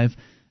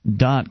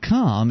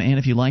freetalklive.com. And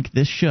if you like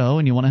this show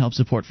and you want to help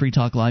support Free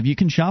Talk Live, you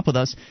can shop with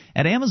us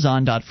at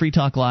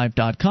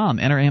amazon.freetalklive.com.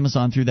 Enter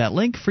Amazon through that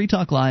link. Free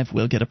Talk Live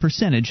will get a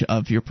percentage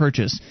of your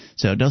purchase.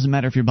 So it doesn't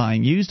matter if you're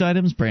buying used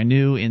items, brand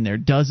new, in their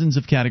dozens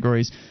of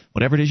categories,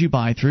 whatever it is you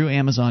buy through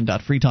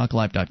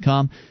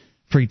amazon.freetalklive.com.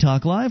 Free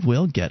Talk Live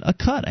will get a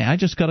cut. I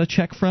just got a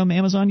check from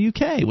Amazon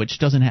UK, which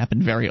doesn't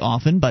happen very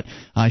often, but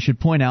I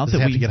should point out Does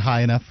it have to get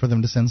high enough for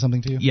them to send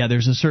something to you? Yeah,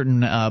 there's a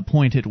certain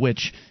point at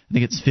which I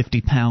think it's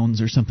 £50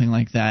 or something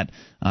like that,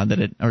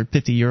 or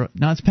 €50.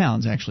 No, it's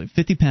pounds actually.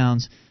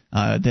 £50.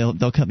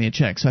 They'll cut me a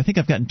check. So I think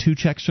I've gotten 2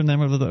 checks from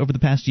them over the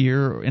past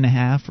year and a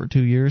half or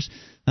 2 years.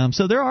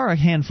 So there are a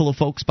handful of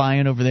folks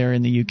buying over there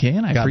in the UK,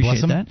 and I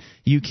appreciate that.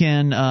 You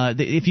can,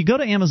 if you go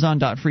to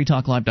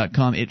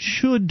amazon.freetalklive.com, it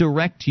should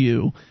direct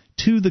you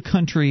to the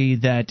country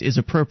that is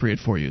appropriate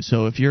for you.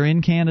 So if you're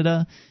in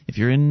Canada, if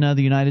you're in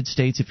the United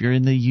States, if you're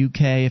in the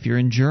UK, if you're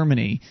in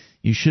Germany,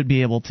 you should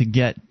be able to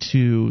get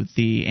to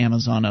the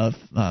Amazon of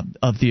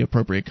the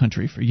appropriate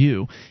country for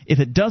you. If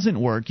it doesn't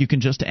work, you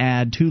can just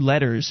add 2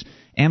 letters,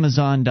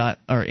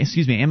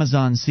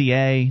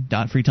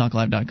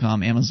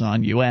 AmazonCA.freetalklive.com,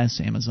 Amazon US,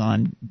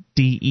 Amazon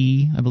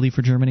DE, I believe,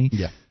 for Germany.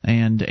 Yeah.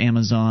 And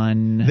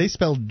Amazon. They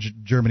spelled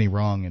Germany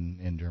wrong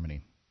in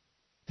Germany.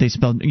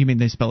 You mean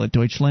they spell it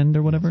Deutschland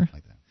or whatever?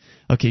 Like that.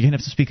 Okay, you're going to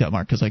have to speak up,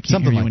 Mark, because I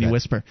can't hear you when you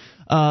whisper.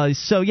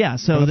 So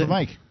the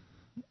mic.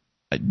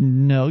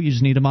 No, you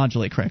just need to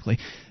modulate correctly.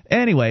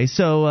 Anyway,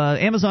 so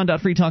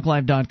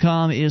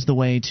Amazon.freetalklive.com is the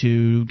way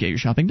to get your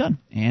shopping done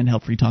and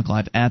help Free Talk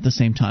Live at the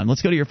same time.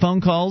 Let's go to your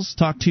phone calls.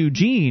 Talk to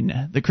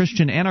Gene, the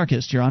Christian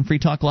anarchist. You're on Free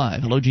Talk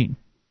Live. Hello, Gene.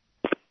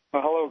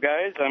 Well, hello,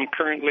 guys. I'm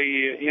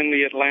currently in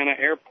the Atlanta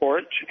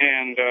airport,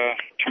 and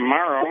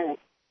tomorrow,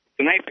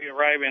 the night we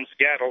arrive in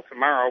Seattle,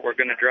 tomorrow we're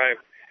going to drive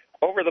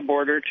over the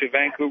border to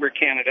Vancouver,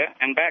 Canada,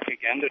 and back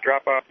again to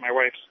drop off my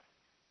wife's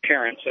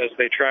parents as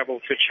they travel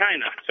to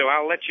China. So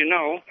I'll let you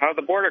know how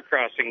the border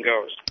crossing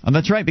goes. Oh,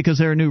 that's right, because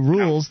there are new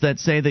rules that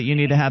say that you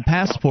need to have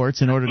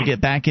passports in order to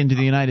get back into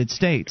the United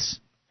States.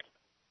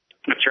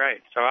 That's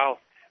right. So I'll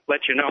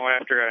let you know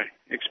after I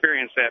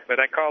experience that.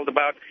 But I called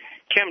about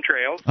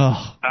chemtrails.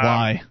 Oh,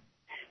 why?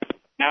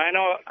 Now I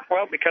know,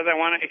 well, because I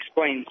want to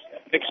explain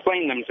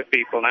them to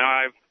people.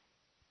 Now I've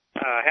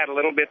had a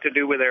little bit to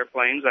do with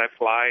airplanes. I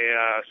fly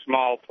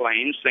small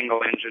planes,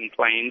 single-engine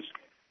planes.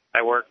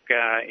 I work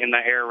in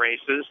the air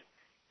races,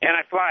 and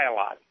I fly a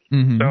lot.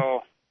 Mm-hmm.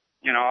 So,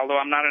 although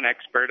I'm not an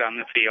expert on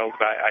the field,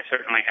 I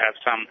certainly have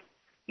some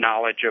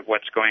knowledge of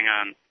what's going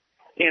on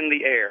in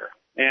the air.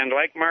 And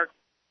like Mark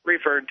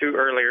referred to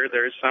earlier,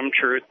 there's some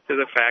truth to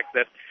the fact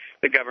that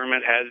the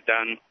government has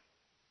done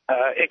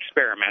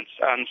experiments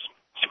on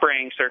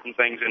spraying certain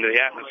things into the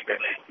atmosphere.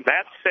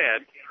 That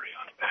said,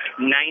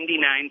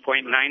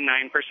 99.99%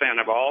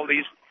 of all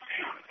these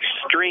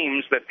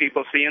streams that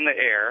people see in the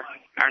air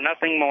are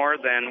nothing more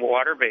than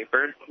water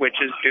vapor, which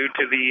is due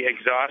to the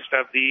exhaust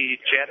of the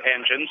jet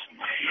engines.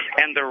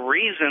 And the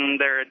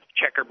reason they're a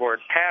checkerboard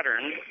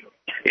pattern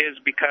is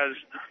because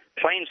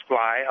planes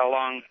fly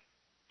along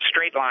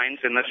straight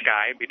lines in the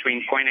sky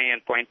between point A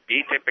and point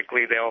B.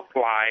 Typically, they'll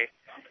fly,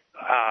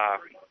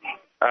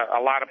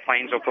 a lot of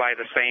planes will fly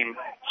the same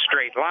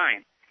straight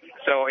line.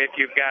 So if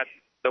you've got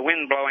the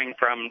wind blowing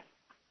from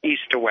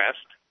east to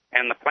west,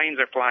 and the planes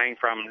are flying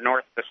from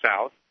north to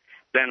south,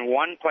 then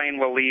one plane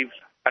will leave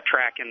a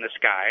track in the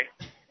sky,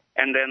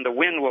 and then the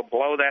wind will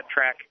blow that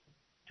track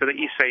to the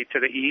east, say to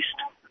the east,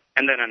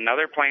 and then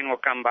another plane will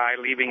come by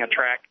leaving a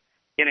track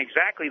in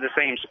exactly the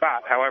same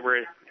spot. However,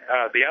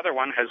 the other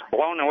one has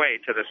blown away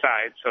to the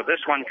side, so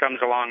this one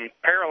comes along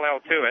parallel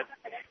to it,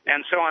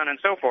 and so on and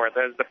so forth.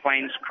 As the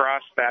planes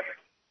cross that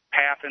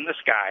path in the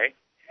sky,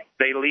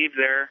 they leave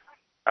their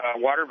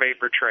water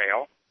vapor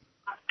trail,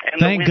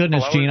 Thank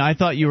goodness, Gene. I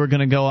thought you were going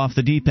to go off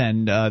the deep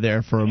end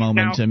there for a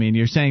moment. I mean,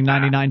 you're saying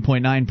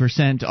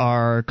 99.9%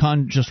 are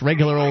just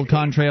regular old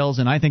contrails,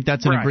 and I think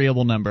that's an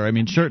agreeable number. I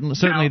mean,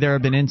 certainly there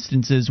have been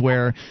instances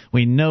where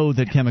we know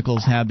that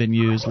chemicals have been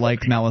used,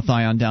 like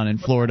malathion down in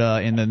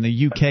Florida, and then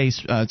the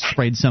UK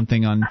sprayed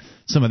something on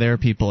some of their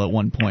people at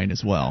one point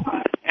as well.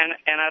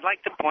 And I'd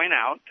like to point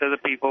out to the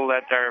people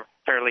that are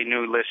fairly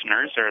new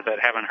listeners or that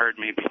haven't heard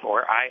me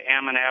before, I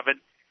am an avid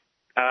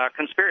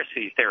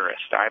conspiracy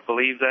theorist. I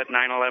believe that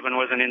 9/11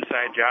 was an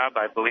inside job.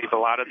 I believe a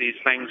lot of these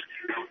things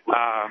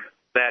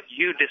that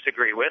you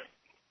disagree with.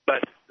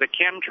 But the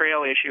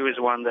chemtrail issue is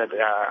one that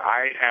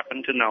I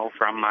happen to know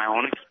from my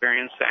own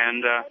experience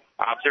and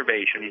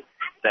observation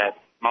that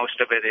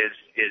most of it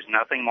is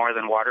nothing more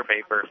than water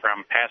vapor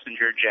from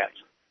passenger jets.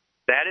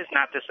 That is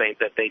not to say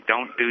that they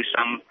don't do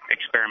some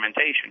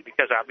experimentation,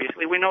 because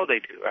obviously we know they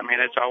do. I mean,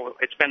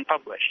 it's been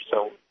published,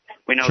 so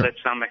we know that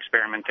some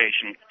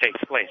experimentation takes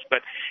place.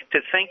 But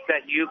to think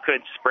that you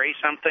could spray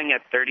something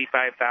at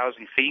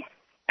 35,000 feet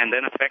and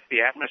then affect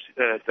the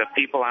atmosphere, the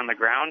people on the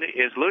ground,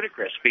 is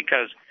ludicrous,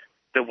 because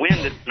the wind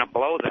is going to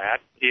blow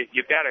that.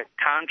 You've got a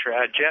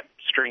jet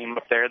stream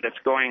up there that's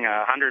going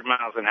 100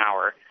 miles an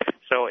hour,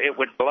 so it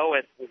would blow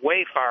it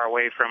way far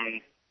away from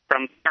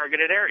the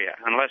targeted area,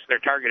 unless their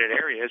targeted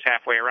area is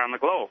halfway around the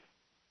globe.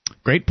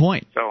 Great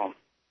point. So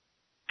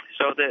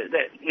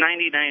the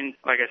 99,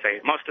 like I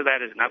say, most of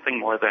that is nothing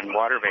more than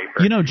water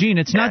vapor. You know, Gene,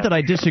 it's not that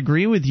I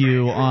disagree with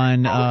you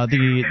on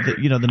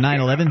the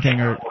 9/11 thing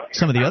or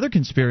some of the other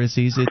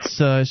conspiracies. It's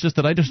just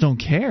that I just don't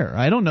care.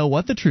 I don't know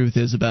what the truth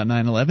is about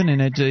 9/11,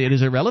 and it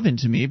is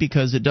irrelevant to me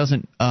because it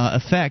doesn't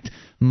affect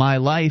my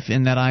life,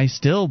 in that I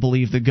still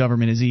believe the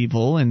government is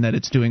evil and that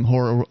it's doing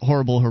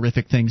horrible,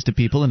 horrific things to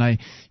people, and I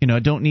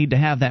don't need to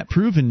have that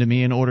proven to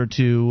me in order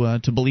to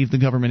believe the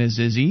government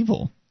is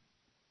evil.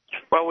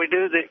 Well, we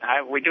do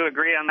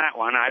agree on that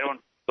one. I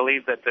don't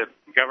believe that the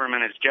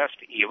government is just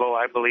evil.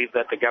 I believe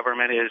that the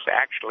government is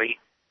actually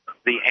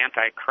the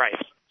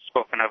Antichrist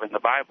spoken of in the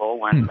Bible.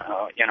 When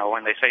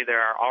when they say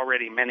there are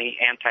already many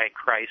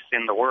Antichrists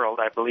in the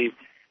world, I believe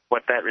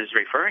what that is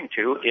referring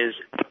to is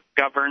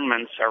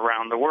governments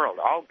around the world.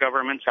 All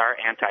governments are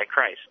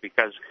Antichrist,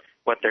 because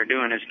what they're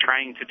doing is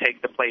trying to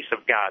take the place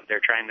of God.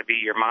 They're trying to be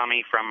your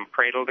mommy from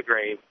cradle to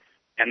grave,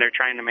 and they're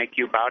trying to make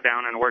you bow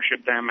down and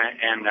worship them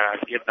and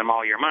give them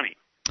all your money.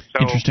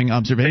 So interesting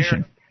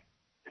observation.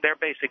 They're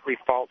basically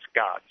false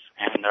gods,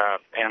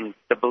 and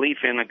the belief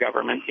in the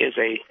government is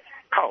a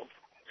cult.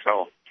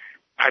 So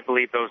I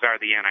believe those are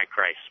the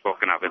Antichrist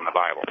spoken of in the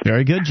Bible.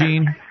 Very good,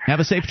 Gene. Have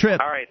a safe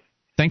trip. All right.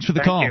 Thanks for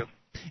the call. You.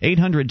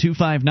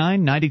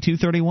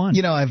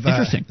 800-259-9231. I've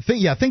interesting.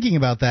 Thinking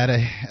about that,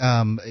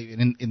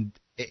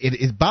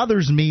 it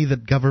bothers me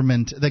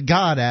that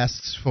God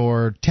asks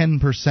for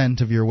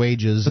 10% of your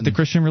wages. But the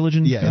Christian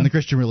religion? Yeah, in the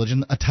Christian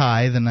religion, a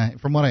tithe, and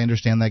from what I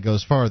understand, that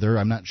goes farther.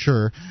 I'm not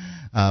sure.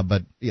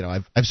 But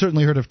I've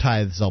certainly heard of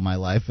tithes all my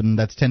life, and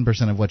that's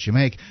 10% of what you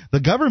make. The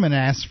government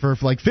asks for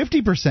like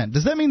 50%.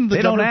 Does that mean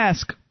they don't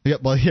ask? Yeah,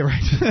 well, yeah,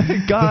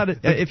 right. God,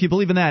 if you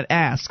believe in that,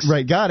 asks.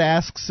 Right, God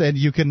asks, and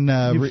you can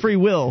free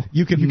will.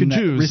 You can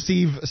choose.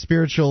 Receive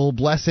spiritual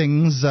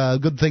blessings.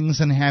 Good things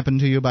can happen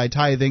to you by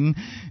tithing,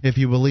 if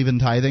you believe in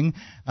tithing.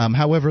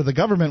 However, the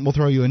government will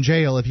throw you in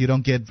jail if you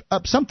don't give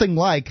up something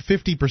like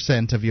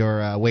 50% of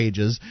your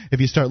wages.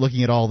 If you start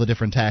looking at all the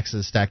different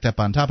taxes stacked up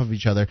on top of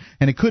each other,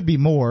 and it could be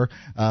more.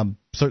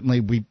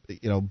 Certainly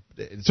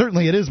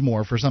it is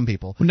more for some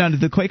people. Now,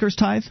 did the Quakers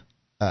tithe?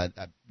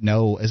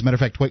 No. As a matter of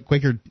fact,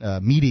 Quaker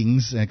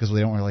meetings, because we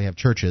don't really have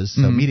churches,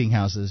 so meeting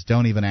houses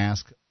don't even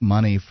ask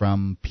money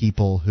from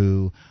people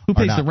who pays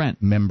are not the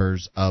rent?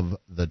 Members of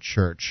the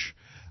church.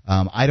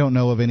 I don't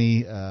know of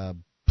any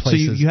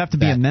places. So you have to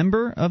be a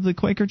member of the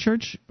Quaker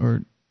Church,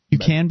 or you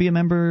can be a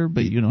member,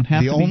 but you don't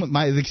have to be?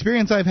 The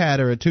experience I've had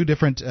are at two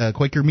different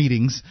Quaker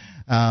meetings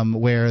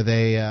where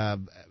they at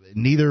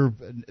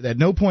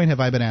no point have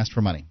I been asked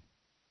for money.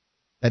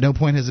 At no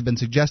point has it been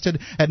suggested.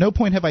 At no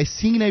point have I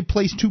seen a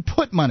place to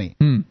put money.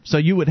 So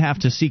you would have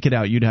to seek it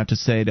out. You'd have to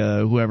say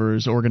to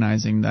whoever's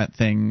organizing that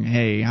thing,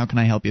 hey, how can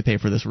I help you pay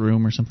for this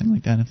room or something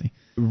like that if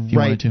you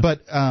wanted to.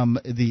 But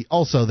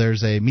also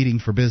there's a meeting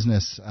for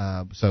business.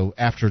 So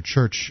after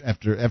church,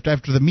 after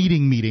the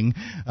meeting,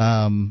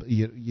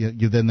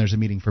 you then there's a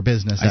meeting for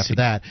business after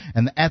that.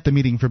 And at the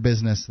meeting for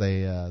business,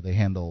 they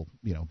handle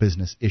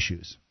business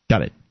issues.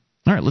 Got it.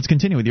 All right, let's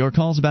continue with your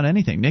calls about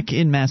anything. Nick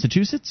in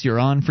Massachusetts, you're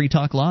on Free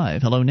Talk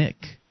Live. Hello, Nick.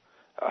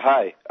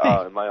 Hi. Hey.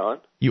 Am I on?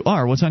 You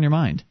are. What's on your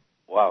mind?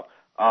 Wow.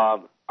 I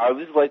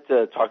would just like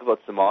to talk about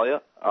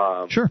Somalia.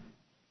 Sure.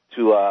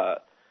 To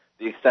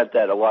the extent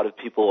that a lot of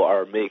people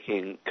are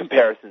making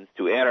comparisons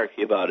to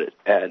anarchy about it,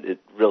 and it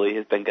really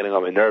has been getting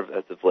on my nerves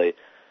as of late,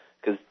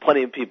 because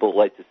plenty of people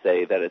like to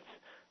say that it's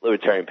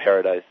libertarian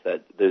paradise,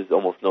 that there's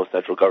almost no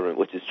central government,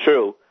 which is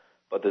true,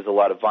 but there's a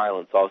lot of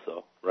violence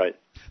also, right?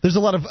 There's a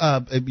lot of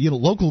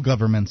local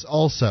governments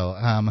also.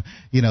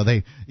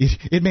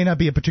 It may not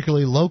be a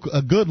particularly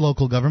a good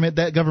local government.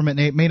 That government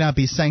may not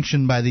be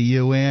sanctioned by the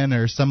UN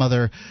or some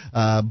other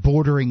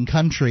bordering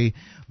country,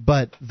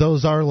 but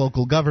those are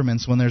local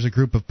governments when there's a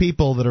group of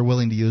people that are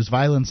willing to use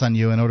violence on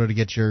you in order to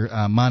get your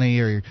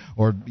money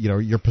or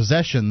your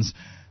possessions.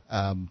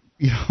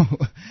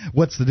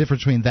 What's the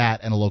difference between that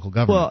and a local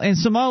government? Well, and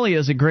Somalia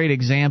is a great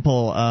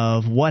example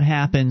of what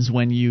happens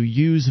when you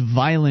use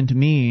violent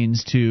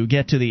means to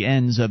get to the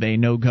ends of a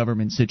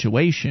no-government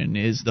situation,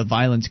 is the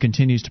violence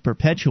continues to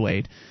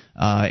perpetuate.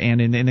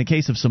 And in the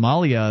case of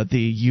Somalia, the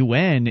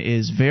UN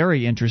is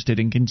very interested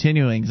in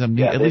continuing,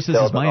 at least this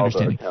is my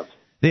understanding.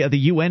 The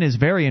UN is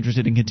very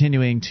interested in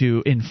continuing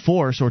to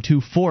enforce or to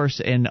force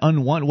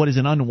what is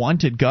an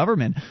unwanted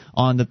government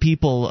on the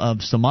people of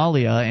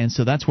Somalia, and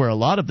so that's where a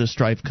lot of the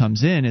strife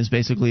comes in. Is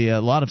basically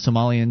a lot of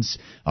Somalians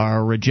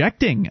are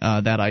rejecting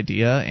that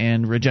idea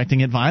and rejecting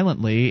it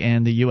violently,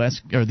 and the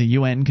U.S. or the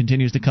UN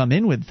continues to come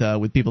in with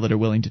people that are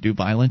willing to do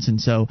violence, and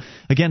so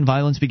again,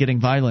 violence begetting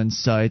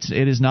violence.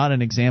 It is not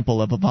an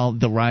example of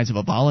the rise of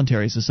a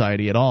voluntary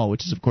society at all,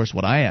 which is of course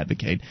what I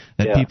advocate.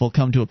 That people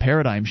come to a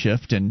paradigm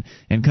shift and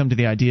come to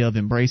the idea of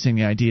embracing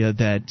the idea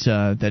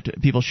that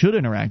people should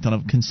interact on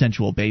a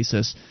consensual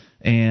basis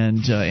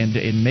and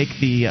make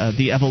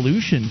the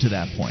evolution to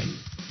that point.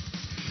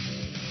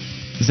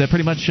 Is that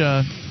pretty much?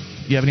 Do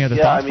you have any other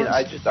thoughts? Yeah,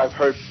 I mean, I've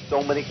heard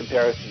so many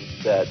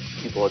comparisons that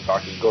people are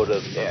talking. Go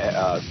to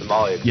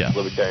Somalia,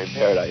 libertarian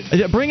paradise.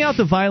 Bring out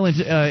the violent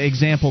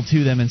example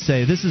to them and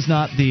say this is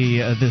not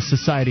the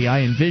society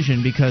I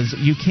envision, because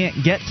you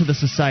can't get to the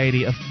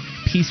society of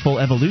peaceful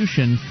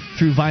evolution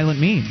through violent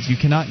means. You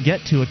cannot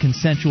get to a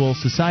consensual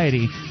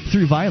society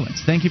through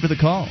violence. Thank you for the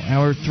call.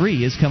 Hour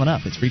 3 is coming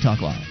up. It's Free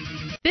Talk Live.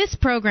 This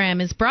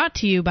program is brought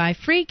to you by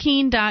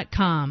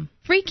FreeKeene.com.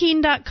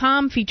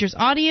 FreeKeene.com features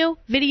audio,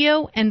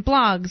 video, and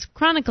blogs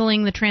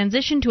chronicling the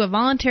transition to a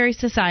voluntary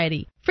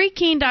society.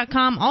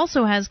 FreeKeene.com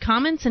also has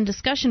comments and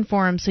discussion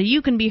forums so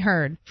you can be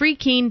heard.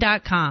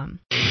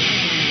 FreeKeene.com.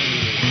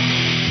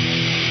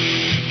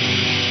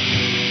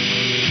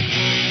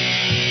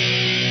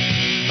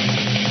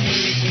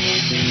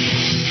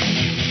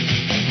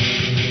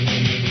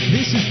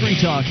 This is Free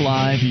Talk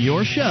Live,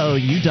 your show.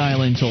 You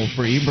dial in toll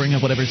free, bring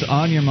up whatever's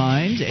on your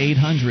mind,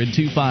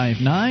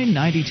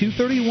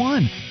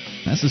 800-259-9231.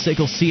 That's the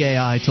SACL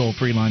CAI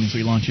toll-free line as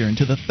we launch here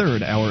into the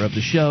third hour of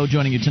the show.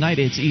 Joining you tonight,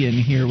 it's Ian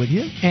here with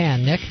you.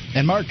 And Nick.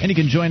 And Mark. And you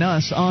can join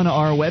us on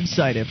our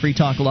website at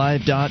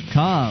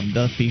freetalklive.com.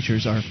 The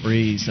features are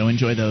free, so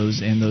enjoy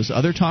those. And those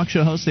other talk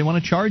show hosts, they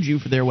want to charge you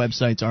for their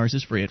websites. Ours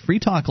is free at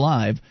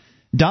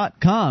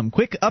freetalklive.com.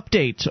 Quick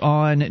update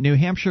on New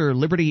Hampshire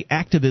liberty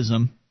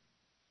activism.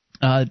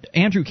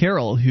 Andrew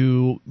Carroll,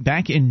 who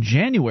back in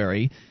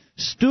January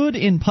stood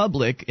in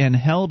public and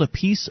held a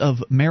piece of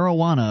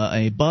marijuana,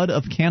 a bud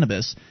of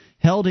cannabis,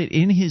 held it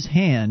in his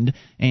hand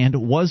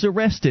and was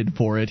arrested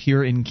for it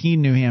here in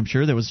Keene, New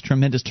Hampshire. There was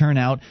tremendous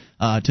turnout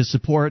to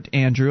support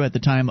Andrew at the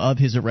time of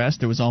his arrest.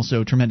 There was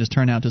also tremendous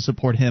turnout to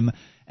support him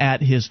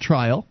at his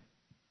trial,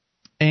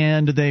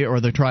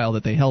 the trial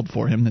that they held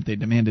for him, that they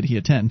demanded he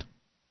attend,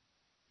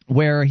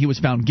 where he was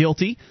found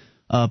guilty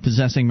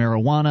possessing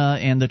marijuana,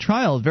 and the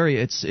trial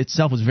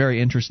itself was very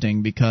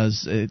interesting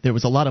because there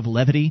was a lot of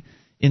levity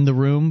in the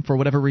room for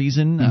whatever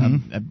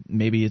reason.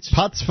 Maybe it's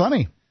pot's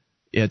funny.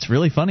 It's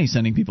really funny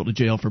sending people to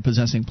jail for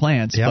possessing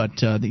plants, but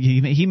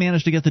he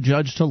managed to get the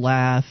judge to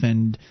laugh,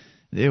 and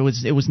it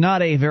was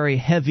not a very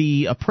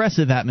heavy,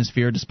 oppressive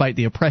atmosphere despite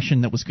the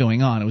oppression that was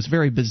going on. It was a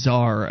very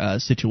bizarre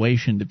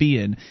situation to be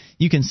in.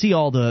 You can see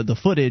all the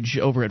footage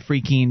over at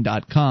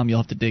freekeene.com.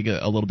 You'll have to dig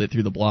a little bit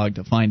through the blog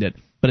to find it,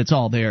 but it's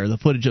all there. The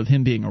footage of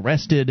him being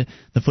arrested,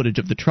 the footage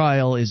of the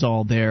trial is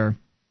all there.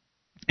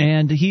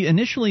 And he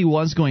initially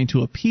was going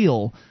to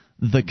appeal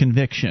the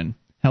conviction,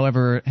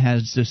 however,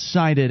 has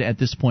decided at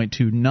this point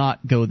to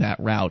not go that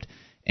route.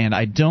 And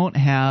I don't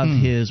have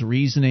his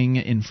reasoning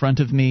in front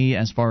of me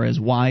as far as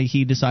why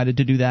he decided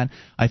to do that.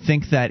 I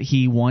think that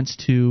he wants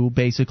to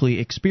basically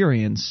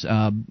experience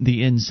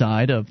the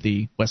inside of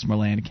the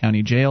Westmoreland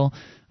County Jail,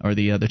 or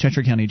the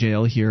Cheshire County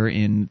Jail here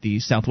in the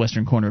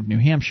southwestern corner of New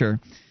Hampshire.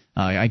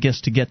 I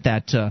guess to get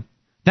that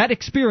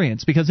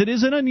experience, because it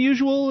is an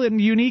unusual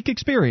and unique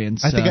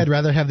experience. I think I'd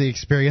rather have the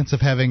experience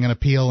of having an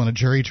appeal and a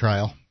jury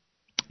trial.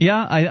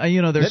 Yeah,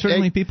 there's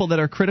certainly people that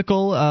are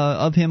critical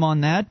of him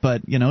on that,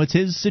 but, it's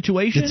his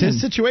situation. It's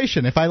his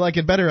situation. If I like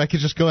it better, I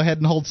could just go ahead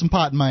and hold some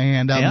pot in my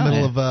hand out in the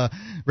middle of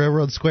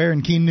Railroad Square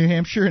in Keene, New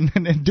Hampshire,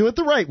 and do it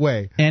the right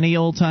way. Any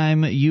old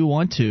time you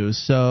want to.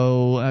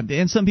 So,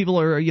 and some people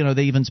are,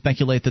 they even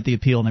speculate that the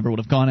appeal never would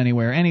have gone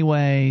anywhere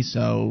anyway,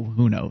 so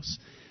who knows.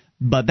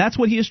 But that's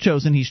what he has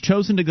chosen. He's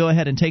chosen to go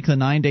ahead and take the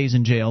 9 days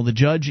in jail. The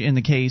judge in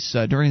the case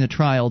during the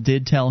trial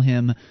did tell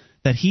him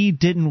that he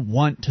didn't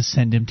want to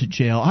send him to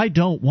jail. I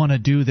don't want to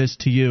do this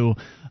to you,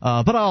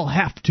 but I'll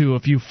have to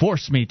if you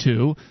force me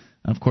to.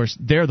 Of course,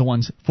 they're the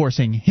ones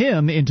forcing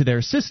him into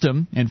their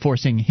system and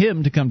forcing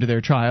him to come to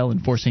their trial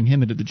and forcing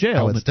him into the jail.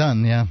 How it's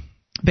done, yeah.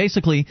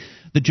 Basically,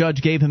 the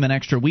judge gave him an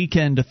extra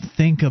weekend to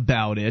think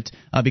about it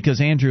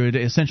because Andrew had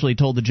essentially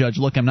told the judge,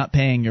 look, I'm not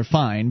paying your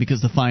fine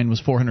because the fine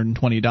was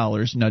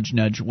 $420, nudge,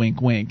 nudge,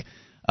 wink, wink.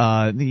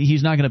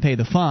 He's not going to pay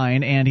the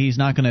fine, and he's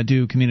not going to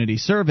do community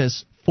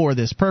service for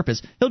this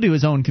purpose. He'll do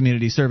his own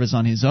community service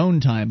on his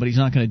own time, but he's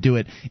not going to do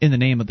it in the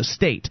name of the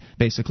state,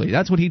 basically.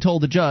 That's what he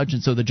told the judge,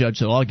 and so the judge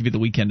said, well, I'll give you the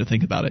weekend to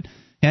think about it.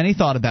 And he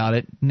thought about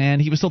it,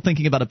 and he was still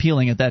thinking about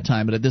appealing at that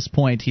time, but at this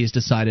point he's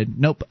decided,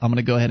 nope, I'm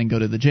going to go ahead and go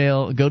to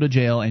jail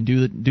and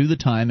do the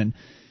time,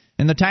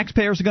 and the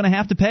taxpayers are going to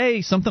have to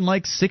pay something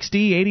like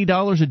 $60,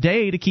 $80 a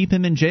day to keep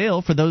him in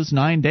jail for those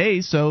 9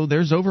 days, so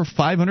there's over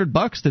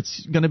 $500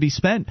 that's going to be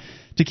spent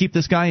to keep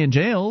this guy in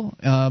jail,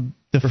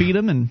 to feed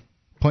him, and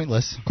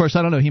pointless. Of course,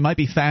 I don't know, he might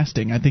be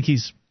fasting. I think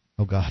he's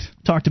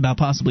talked about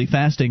possibly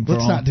fasting.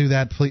 Let's not do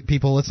that,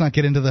 people. Let's not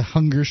get into the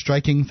hunger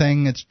striking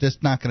thing. It's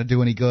just not going to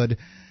do any good.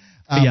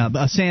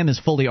 Sam is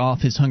fully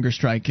off his hunger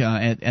strike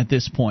at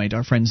this point.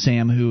 Our friend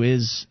Sam, who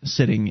is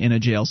sitting in a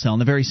jail cell in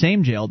the very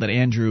same jail that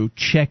Andrew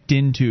checked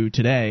into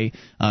today.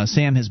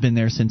 Sam has been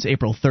there since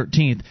April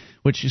 13th,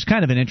 which is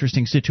kind of an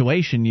interesting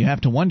situation. You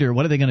have to wonder,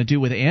 what are they going to do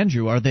with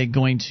Andrew? Are they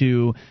going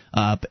to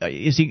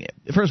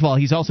first of all,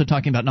 he's also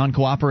talking about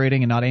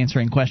non-cooperating and not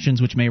answering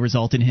questions, which may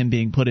result in him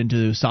being put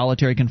into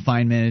solitary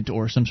confinement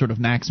or some sort of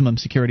maximum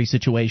security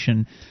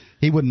situation.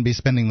 He wouldn't be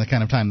spending the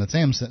kind of time that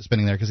Sam's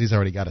spending there because he's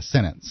already got a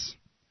sentence.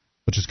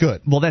 Which is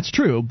good. Well, that's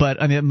true,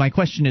 but I mean, my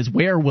question is,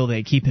 where will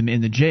they keep him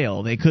in the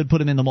jail? They could put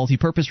him in the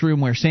multi-purpose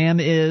room where Sam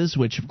is,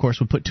 which of course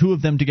would put two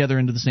of them together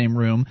into the same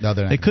room. No,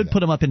 they could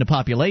put him up into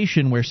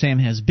population where Sam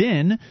has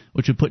been,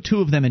 which would put two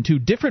of them in two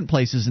different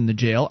places in the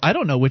jail. I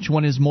don't know which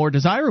one is more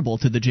desirable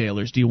to the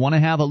jailers. Do you want to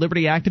have a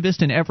liberty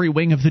activist in every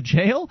wing of the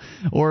jail,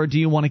 or do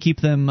you want to keep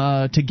them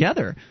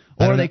together?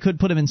 Or they could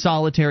put him in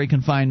solitary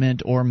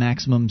confinement or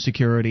maximum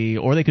security,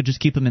 or they could just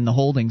keep him in the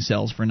holding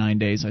cells for 9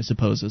 days, I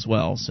suppose, as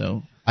well.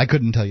 So I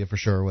couldn't tell you for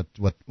sure what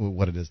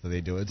it is that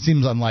they do. It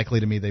seems unlikely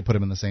to me they put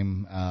him in the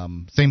same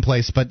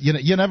place, but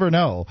you never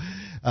know.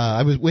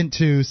 I went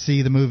to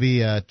see the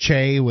movie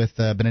Che with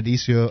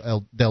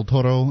Benicio del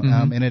Toro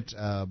in it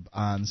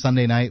on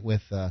Sunday night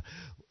with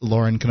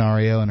Lauren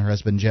Canario and her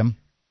husband Jim.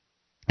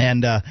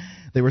 And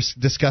they were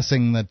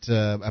discussing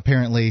that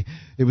apparently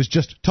it was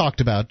just talked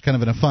about kind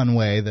of in a fun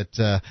way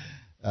that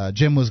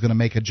Jim was going to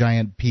make a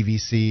giant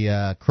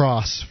PVC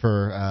cross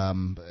for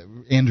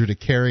Andrew to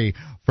carry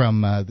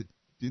from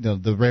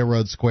the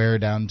railroad square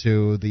down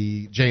to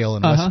the jail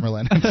in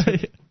Westmoreland.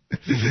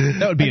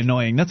 That would be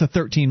annoying. That's a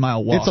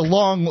 13-mile walk. It's a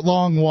long,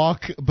 long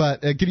walk, but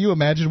can you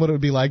imagine what it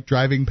would be like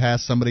driving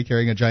past somebody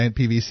carrying a giant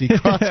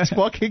PVC cross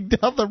walking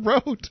down the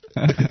road?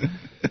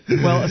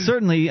 Well,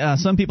 certainly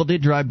some people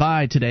did drive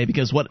by today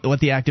because what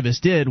the activists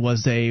did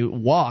was they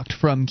walked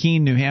from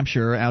Keene, New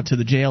Hampshire, out to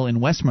the jail in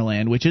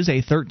Westmoreland, which is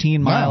a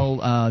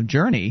 13-mile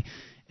journey.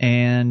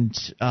 And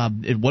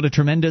what a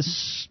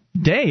tremendous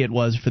day it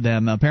was for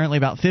them. Apparently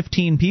about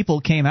 15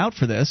 people came out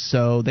for this,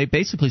 so they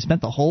basically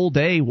spent the whole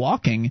day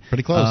walking.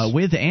 Pretty close.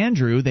 With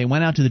Andrew. They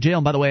went out to the jail.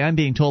 And by the way, I'm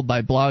being told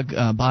by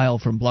Bile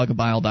from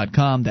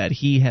blogabile.com that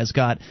he has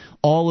got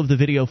all of the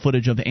video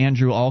footage of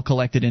Andrew all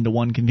collected into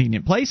one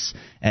convenient place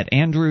at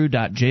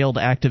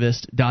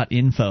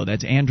andrew.jailedactivist.info.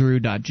 That's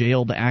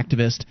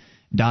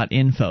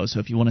andrew.jailedactivist.info. So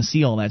if you want to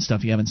see all that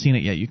stuff, you haven't seen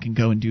it yet, you can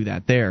go and do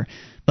that there.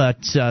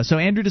 But so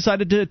Andrew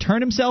decided to turn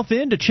himself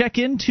in to check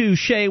into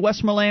Shea,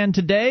 Westmoreland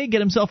today,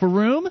 get himself a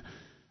room.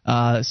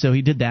 So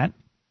he did that.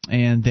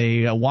 And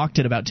they walked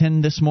at about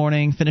 10 this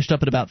morning, finished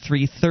up at about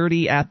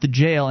 3:30 at the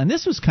jail. And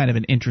this was kind of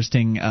an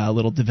interesting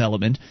little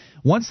development.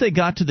 Once they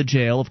got to the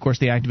jail, of course,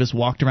 the activists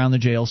walked around the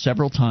jail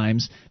several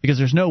times because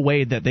there's no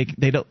way that they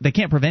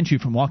can't prevent you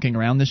from walking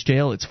around this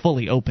jail. It's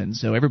fully open,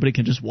 so everybody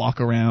can just walk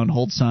around,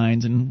 hold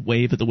signs, and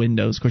wave at the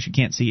windows. Of course, you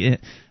can't see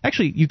it.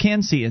 Actually, you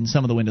can see in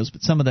some of the windows,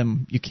 but some of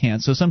them you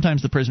can't. So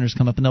sometimes the prisoners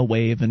come up and they'll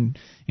wave and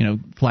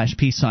flash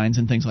peace signs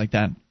and things like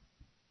that.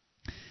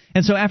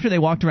 And so after they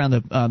walked around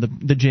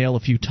the jail a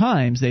few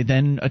times, they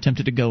then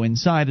attempted to go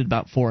inside at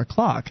about 4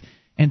 o'clock,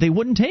 and they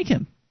wouldn't take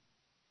him.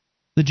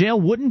 The jail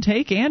wouldn't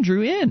take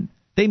Andrew in.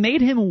 They made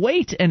him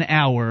wait an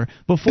hour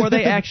before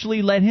they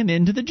actually let him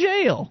into the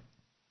jail.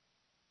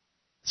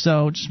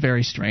 So just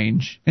very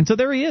strange. And so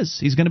there he is.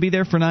 He's going to be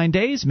there for 9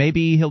 days.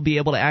 Maybe he'll be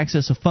able to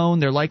access a phone.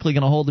 They're likely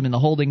going to hold him in the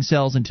holding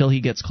cells until he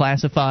gets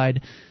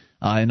classified.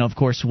 And, of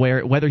course,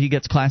 whether he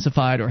gets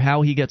classified or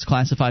how he gets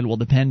classified will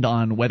depend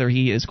on whether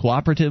he is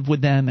cooperative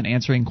with them and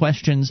answering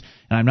questions.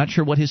 And I'm not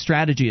sure what his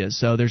strategy is.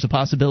 So there's a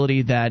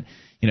possibility that,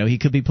 he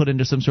could be put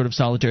into some sort of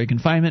solitary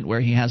confinement where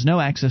he has no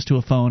access to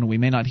a phone and we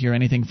may not hear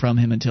anything from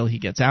him until he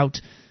gets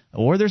out.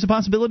 Or there's a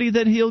possibility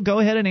that he'll go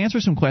ahead and answer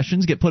some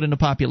questions, get put into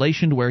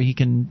population to where he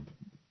can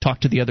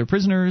talk to the other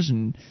prisoners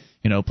and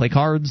play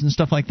cards and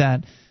stuff like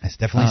that. I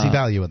definitely see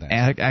value in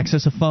that.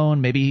 Access a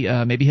phone. Maybe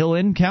he'll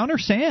encounter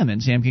Sam,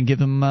 and Sam can give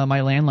him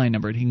my landline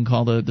number, and he can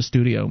call the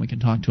studio, and we can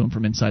talk to him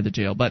from inside the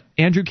jail. But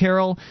Andrew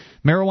Carroll,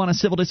 marijuana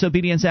civil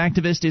disobedience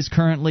activist, is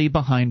currently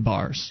behind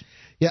bars.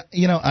 Yeah,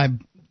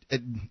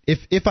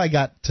 if I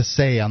got to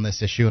say on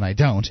this issue, and I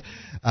don't,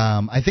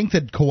 I think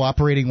that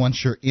cooperating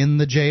once you're in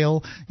the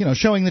jail,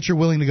 showing that you're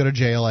willing to go to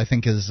jail, I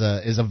think is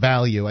a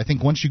value. I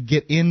think once you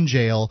get in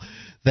jail,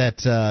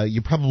 that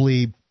you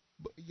probably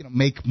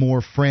make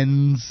more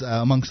friends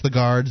amongst the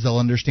guards. They'll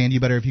understand you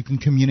better if you can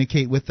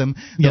communicate with them.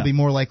 They'll be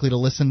more likely to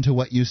listen to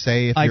what you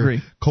say if you're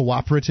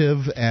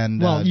cooperative.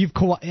 And well,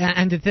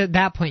 and at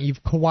that point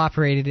you've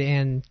cooperated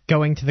in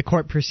going to the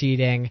court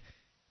proceeding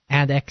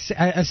and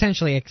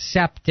essentially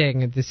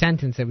accepting the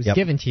sentence that was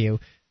given to you.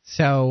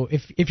 So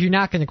if you're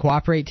not going to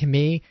cooperate, to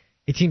me,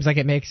 it seems like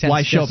it makes sense.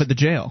 Why show up at the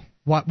jail?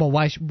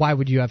 Why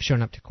would you have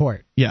shown up to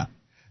court? Yeah.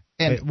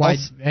 And why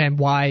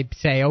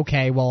say,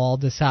 okay, well, I'll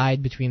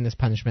decide between this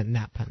punishment and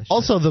that punishment?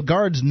 Also, the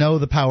guards know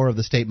the power of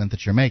the statement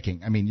that you're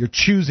making. I mean, you're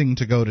choosing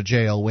to go to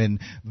jail when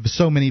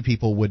so many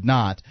people would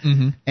not.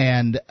 Mm-hmm.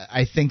 And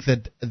I think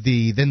that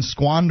then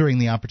squandering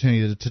the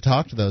opportunity to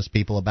talk to those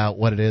people about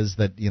what it is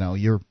that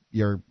you're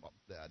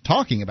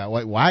talking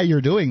about, why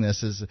you're doing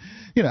this is,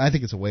 I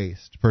think it's a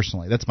waste.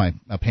 Personally, that's my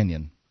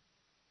opinion.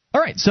 All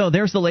right, so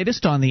there's the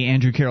latest on the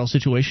Andrew Carroll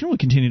situation. We'll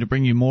continue to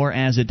bring you more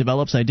as it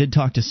develops. I did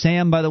talk to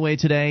Sam, by the way,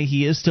 today.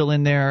 He is still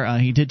in there.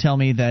 He did tell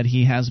me that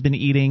he has been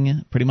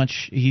eating. Pretty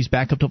much he's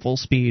back up to full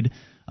speed.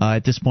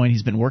 At this point,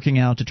 he's been working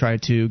out to try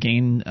to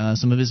gain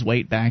some of his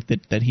weight back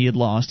that he had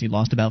lost. He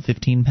lost about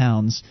 15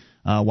 pounds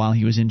while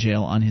he was in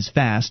jail on his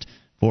fast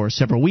for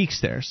several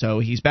weeks there. So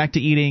he's back to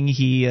eating.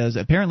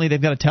 Apparently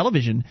they've got a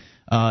television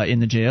in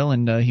the jail,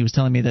 and he was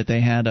telling me that they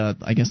had,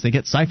 I guess they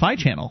get Sci-Fi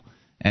Channel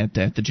at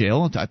the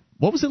jail.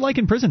 What was it like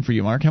in prison for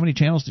you, Mark? How many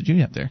channels did you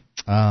have there?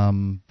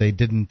 They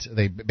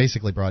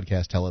basically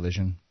broadcast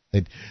television.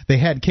 They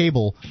had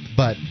cable,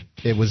 but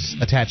it was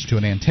attached to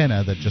an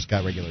antenna that just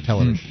got regular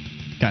television.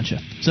 Gotcha.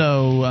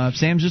 So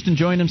Sam's just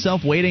enjoying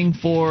himself, waiting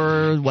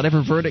for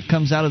whatever verdict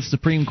comes out of the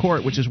Supreme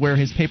Court, which is where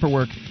his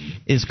paperwork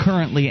is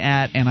currently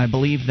at, and I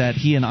believe that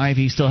he and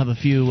Ivy still have a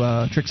few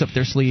tricks up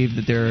their sleeve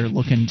that they're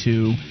looking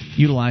to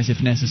utilize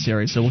if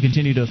necessary. So we'll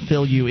continue to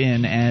fill you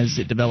in as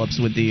it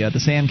develops with the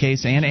Sam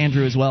case and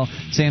Andrew as well.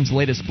 Sam's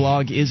latest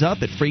blog is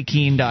up at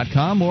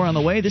freekeen.com. More on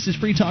the way. This is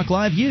Free Talk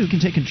Live. You can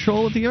take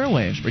control of the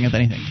airwaves. Bring up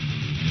anything.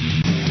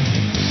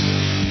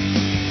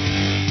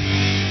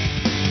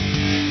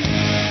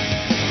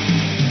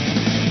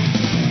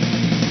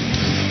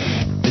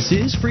 This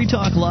is Free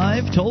Talk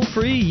Live, toll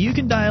free. You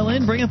can dial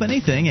in, bring up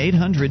anything,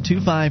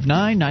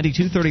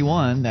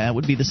 800-259-9231. That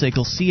would be the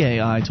SACL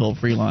CAI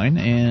toll-free line.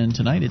 And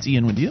tonight it's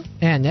Ian with you.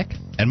 And Nick.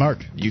 And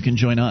Mark. You can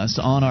join us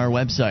on our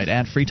website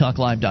at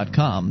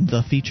freetalklive.com.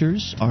 The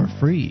features are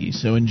free,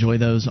 so enjoy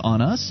those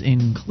on us,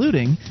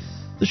 including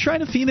the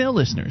Shrine of Female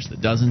Listeners, the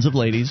dozens of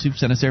ladies who've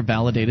sent us their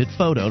validated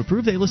photo to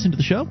prove they listen to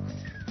the show.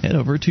 Head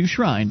over to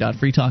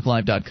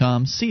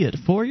shrine.freetalklive.com. See it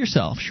for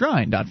yourself,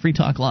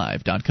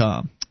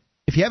 shrine.freetalklive.com.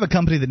 If you have a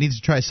company that needs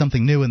to try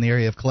something new in the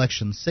area of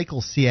collections,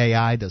 SACL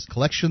CAI does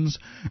collections,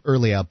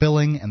 early out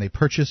billing, and they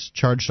purchase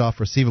charged-off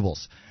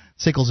receivables.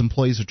 SACL's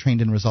employees are trained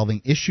in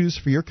resolving issues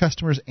for your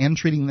customers and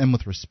treating them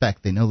with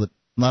respect. They know that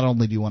not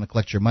only do you want to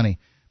collect your money,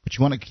 but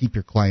you want to keep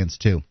your clients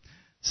too.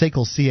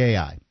 SACL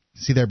CAI.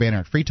 See their banner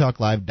at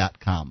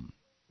freetalklive.com.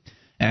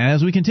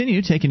 As we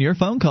continue taking your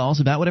phone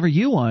calls about whatever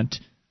you want,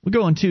 we're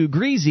going to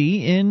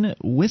Greasy in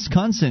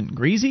Wisconsin.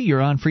 Greasy,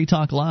 you're on Free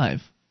Talk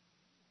Live.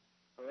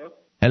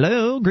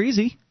 Hello,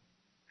 Greasy.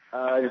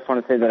 I just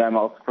want to say that I'm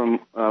also from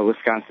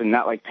Wisconsin,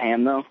 not like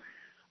Pam, though.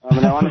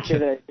 And I want to say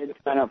that I did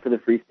sign up for the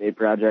Free State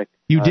Project.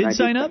 You did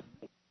sign up?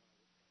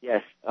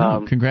 Yes.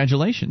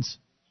 Congratulations.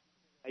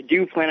 I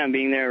do plan on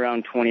being there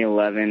around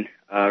 2011.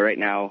 Right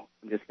now,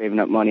 I'm just saving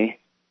up money,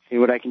 see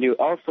what I can do.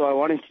 Also, I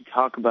wanted to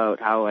talk about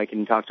how I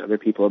can talk to other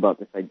people about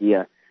this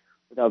idea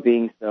without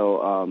being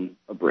so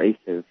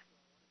abrasive.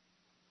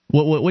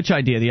 Which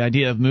idea? The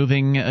idea of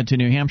moving to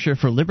New Hampshire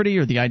for liberty,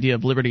 or the idea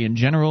of liberty in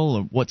general,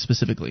 or what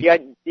specifically? Yeah,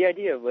 the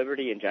idea of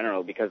liberty in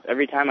general, because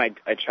every time I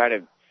try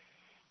to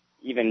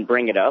even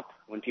bring it up,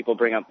 when people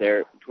bring up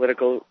their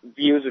political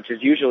views, which is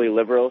usually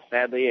liberal,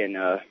 sadly, in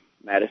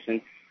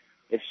Madison,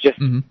 it's just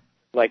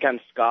like I'm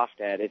scoffed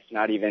at. It's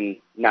not even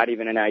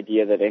an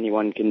idea that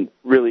anyone can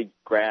really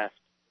grasp.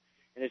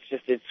 And it's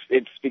just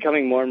it's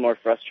becoming more and more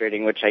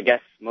frustrating, which I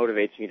guess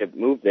motivates me to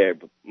move there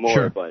more.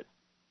 Sure. But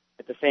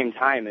at the same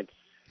time, it's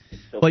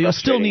well, you'll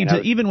still need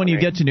to, even when you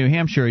get to New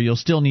Hampshire, you'll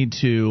still need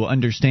to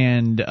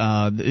understand,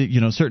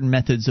 certain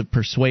methods of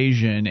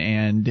persuasion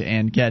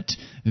and get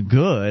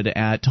good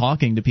at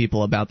talking to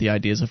people about the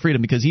ideas of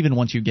freedom. Because even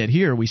once you get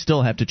here, we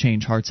still have to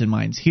change hearts and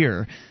minds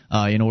here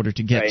in order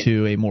to get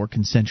to a more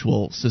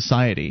consensual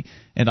society.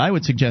 And I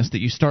would suggest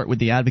that you start with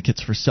the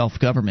Advocates for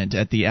Self-Government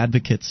at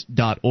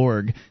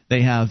theadvocates.org.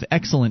 They have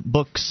excellent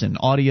books and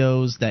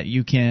audios that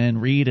you can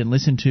read and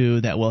listen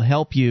to that will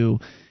help you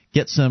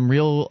get some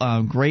real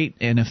great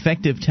and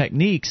effective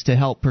techniques to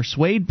help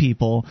persuade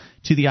people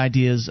to the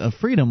ideas of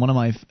freedom. One of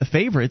my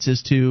favorites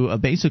is to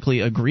basically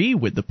agree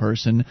with the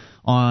person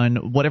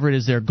on whatever it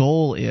is their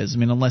goal is. I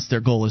mean, unless their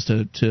goal is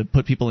to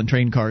put people in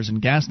train cars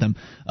and gas them.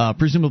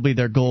 Presumably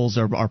their goals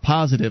are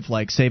positive,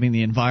 like saving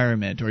the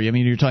environment, or, I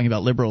mean, you're talking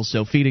about liberals,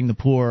 so feeding the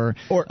poor,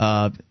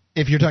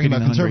 If you're talking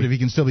about conservative, you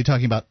can still be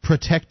talking about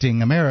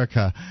protecting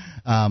America,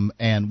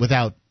 and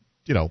without,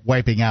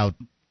 wiping out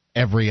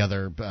every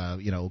other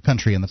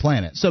country in the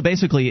planet. So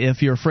basically,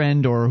 if your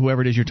friend or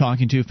whoever it is you're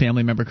talking to,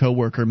 family member,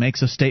 coworker,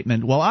 makes a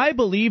statement, well, I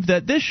believe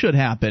that this should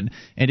happen,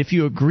 and if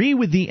you agree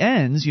with the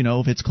ends,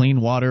 if it's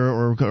clean water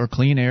or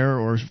clean air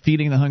or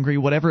feeding the hungry,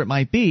 whatever it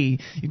might be,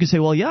 you can say,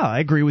 well, yeah, I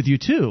agree with you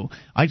too.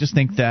 I just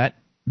think that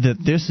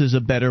this is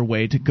a better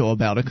way to go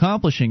about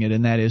accomplishing it,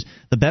 and that is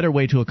the better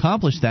way to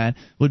accomplish that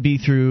would be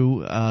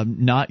through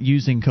not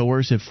using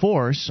coercive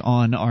force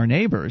on our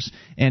neighbors.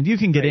 And you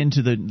can get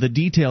into the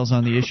details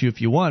on the issue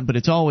if you want, but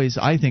it's always,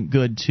 I think,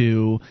 good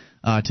to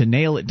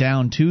nail it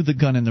down to the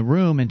gun in the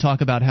room and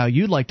talk about how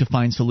you'd like to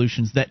find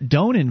solutions that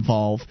don't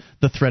involve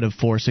the threat of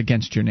force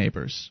against your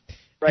neighbors.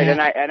 Right,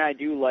 and I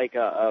do like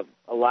a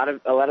lot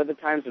of the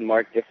times when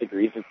Mark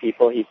disagrees with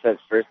people, he says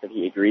first that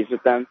he agrees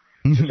with them,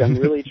 which I'm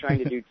really trying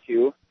to do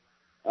too.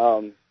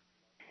 And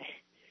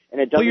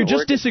it doesn't. Well, you're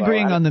just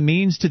disagreeing on the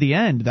means to the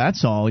end.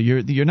 That's all.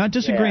 You're not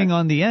disagreeing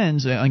on the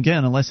ends,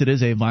 again, unless it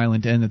is a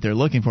violent end that they're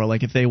looking for.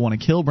 Like if they want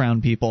to kill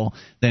brown people,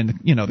 then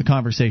the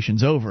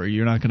conversation's over.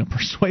 You're not going to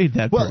persuade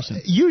that person.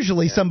 Well,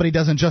 usually somebody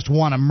doesn't just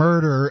want to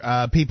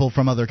murder people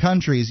from other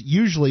countries.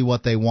 Usually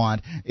what they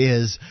want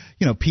is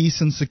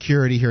peace and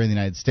security here in the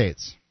United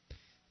States.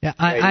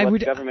 Yeah,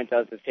 what the government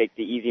does is take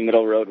the easy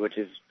middle road, which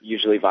is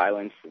usually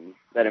violence, and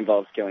that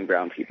involves killing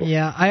brown people.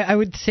 Yeah, I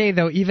would say,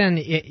 though,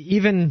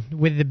 even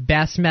with the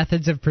best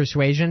methods of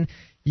persuasion,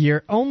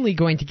 you're only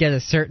going to get a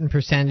certain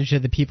percentage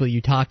of the people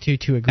you talk to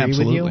agree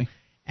with you,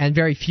 and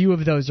very few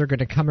of those are going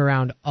to come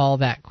around all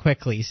that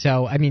quickly.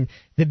 So, I mean,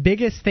 the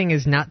biggest thing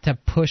is not to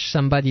push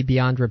somebody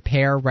beyond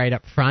repair right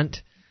up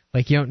front.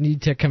 Like, you don't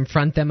need to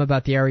confront them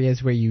about the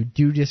areas where you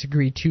do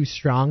disagree too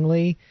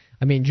strongly.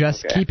 I mean,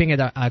 just keeping it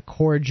a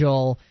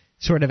cordial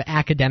sort of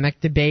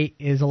academic debate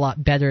is a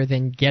lot better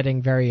than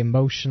getting very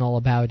emotional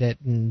about it,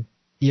 and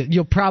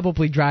you'll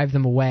probably drive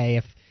them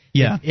away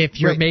if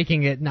you're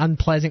making it an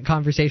unpleasant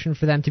conversation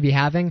for them to be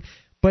having.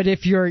 But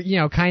if you're,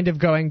 kind of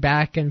going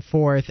back and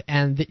forth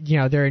and,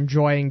 they're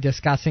enjoying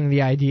discussing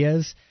the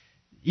ideas,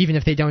 even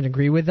if they don't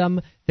agree with them,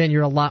 then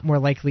you're a lot more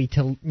likely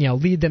to,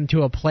 lead them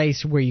to a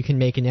place where you can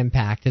make an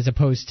impact as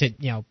opposed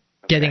to,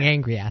 getting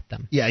angry at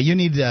them. Yeah, you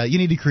need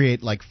to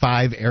create like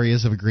 5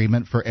 areas of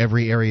agreement for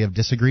every area of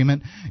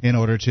disagreement in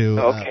order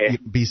to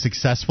be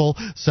successful.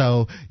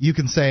 So you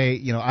can say,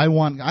 I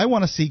want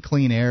to see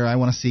clean air, I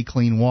want to see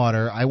clean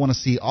water, I want to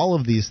see all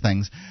of these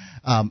things.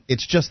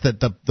 It's just that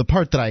the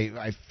part that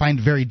I find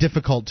very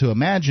difficult to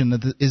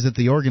imagine is that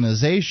the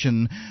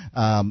organization,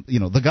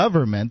 the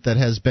government that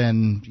has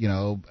been,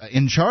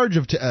 in charge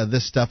of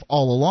this stuff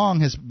all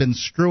along has been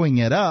screwing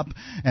it up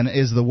and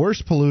is the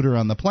worst polluter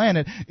on the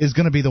planet, is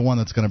going to be the one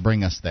that's going to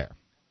bring us there.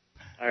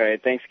 All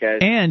right, thanks, guys.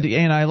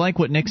 And I like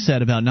what Nick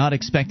said about not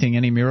expecting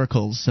any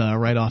miracles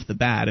right off the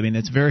bat. I mean,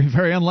 it's very,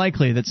 very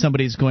unlikely that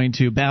somebody's going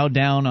to bow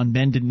down on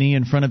bended knee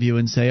in front of you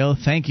and say, oh,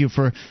 thank you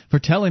for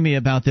telling me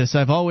about this.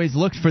 I've always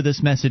looked for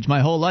this message my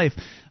whole life.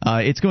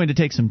 It's going to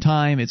take some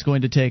time. It's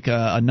going to take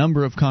a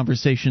number of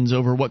conversations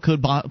over what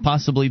could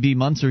possibly be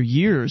months or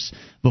years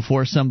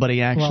before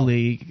somebody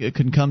actually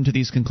can come to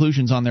these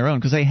conclusions on their own,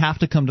 because they have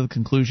to come to the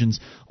conclusions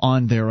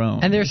on their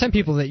own. And there are some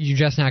people that you're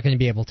just not going to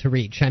be able to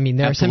reach. I mean,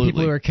 there are some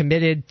people who are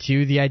committed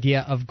to the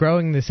idea of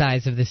growing the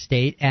size of the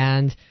state,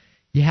 and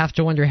you have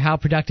to wonder how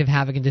productive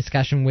having a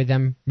discussion with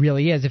them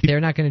really is. If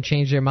they're not going to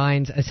change their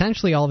minds,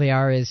 essentially all they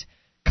are is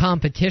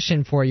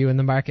competition for you in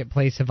the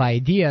marketplace of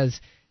ideas.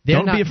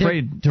 Don't be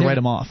afraid to write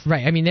them off.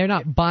 Right. I mean, they're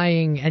not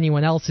buying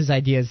anyone else's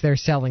ideas. They're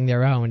selling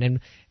their own. And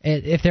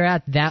if they're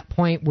at that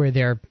point where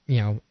they're,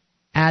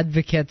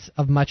 advocates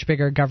of much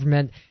bigger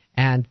government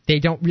and they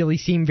don't really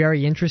seem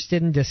very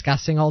interested in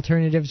discussing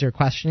alternatives or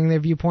questioning their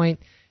viewpoint,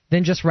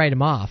 then just write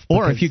them off.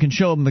 Or if you can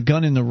show them the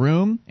gun in the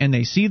room and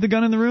they see the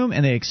gun in the room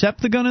and they accept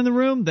the gun in the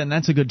room, then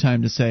that's a good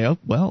time to say, oh,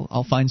 well,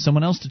 I'll find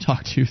someone else to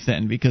talk to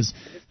then, because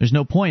there's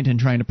no point in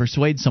trying to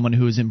persuade someone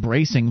who is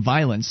embracing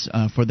violence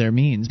for their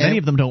means. Many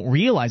of them don't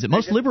realize it.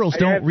 Most liberals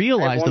don't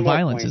realize the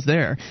violence is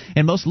there.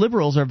 And most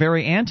liberals are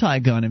very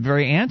anti-gun and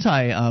very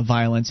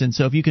anti-violence. And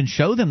so if you can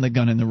show them the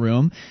gun in the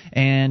room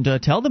and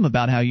tell them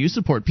about how you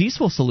support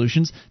peaceful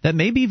solutions, that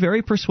may be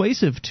very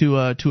persuasive to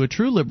a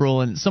true liberal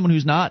and someone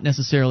who's not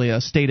necessarily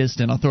a statist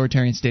and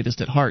authoritarian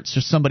statist at heart. It's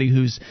just somebody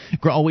who's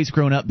always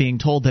grown up being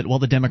told that, well,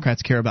 the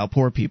Democrats care about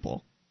poor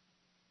people.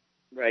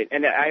 Right,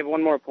 and I have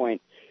one more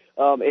point.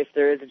 If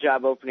there is a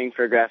job opening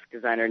for a graphic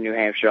designer in New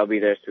Hampshire, I'll be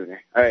there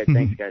sooner. All right,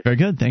 thanks, guys. Very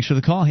good. Thanks for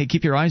the call. Hey,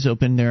 keep your eyes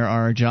open. There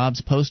are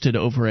jobs posted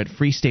over at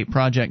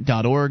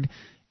freestateproject.org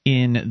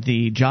in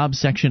the job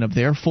section of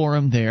their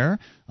forum there.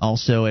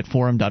 Also at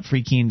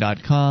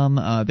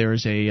forum.freekeen.com,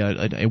 there's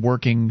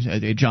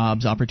a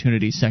jobs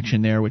opportunities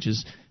section there, which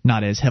is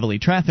not as heavily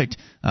trafficked,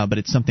 but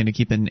it's something to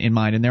keep in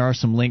mind. And there are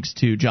some links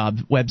to job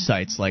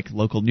websites like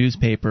local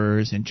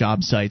newspapers and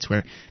job sites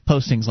where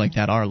postings like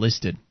that are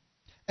listed.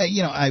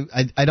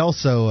 I'd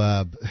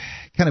also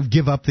kind kind of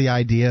give up the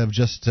idea of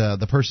just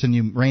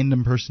the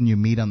random person you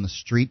meet on the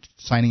street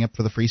signing up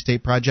for the Free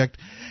State Project.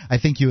 I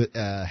think you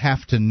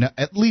have to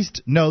at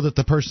least know that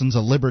the person's a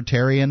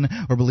libertarian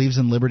or believes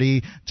in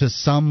liberty to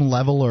some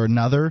level or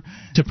another.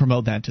 To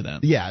promote that to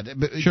them. Yeah,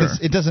 sure.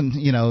 It doesn't,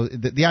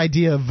 the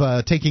idea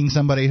of taking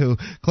somebody who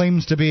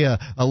claims to be a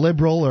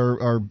liberal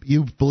or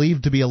you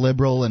believe to be a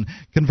liberal and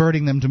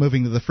converting them to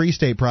moving to the Free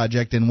State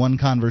Project in one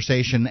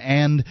conversation,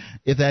 and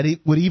if that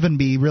would even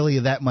be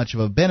really that much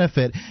of a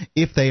benefit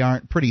if they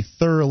aren't pretty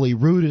thoroughly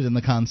rooted in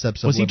the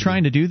concepts of Was liberty. he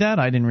trying to do that?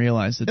 I didn't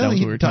realize that was what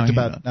we were talking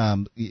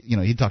about.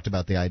 He talked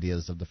about the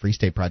ideas of the Free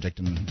State Project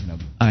and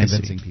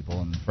convincing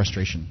people and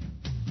frustration.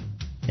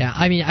 Yeah,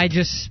 I mean, I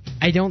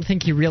don't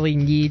think you really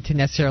need to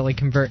necessarily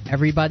convert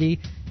everybody,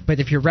 but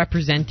if you're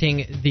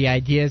representing the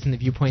ideas and the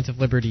viewpoints of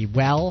liberty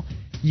well,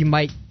 you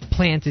might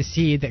plant a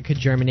seed that could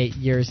germinate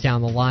years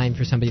down the line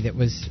for somebody that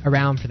was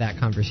around for that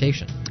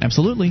conversation.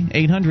 Absolutely.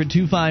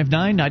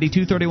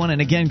 800-259-9231.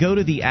 And again, go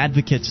to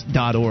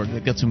theadvocates.org.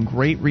 They've got some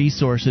great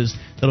resources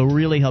that'll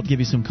really help give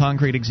you some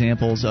concrete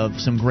examples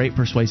of some great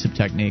persuasive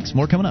techniques.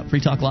 More coming up.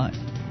 Free Talk Live.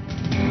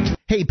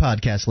 Hey,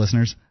 podcast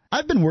listeners.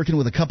 I've been working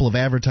with a couple of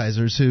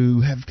advertisers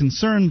who have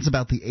concerns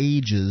about the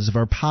ages of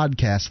our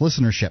podcast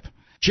listenership.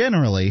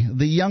 Generally,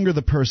 the younger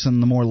the person,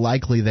 the more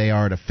likely they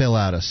are to fill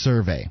out a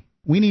survey.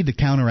 We need to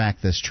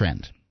counteract this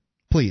trend.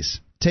 Please,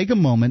 take a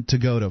moment to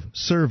go to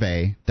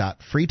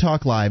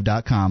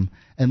survey.freetalklive.com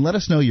and let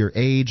us know your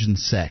age and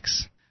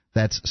sex.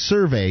 That's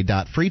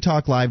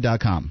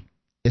survey.freetalklive.com,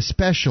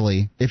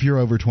 especially if you're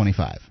over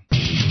 25.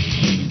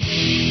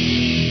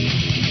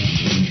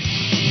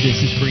 This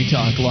is Free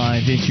Talk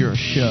Live. It's your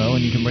show,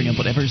 and you can bring up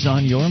whatever's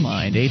on your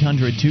mind.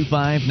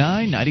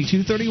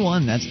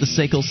 800-259-9231. That's the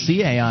SACL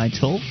CAI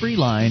toll-free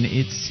line.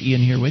 It's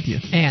Ian here with you.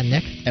 And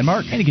Nick. And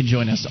Mark. And you can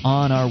join us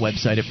on our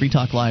website at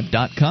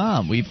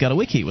freetalklive.com. We've got a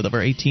wiki with over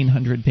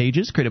 1,800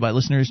 pages created by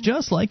listeners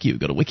just like you.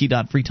 Go to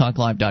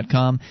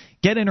wiki.freetalklive.com.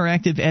 Get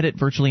interactive, edit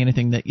virtually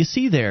anything that you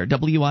see there.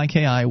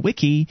 WIKI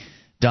wiki.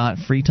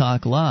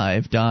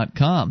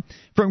 freetalklive.com.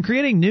 From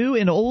creating new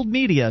and old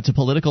media to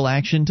political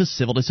action to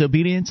civil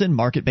disobedience and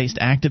market-based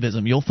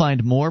activism, you'll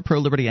find more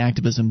pro-liberty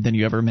activism than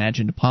you ever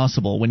imagined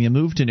possible when you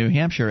move to New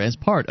Hampshire as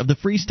part of the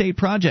Free State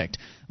Project.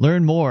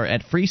 Learn more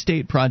at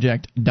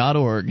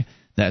freestateproject.org.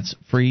 That's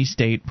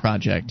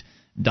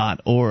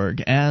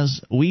freestateproject.org.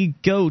 As we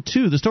go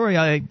to the story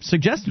I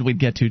suggested we'd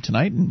get to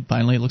tonight, and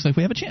finally it looks like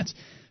we have a chance.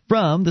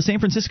 From the San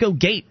Francisco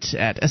Gate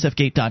at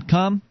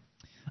sfgate.com.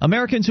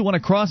 Americans who want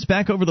to cross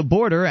back over the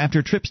border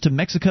after trips to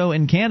Mexico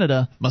and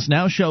Canada must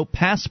now show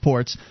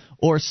passports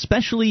or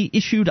specially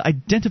issued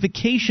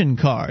identification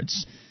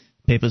cards.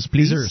 Papers,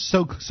 please. These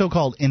are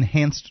so-called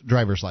enhanced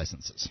driver's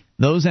licenses.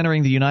 Those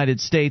entering the United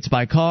States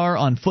by car,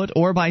 on foot,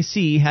 or by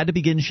sea had to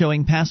begin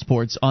showing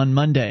passports on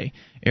Monday.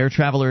 Air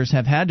travelers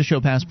have had to show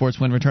passports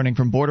when returning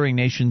from bordering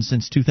nations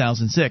since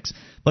 2006,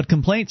 but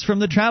complaints from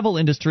the travel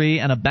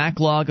industry and a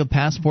backlog of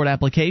passport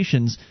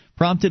applications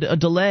prompted a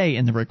delay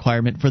in the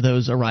requirement for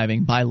those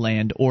arriving by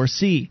land or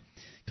sea.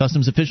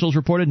 Customs officials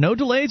reported no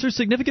delays or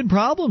significant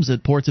problems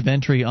at ports of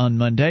entry on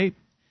Monday.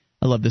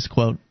 I love this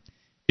quote.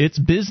 "It's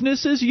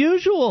business as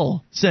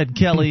usual," said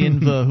Kelly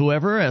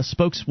whoever, a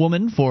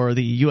spokeswoman for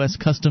the U.S.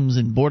 Customs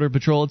and Border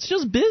Patrol. "It's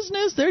just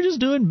business. They're just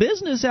doing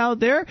business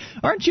out there.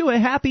 Aren't you a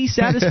happy,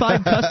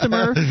 satisfied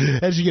customer?"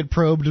 As you get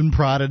probed and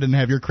prodded and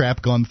have your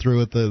crap gone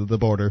through at the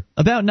border.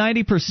 About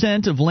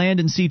 90% of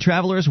land and sea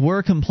travelers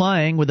were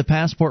complying with the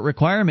passport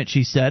requirement,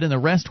 she said, and the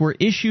rest were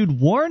issued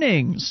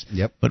warnings.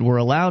 Yep. But were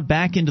allowed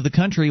back into the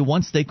country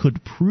once they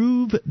could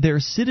prove their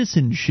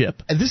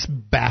citizenship. And this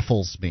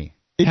baffles me.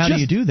 How do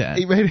you do that?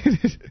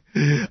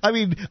 I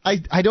mean,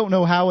 I don't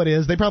know how it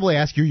is. They probably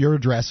ask you your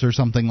address or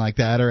something like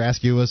that, or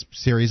ask you a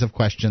series of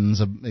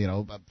questions,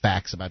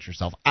 facts about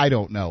yourself. I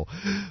don't know.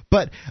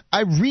 But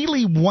I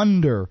really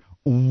wonder,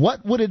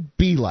 what would it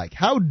be like?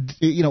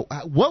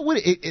 What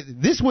would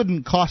this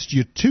wouldn't cost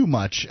you too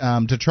much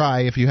to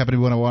try if you happen to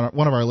be one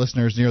of our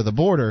listeners near the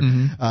border.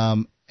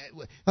 Mm-hmm.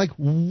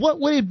 What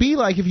would it be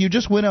like if you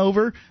just went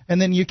over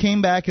and then you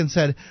came back and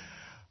said,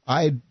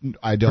 I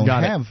don't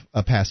have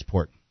a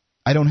passport.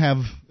 I don't have,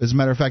 as a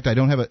matter of fact, I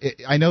don't have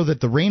I know that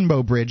the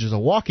Rainbow Bridge is a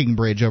walking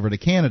bridge over to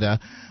Canada.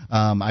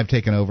 I've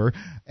taken over,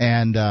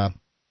 and so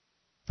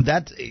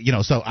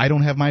I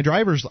don't have my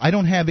I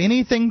don't have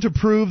anything to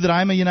prove that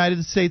I'm a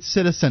United States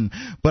citizen,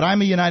 but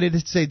I'm a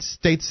United States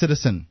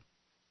citizen.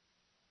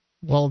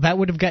 Well, that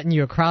would have gotten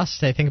you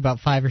across, I think,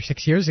 about 5 or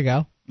 6 years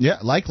ago. Yeah,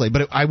 likely,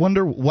 but I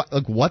wonder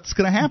what's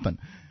going to happen.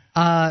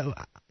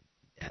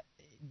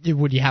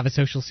 Would you have a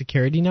Social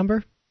Security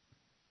number?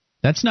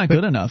 That's not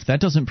good enough. That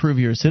doesn't prove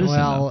you're a citizen.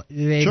 Well,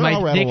 they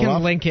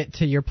can link it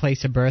to your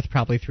place of birth,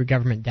 probably through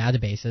government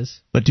databases.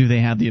 But do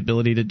they have the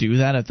ability to do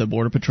that at the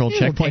Border Patrol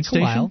checkpoint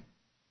station? It'll take a while.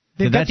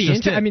 They've got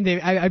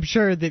the I'm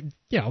sure that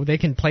they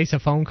can place a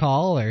phone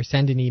call or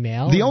send an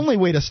email. The only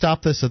way to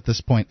stop this at this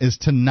point is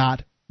to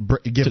not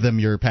give them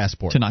your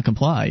passport. To not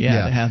comply, to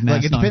have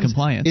mass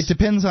non-compliance. It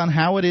depends on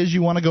how it is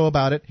you want to go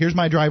about it. Here's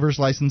my driver's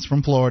license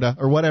from Florida,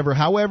 or whatever.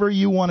 However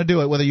you want to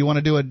do it, whether you want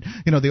to do it,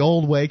 the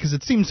old way, because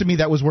it seems to me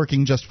that was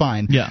working just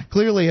fine. Yeah.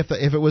 Clearly, if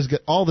it was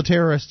all the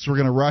terrorists were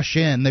going to rush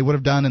in, they would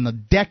have done in the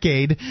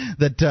decade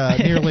that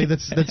nearly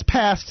that's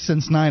passed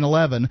since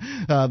 9/11.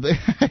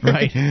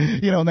 Right.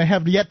 And they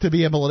have yet to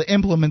be able to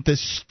implement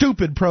this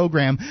stupid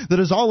program that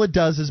is all it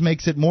does is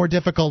makes it more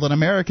difficult on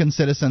American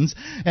citizens,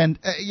 and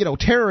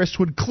terrorists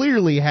would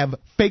clearly have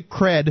fake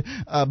cred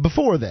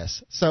before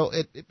this. So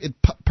it's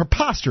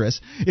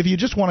preposterous. If you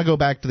just want to go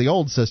back to the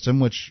old system,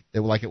 which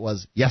like it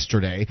was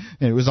yesterday,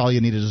 and it was all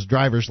you needed is a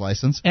driver's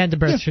license and a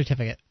birth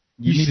certificate.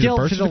 You still, needed a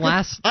birth for the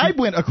last. I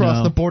went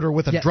across the border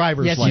with a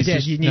driver's license.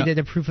 Yes, you did. You needed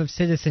a proof of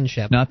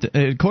citizenship.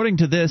 According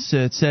to this,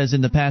 it says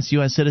in the past,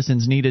 U.S.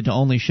 citizens needed to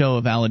only show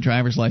a valid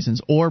driver's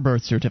license or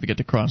birth certificate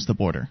to cross the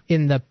border.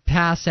 In the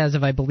past, as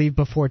of I believe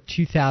before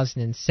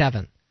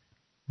 2007.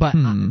 But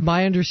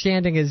my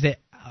understanding is that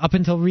up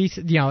until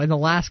recent, in the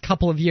last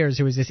couple of years,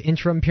 there was this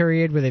interim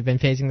period where they've been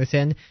phasing this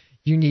in.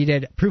 You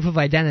needed proof of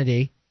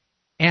identity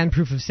and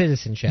proof of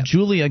citizenship.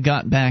 Julia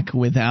got back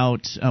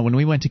without when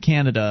we went to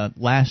Canada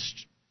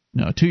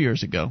 2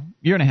 years ago,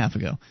 year and a half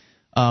ago,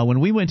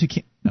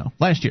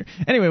 last year.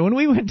 Anyway, when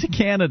we went to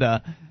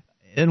Canada,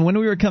 and when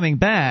we were coming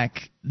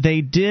back,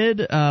 they did.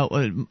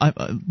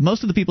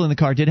 Most of the people in the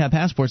car did have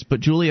passports, but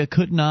Julia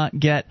could not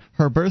get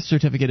her birth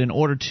certificate in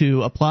order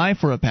to apply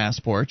for a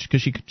passport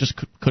because she just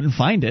couldn't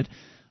find it.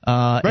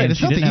 Right,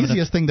 it's not the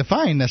easiest thing to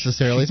find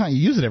necessarily. It's not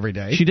you use it every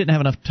day. She didn't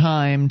have enough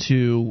time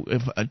to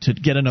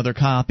get another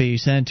copy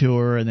sent to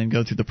her and then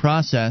go through the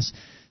process.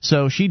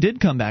 So she did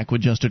come back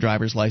with just a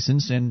driver's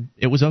license, and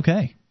it was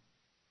okay.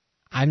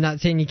 I'm not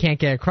saying you can't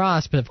get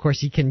across, but of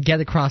course you can get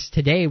across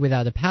today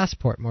without a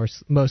passport,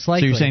 most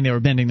likely. So you're saying they were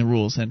bending the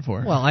rules then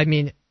for her? Well, I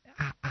mean,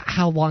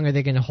 how long are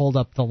they going to hold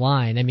up the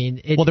line? I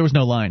mean, well, there was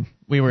no line.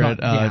 We were at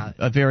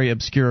a very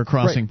obscure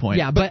crossing point.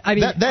 Yeah, but I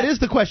mean, that is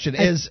the question: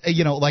 is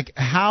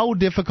how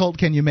difficult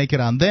can you make it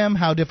on them?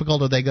 How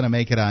difficult are they going to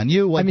make it on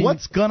you?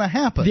 What's going to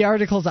happen? The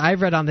articles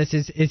I've read on this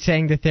is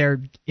saying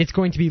that it's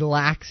going to be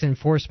lax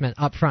enforcement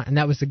up front, and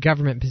that was the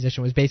government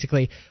position. Was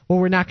basically, well,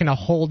 we're not going to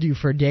hold you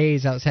for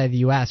days outside the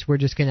U.S. We're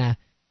just going to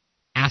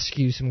ask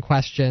you some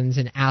questions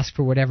and ask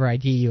for whatever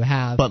ID you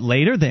have. But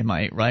later they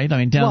might, right? I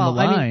mean, down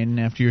the line,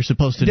 after you're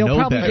supposed to know better.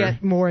 They'll probably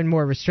get more and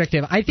more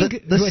restrictive. I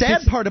think the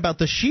sad part about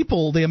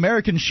the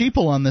American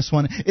sheeple on this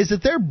one is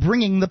that they're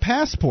bringing the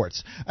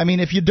passports. I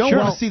mean, if you don't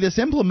want to see this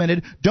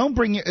implemented,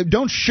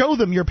 don't show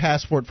them your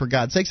passport, for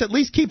God's sakes. At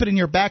least keep it in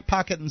your back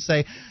pocket and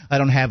say, I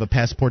don't have a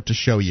passport to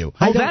show you.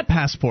 That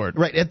passport.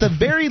 Right. At the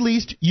very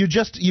least, you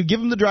give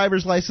them the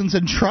driver's license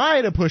and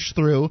try to push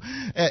through.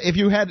 If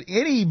you had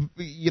any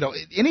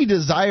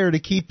desire to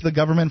keep the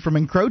government from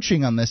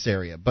encroaching on this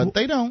area, but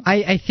they don't.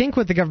 I think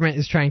what the government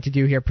is trying to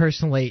do here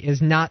personally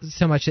is not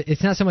so much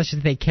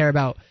that they care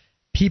about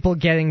people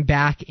getting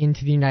back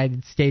into the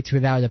United States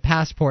without a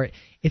passport.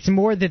 It's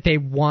more that they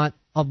want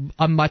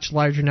a much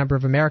larger number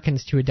of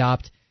Americans to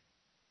adopt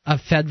a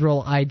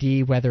federal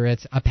ID, whether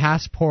it's a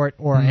passport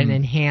or an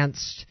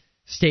enhanced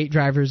state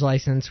driver's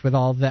license with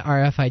all the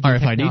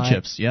RFID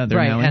chips. Yeah,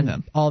 they're now in and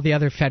them. All the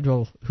other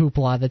federal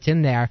hoopla that's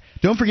in there.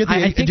 Don't forget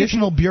the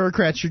additional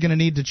bureaucrats you're going to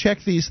need to check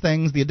these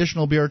things, the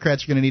additional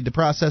bureaucrats you're going to need to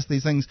process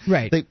these things.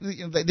 Right.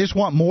 They just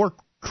want more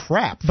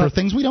crap for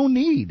things we don't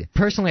need.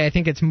 Personally, I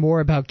think it's more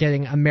about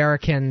getting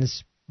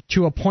Americans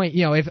to a point,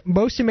 if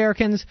most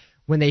Americans,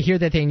 when they hear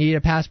that they need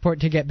a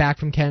passport to get back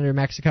from Canada or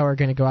Mexico, are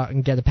going to go out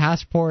and get a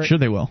passport. Sure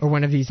they will. Or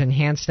one of these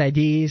enhanced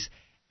IDs.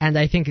 And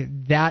I think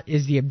that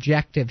is the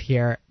objective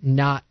here,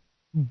 not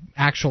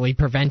actually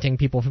preventing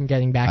people from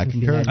getting back into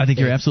the United States. I think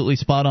you're absolutely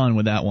spot on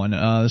with that one.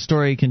 The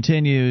story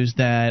continues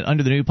that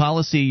under the new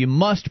policy, you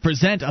must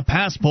present a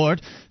passport,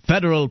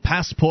 federal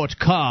passport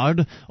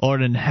card, or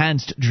an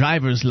enhanced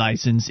driver's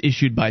license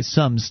issued by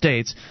some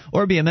states,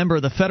 or be a member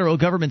of the federal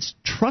government's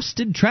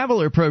trusted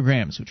traveler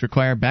programs, which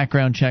require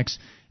background checks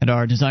and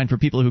are designed for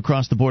people who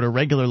cross the border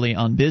regularly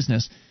on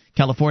business.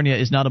 California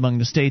is not among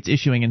the states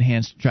issuing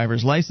enhanced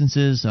driver's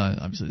licenses.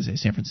 Obviously, this is a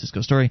San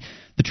Francisco story.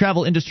 The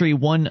travel industry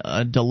won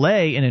a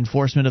delay in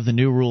enforcement of the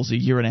new rules a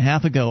year and a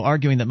half ago,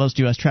 arguing that most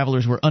U.S.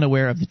 travelers were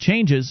unaware of the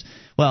changes.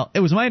 Well,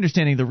 it was my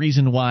understanding the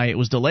reason why it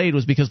was delayed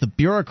was because the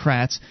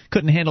bureaucrats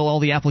couldn't handle all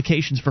the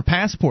applications for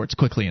passports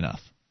quickly enough.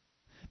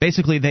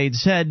 Basically, they'd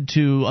said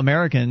to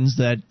Americans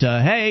that,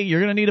 hey, you're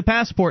going to need a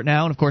passport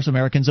now. And, of course,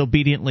 Americans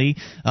obediently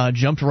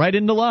jumped right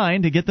into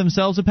line to get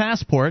themselves a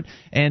passport.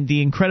 And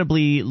the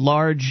incredibly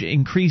large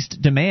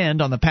increased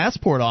demand on the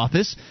passport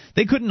office,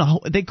 they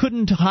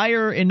couldn't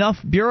hire enough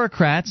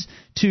bureaucrats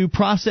to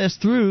process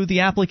through the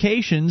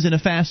applications in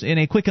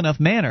a quick enough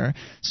manner.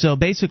 So,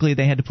 basically,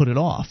 they had to put it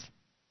off.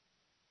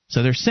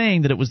 So they're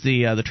saying that it was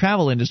the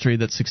travel industry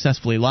that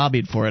successfully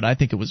lobbied for it. I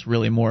think it was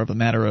really more of a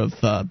matter of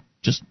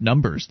just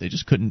numbers. They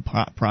just couldn't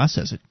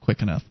process it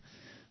quick enough.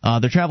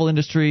 The travel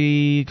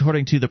industry,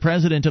 according to the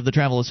president of the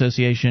Travel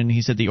Association,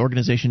 he said the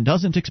organization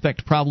doesn't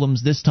expect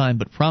problems this time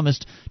but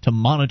promised to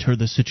monitor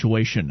the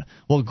situation.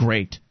 Well,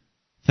 great.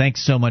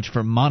 Thanks so much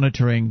for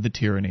monitoring the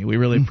tyranny. We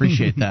really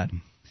appreciate that.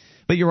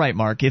 But you're right,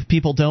 Mark. If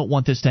people don't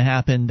want this to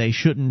happen, they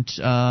shouldn't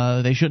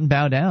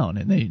bow down,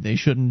 and they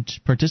shouldn't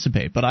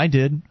participate. But I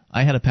did.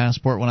 I had a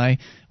passport when I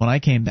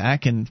came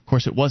back, and of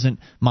course it wasn't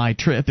my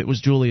trip. It was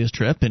Julia's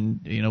trip,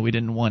 and we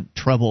didn't want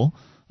trouble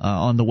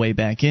on the way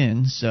back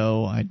in.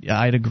 So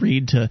I'd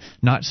agreed to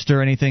not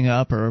stir anything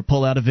up or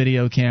pull out a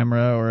video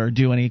camera or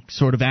do any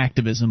sort of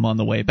activism on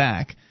the way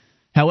back.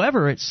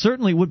 However, it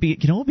certainly would be.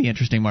 It would be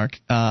interesting, Mark,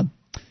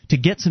 to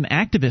get some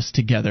activists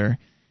together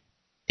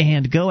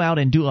and go out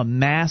and do a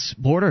mass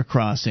border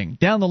crossing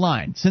down the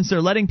line. Since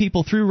they're letting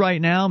people through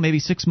right now, maybe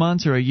 6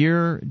 months or a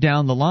year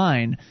down the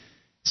line,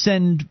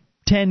 send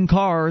 10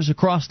 cars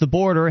across the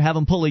border, have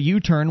them pull a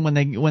U-turn when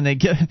they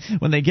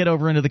get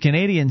over into the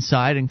Canadian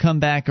side and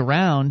come back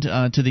around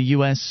to the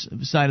U.S.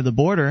 side of the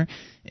border,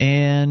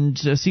 and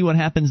see what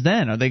happens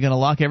then. Are they going to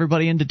lock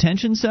everybody in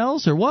detention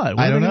cells or what?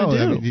 I don't know.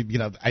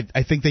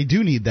 I think they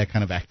do need that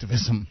kind of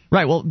activism.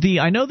 Right. Well,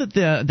 I know that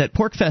that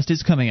PorcFest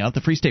is coming out,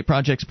 the Free State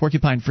Project's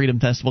Porcupine Freedom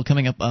Festival,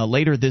 coming up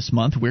later this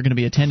month. We're going to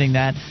be attending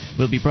that.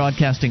 We'll be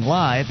broadcasting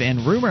live,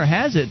 and rumor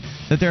has it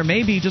that there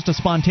may be just a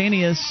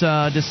spontaneous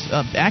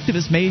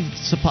activists may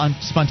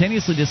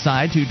spontaneously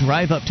decide to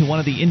drive up to one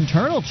of the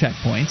internal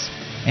checkpoints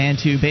and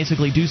to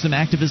basically do some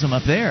activism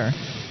up there,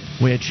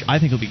 which I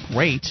think will be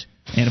great.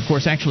 And, of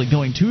course, actually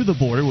going to the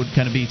border would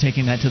kind of be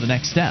taking that to the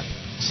next step.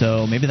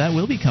 So maybe that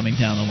will be coming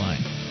down the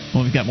line.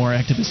 Well, we've got more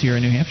activists here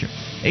in New Hampshire.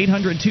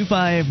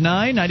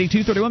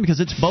 800-259-9231,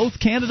 because it's both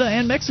Canada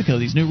and Mexico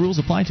these new rules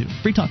apply to.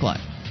 Free Talk Live.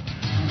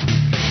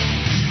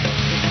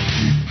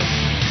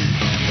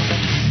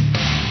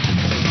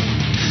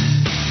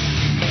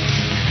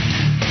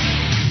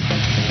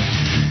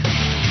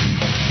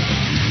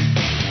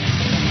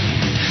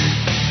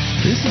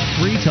 This is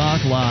Free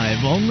Talk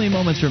Live. Only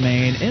moments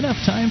remain. Enough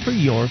time for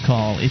your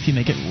call if you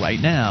make it right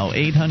now.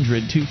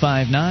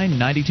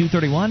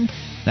 800-259-9231.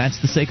 That's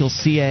the SACL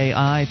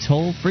CAI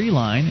toll-free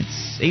line.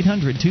 It's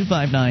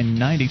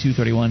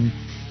 800-259-9231.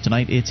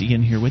 Tonight, it's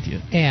Ian here with you.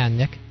 And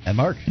Nick. And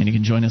Mark. And you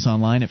can join us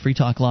online at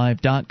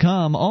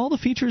freetalklive.com. All the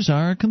features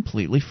are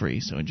completely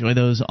free, so enjoy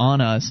those on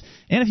us.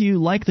 And if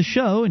you like the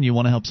show and you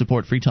want to help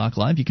support Free Talk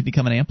Live, you can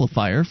become an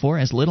amplifier for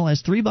as little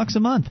as $3 a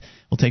month.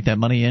 We'll take that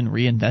money in,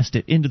 reinvest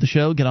it into the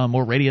show, get on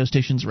more radio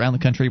stations around the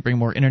country, bring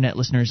more internet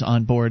listeners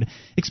on board,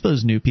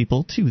 expose new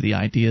people to the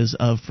ideas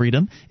of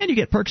freedom. And you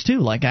get perks, too,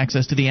 like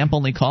access to the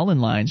AMP-only call-in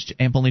lines,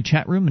 AMP-only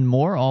chat room, and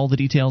more. All the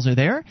details are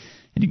there.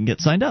 And you can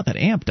get signed up at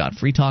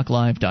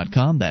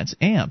amp.freetalklive.com. That's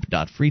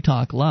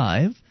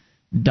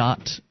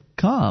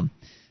amp.freetalklive.com.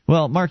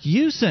 Well, Mark,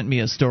 you sent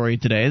me a story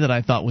today that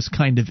I thought was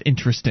kind of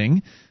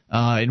interesting,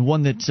 and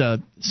one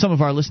that some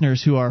of our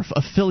listeners who are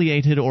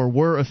affiliated or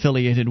were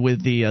affiliated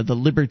with the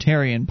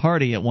Libertarian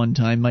Party at one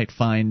time might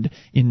find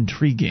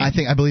intriguing.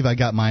 I believe I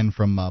got mine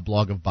from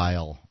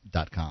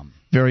blogofbile.com.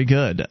 Very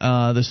good.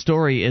 The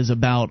story is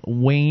about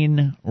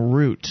Wayne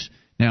Root.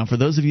 Now, for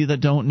those of you that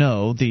don't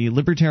know, the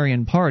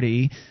Libertarian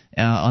Party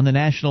on the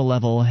national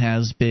level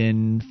has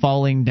been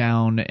falling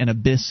down an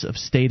abyss of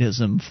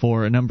statism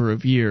for a number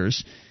of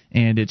years,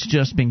 and it's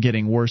just been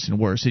getting worse and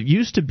worse. It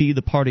used to be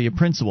the party of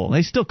principle.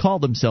 They still call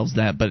themselves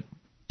that, but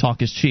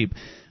talk is cheap.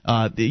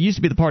 It used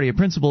to be the party of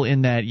principle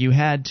in that you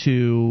had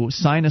to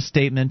sign a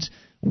statement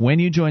when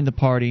you joined the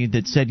party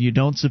that said you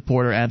don't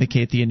support or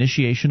advocate the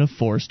initiation of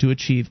force to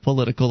achieve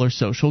political or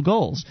social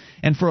goals.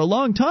 And for a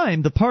long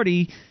time, the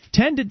party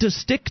tended to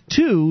stick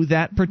to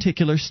that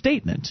particular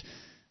statement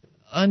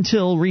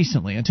until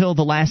recently, until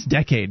the last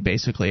decade,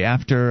 basically.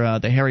 After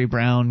the Harry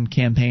Brown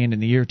campaign in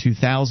the year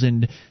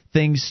 2000,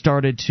 things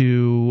started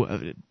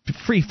to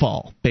free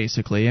fall,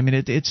 basically. I mean,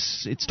 it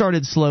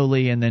started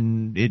slowly, and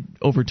then it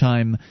over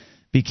time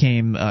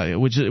became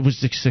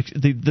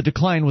the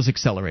decline was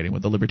accelerating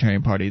with the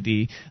Libertarian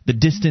Party. The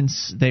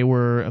distance they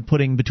were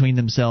putting between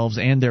themselves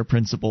and their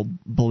principal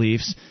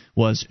beliefs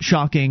was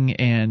shocking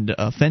and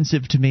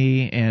offensive to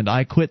me, and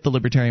I quit the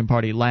Libertarian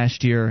Party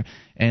last year,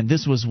 and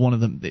this was one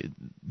of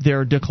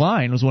their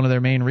decline was one of their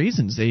main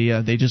reasons. They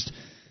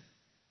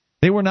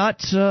were not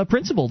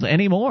principled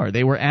anymore.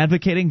 They were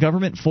advocating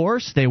government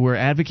force. They were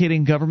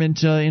advocating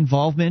government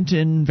involvement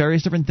in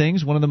various different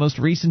things. One of the most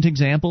recent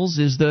examples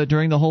is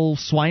during the whole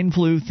swine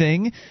flu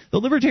thing, the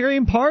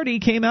Libertarian Party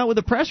came out with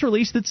a press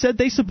release that said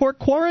they support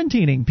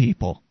quarantining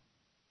people.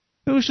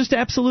 It was just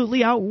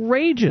absolutely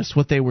outrageous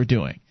what they were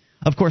doing.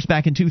 Of course,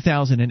 back in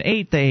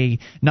 2008, they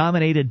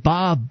nominated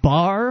Bob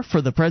Barr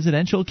for the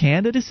presidential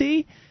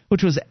candidacy,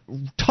 which was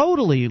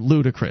totally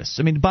ludicrous.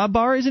 I mean, Bob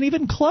Barr isn't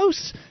even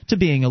close to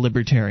being a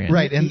libertarian.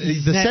 Right, and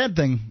the sad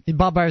thing...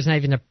 Bob Barr is not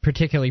even a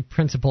particularly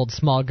principled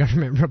small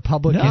government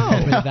Republican.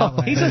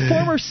 No, he's a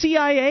former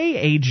CIA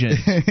agent.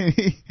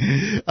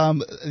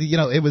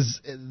 It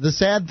was... The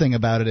sad thing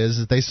about it is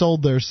that they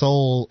sold their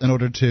soul in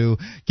order to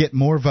get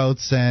more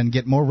votes and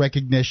get more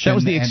recognition. That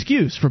was the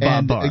excuse for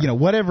Bob Barr.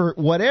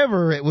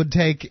 Whatever it would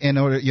take in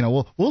order...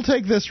 we'll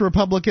take this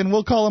Republican,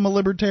 we'll call him a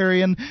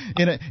libertarian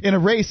in a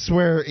race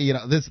where,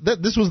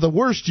 this was the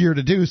worst year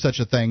to do such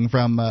a thing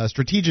from a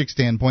strategic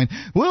standpoint.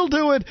 We'll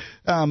do it.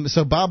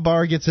 So Bob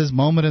Barr gets his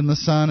moment in the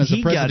sun as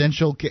a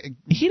presidential.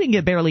 He didn't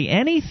get barely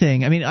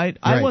anything. I mean,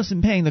 I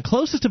wasn't paying the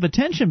closest of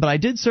attention, but I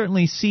did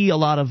certainly see a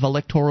lot of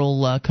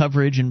electoral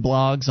coverage and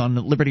blogs on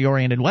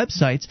liberty-oriented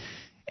websites.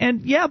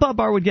 And yeah, Bob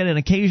Barr would get an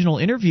occasional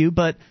interview,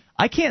 but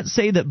I can't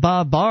say that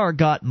Bob Barr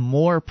got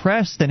more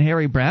press than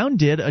Harry Browne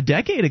did a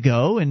decade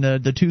ago in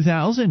the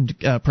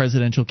 2000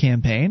 presidential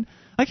campaign.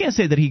 I can't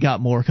say that he got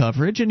more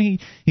coverage, and he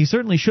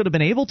certainly should have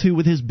been able to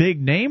with his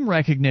big name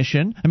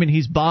recognition. I mean,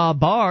 he's Bob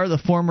Barr, the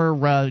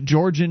former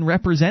Georgian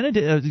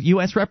representative,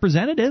 U.S.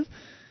 representative.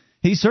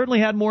 He certainly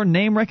had more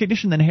name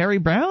recognition than Harry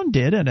Browne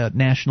did at a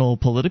national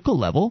political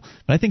level.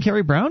 But I think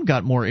Harry Browne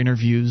got more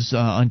interviews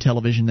on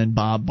television than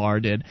Bob Barr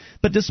did.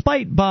 But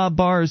despite Bob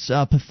Barr's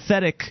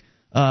pathetic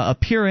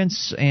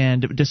appearance,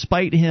 and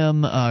despite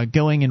him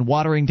going and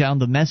watering down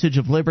the message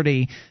of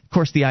liberty, of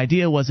course the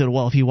idea was that,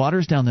 well, if he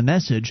waters down the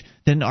message,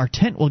 then our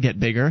tent will get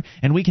bigger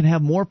and we can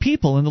have more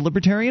people in the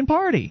Libertarian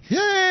Party. Yay!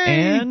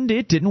 And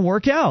it didn't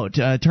work out.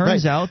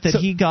 Turns out that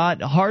he got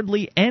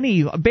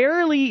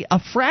barely a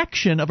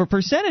fraction of a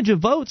percentage of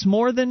votes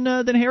more than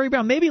Harry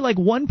Browne, maybe like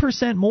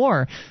 1%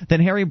 more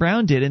than Harry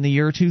Browne did in the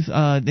year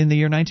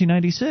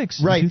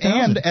 1996. Right,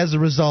 and as a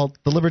result,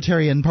 the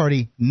Libertarian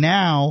Party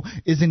now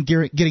isn't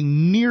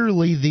getting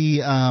nearly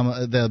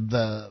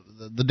the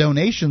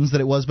donations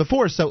that it was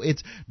before, so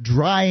it's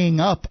drying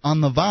up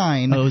on the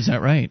vine. Oh, is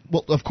that right?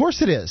 Well, of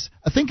course it is.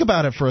 Think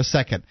about it for a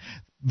second.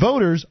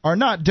 Voters are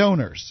not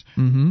donors.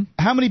 Mm-hmm.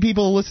 How many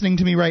people listening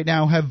to me right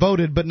now have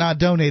voted but not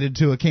donated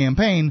to a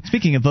campaign?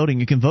 Speaking of voting,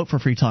 you can vote for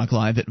Free Talk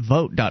Live at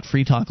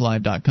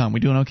vote.freetalklive.com. We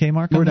doing okay,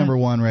 Mark? We're number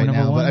one right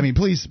now. But I mean,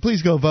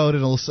 please go vote.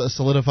 It'll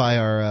solidify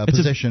our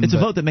position. It's a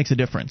vote that makes a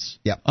difference.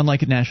 Yeah.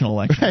 Unlike national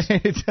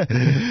elections.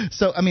 Right.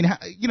 So I mean,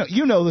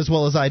 you know as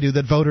well as I do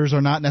that voters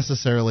are not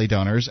necessarily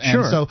donors, and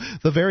sure. So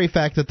the very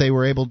fact that they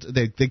were able to,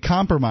 they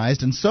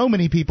compromised, and so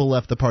many people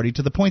left the party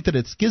to the point that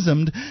it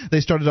schismed.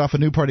 They started off a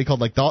new party called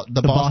like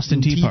the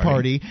Boston Tea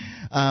Party,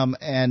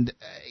 and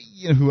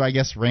who I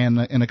guess ran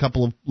in a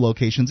couple of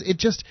locations.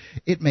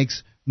 It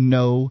makes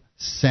no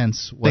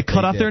sense what they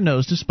cut off their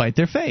nose to spite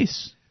their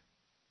face.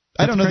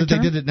 I don't know that they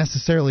did it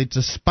necessarily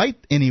to spite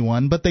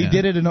anyone, but they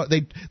did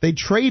it. They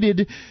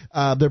traded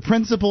their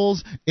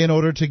principles in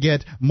order to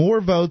get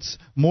more votes,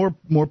 more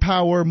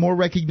power, more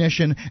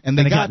recognition, and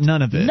they got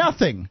none of it.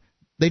 Nothing.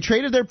 They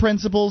traded their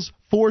principles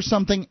for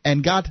something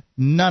and got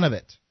none of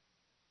it.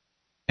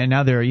 And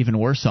now they're even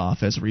worse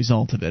off as a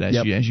result of it,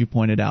 as you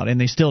pointed out,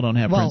 and they still don't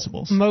have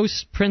principles.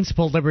 Most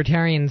principled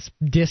libertarians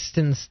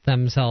distanced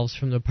themselves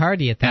from the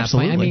party at that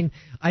point. I mean,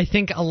 I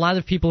think a lot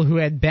of people who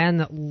had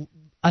been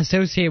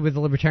associated with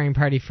the Libertarian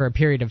Party for a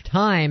period of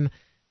time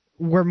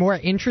were more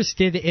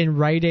interested in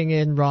writing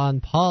in Ron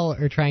Paul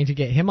or trying to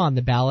get him on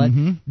the ballot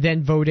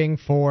than voting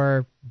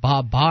for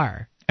Bob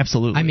Barr.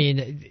 Absolutely. I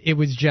mean, it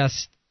was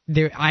just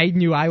I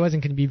knew I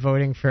wasn't going to be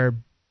voting for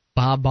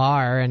Bob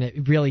Barr, and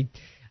it really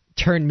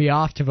turned me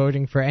off to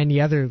voting for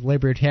any other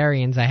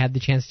libertarians I had the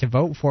chance to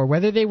vote for,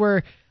 whether they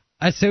were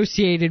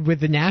associated with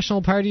the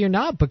National Party or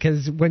not,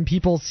 because when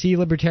people see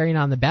Libertarian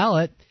on the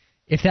ballot,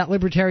 if that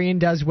Libertarian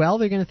does well,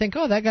 they're going to think,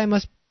 oh, that guy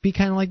must be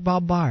kind of like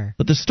Bob Barr.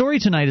 But the story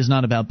tonight is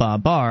not about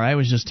Bob Barr. I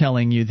was just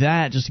telling you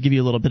that just to give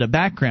you a little bit of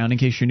background in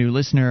case you're a new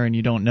listener and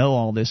you don't know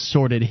all this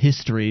sordid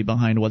history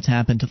behind what's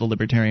happened to the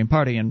Libertarian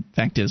Party. And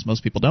fact is,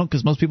 most people don't,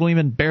 because most people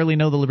even barely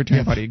know the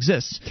Libertarian Party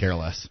exists. Care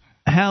less.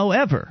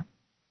 However,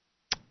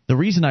 the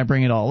reason I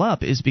bring it all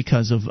up is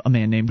because of a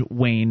man named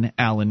Wayne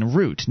Allen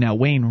Root. Now,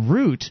 Wayne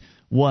Root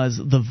was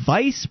the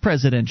vice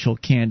presidential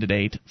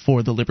candidate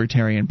for the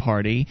Libertarian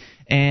Party,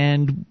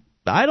 and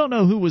I don't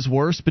know who was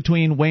worse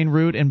between Wayne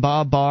Root and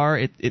Bob Barr.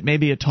 It may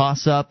be a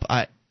toss-up.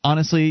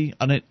 Honestly,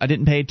 I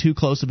didn't pay too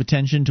close of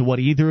attention to what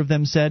either of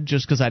them said,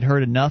 just because I'd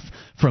heard enough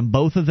from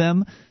both of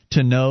them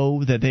to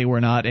know that they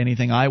were not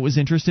anything I was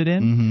interested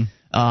in. Mm-hmm.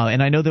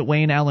 And I know that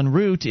Wayne Allen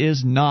Root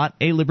is not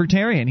a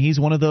libertarian. He's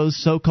one of those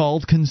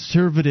so-called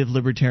conservative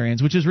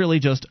libertarians, which is really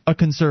just a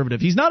conservative.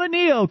 He's not a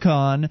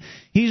neocon.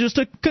 He's just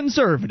a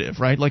conservative,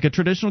 right? Like a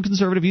traditional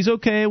conservative. He's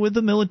okay with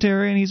the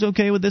military, and he's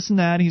okay with this and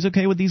that. He's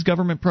okay with these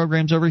government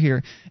programs over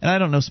here. And I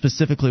don't know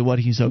specifically what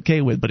he's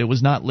okay with, but it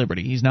was not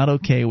liberty. He's not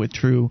okay with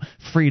true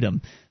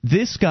freedom.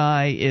 This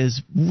guy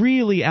is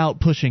really out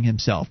pushing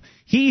himself.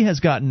 He has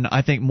gotten,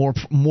 I think,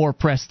 more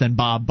press than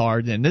Bob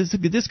Barr did.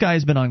 This guy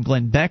has been on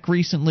Glenn Beck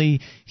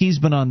recently. He's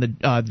been on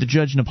the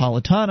Judge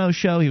Napolitano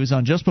show. He was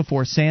on just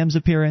before Sam's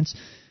appearance.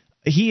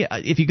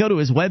 If you go to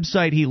his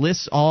website, he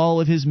lists all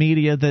of his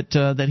media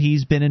that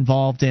he's been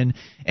involved in,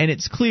 and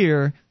it's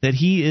clear that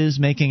he is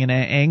making an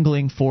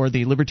angling for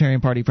the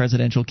Libertarian Party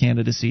presidential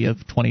candidacy of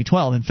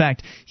 2012. In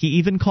fact, he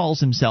even calls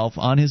himself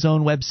on his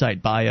own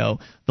website bio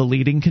the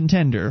leading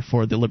contender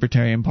for the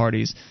Libertarian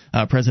Party's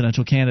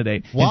presidential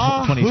candidate in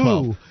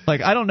 2012. Like,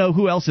 I don't know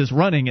who else is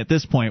running at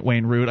this point,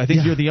 Wayne Root. I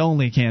think you're the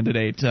only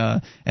candidate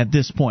at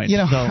this point. You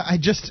know, I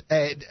just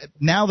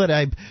now that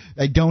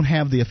I don't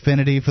have the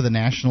affinity for the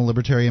National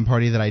Libertarian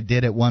Party that I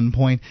did at one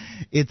point,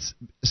 it's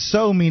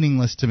so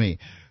meaningless to me.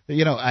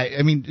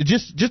 I mean,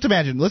 just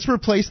imagine. Let's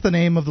replace the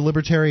name of the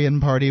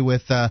Libertarian Party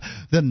with the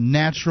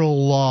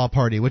Natural Law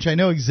Party, which I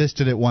know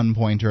existed at one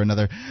point or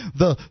another.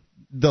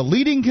 The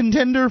leading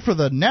contender for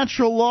the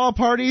Natural Law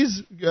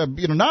Party's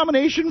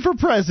nomination for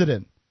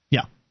president.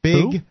 Yeah.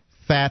 Big,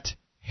 fat,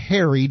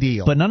 hairy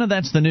deal. But none of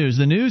that's the news.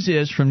 The news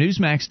is from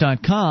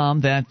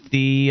Newsmax.com that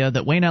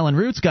that Wayne Allen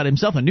Root's got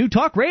himself a new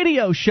talk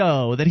radio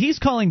show that he's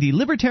calling the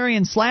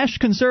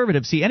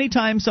Libertarian/Conservative. See,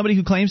 anytime somebody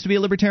who claims to be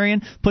a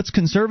libertarian puts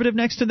conservative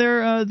next to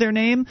their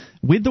name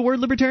with the word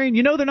libertarian,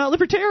 you know they're not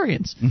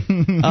libertarians.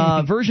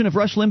 Version of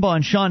Rush Limbaugh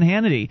and Sean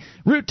Hannity.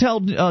 Root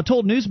told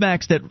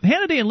Newsmax that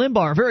Hannity and Limbaugh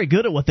are very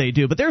good at what they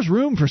do, but there's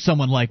room for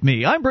someone like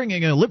me. I'm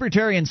bringing a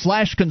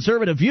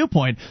libertarian/conservative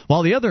viewpoint,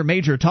 while the other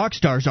major talk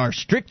stars are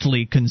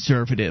strictly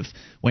conservative.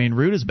 Wayne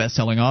Root is a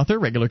best-selling author,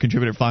 regular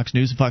contributor at Fox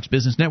News and Fox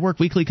Business Network,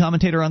 weekly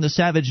commentator on The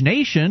Savage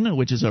Nation,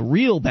 which is a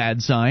real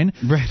bad sign,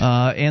 right.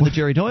 And The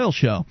Jerry Doyle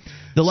Show.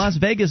 The Las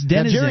Vegas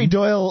Denizen. Now, Jerry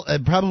Doyle,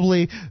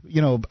 probably,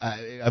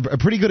 a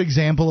pretty good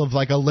example of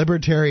like a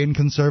libertarian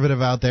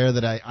conservative out there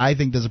that I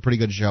think does a pretty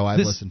good show. I've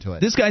listened to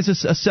it. This guy's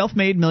a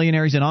self-made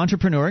millionaire. He's an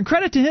entrepreneur, and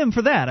credit to him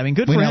for that. I mean,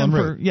 good for him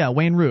for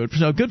Wayne Root.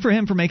 So good for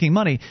him for making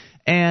money,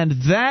 and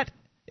that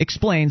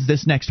explains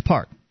this next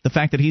part. The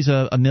fact that he's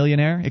a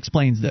millionaire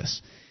explains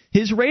this.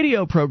 His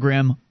radio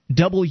program,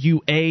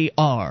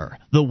 WAR,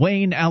 The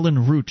Wayne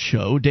Allen Root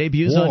Show,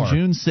 debuts on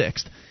June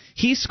 6th.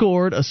 He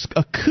scored a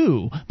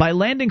coup by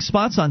landing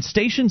spots on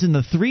stations in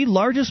the 3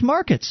 largest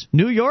markets,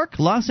 New York,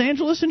 Los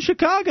Angeles, and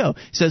Chicago.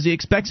 He says he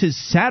expects his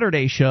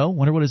Saturday show,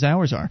 wonder what his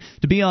hours are,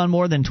 to be on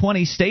more than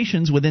 20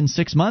 stations within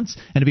 6 months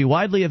and to be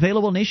widely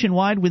available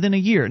nationwide within a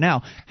year.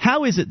 Now,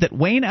 how is it that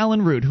Wayne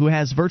Allen Root, who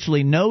has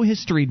virtually no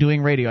history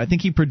doing radio, I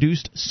think he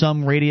produced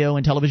some radio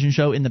and television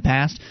show in the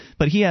past,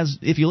 but he has,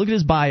 if you look at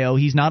his bio,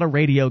 he's not a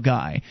radio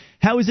guy.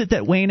 How is it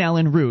that Wayne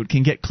Allen Root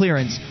can get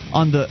clearance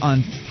on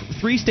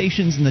 3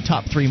 stations in the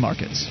top 3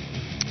 markets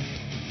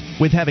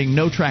with having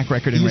no track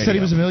record in radio? You said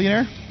he was a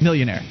millionaire?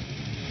 Millionaire.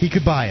 He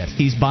could buy it.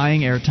 He's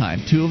buying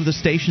airtime. 2 of the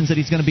stations that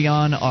he's going to be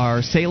on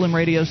are Salem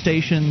radio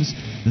stations.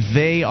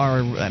 They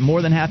are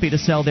more than happy to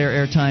sell their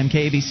airtime.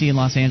 KABC in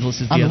Los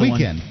Angeles is the other one. On the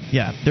weekend.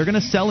 Yeah, they're going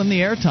to sell him the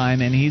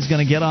airtime, and he's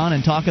going to get on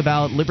and talk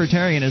about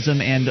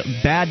libertarianism and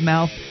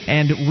badmouth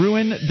and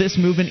ruin this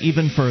movement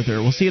even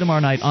further. We'll see you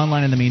tomorrow night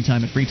online in the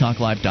meantime at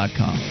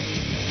freetalklive.com.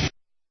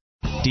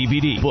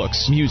 DVD,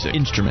 books, music,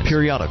 instruments,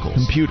 periodicals,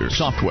 computers,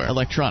 software,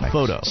 electronic,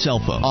 photo, cell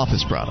phone,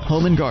 office product,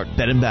 home and garden,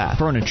 bed and bath,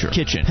 furniture,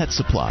 kitchen, pet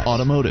supply,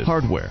 automotive,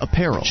 hardware,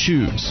 apparel,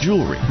 shoes,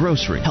 jewelry,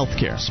 grocery,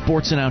 healthcare,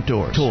 sports and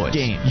outdoors, toys,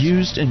 games,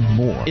 used, and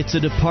more. It's a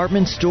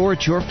department store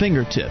at your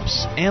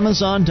fingertips.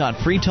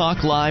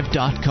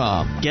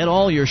 Amazon.freetalklive.com. Get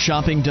all your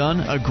shopping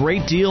done, a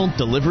great deal,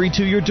 delivery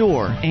to your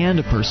door, and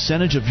a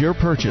percentage of your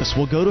purchase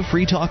will go to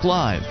Free Talk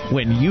Live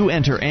when you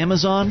enter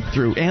Amazon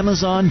through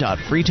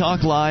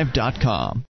Amazon.freetalklive.com.